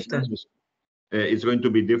the competencies, it's going to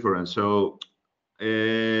be different. So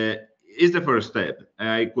it's the first step.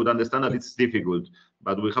 I could understand that it's difficult,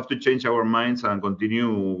 but we have to change our minds and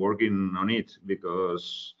continue working on it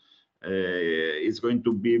because it's going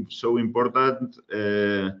to be so important.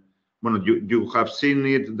 Well, you have seen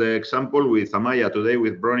it, the example with Amaya today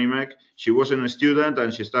with Bronimek. She wasn't a student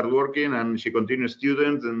and she started working and she continued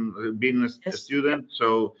student and being a student.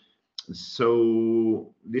 So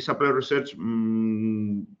this applied research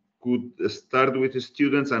could start with the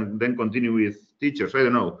students and then continue with teachers. I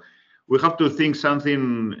don't know. We have to think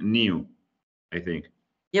something new, I think.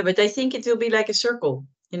 Yeah, but I think it will be like a circle.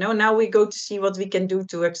 Now we go to see what we can do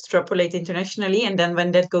to extrapolate internationally. And then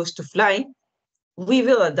when that goes to fly, we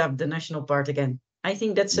will adapt the national part again. I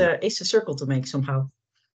think it's a circle to make somehow.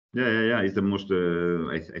 Yeah. It's the most.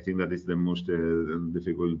 I think that is the most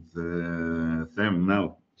difficult thing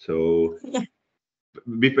now. So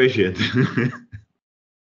be patient.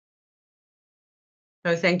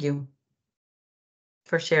 Oh, thank you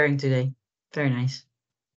for sharing today. Very nice.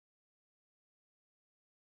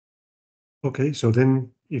 Okay, so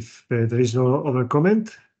then if there is no other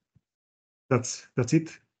comment, that's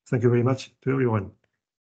it. Thank you very much to everyone.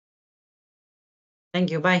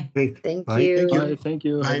 Thank you. Bye. Okay, Thank bye. you. Bye. Thank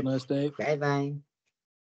you. Bye. Have a nice day. Bye-bye.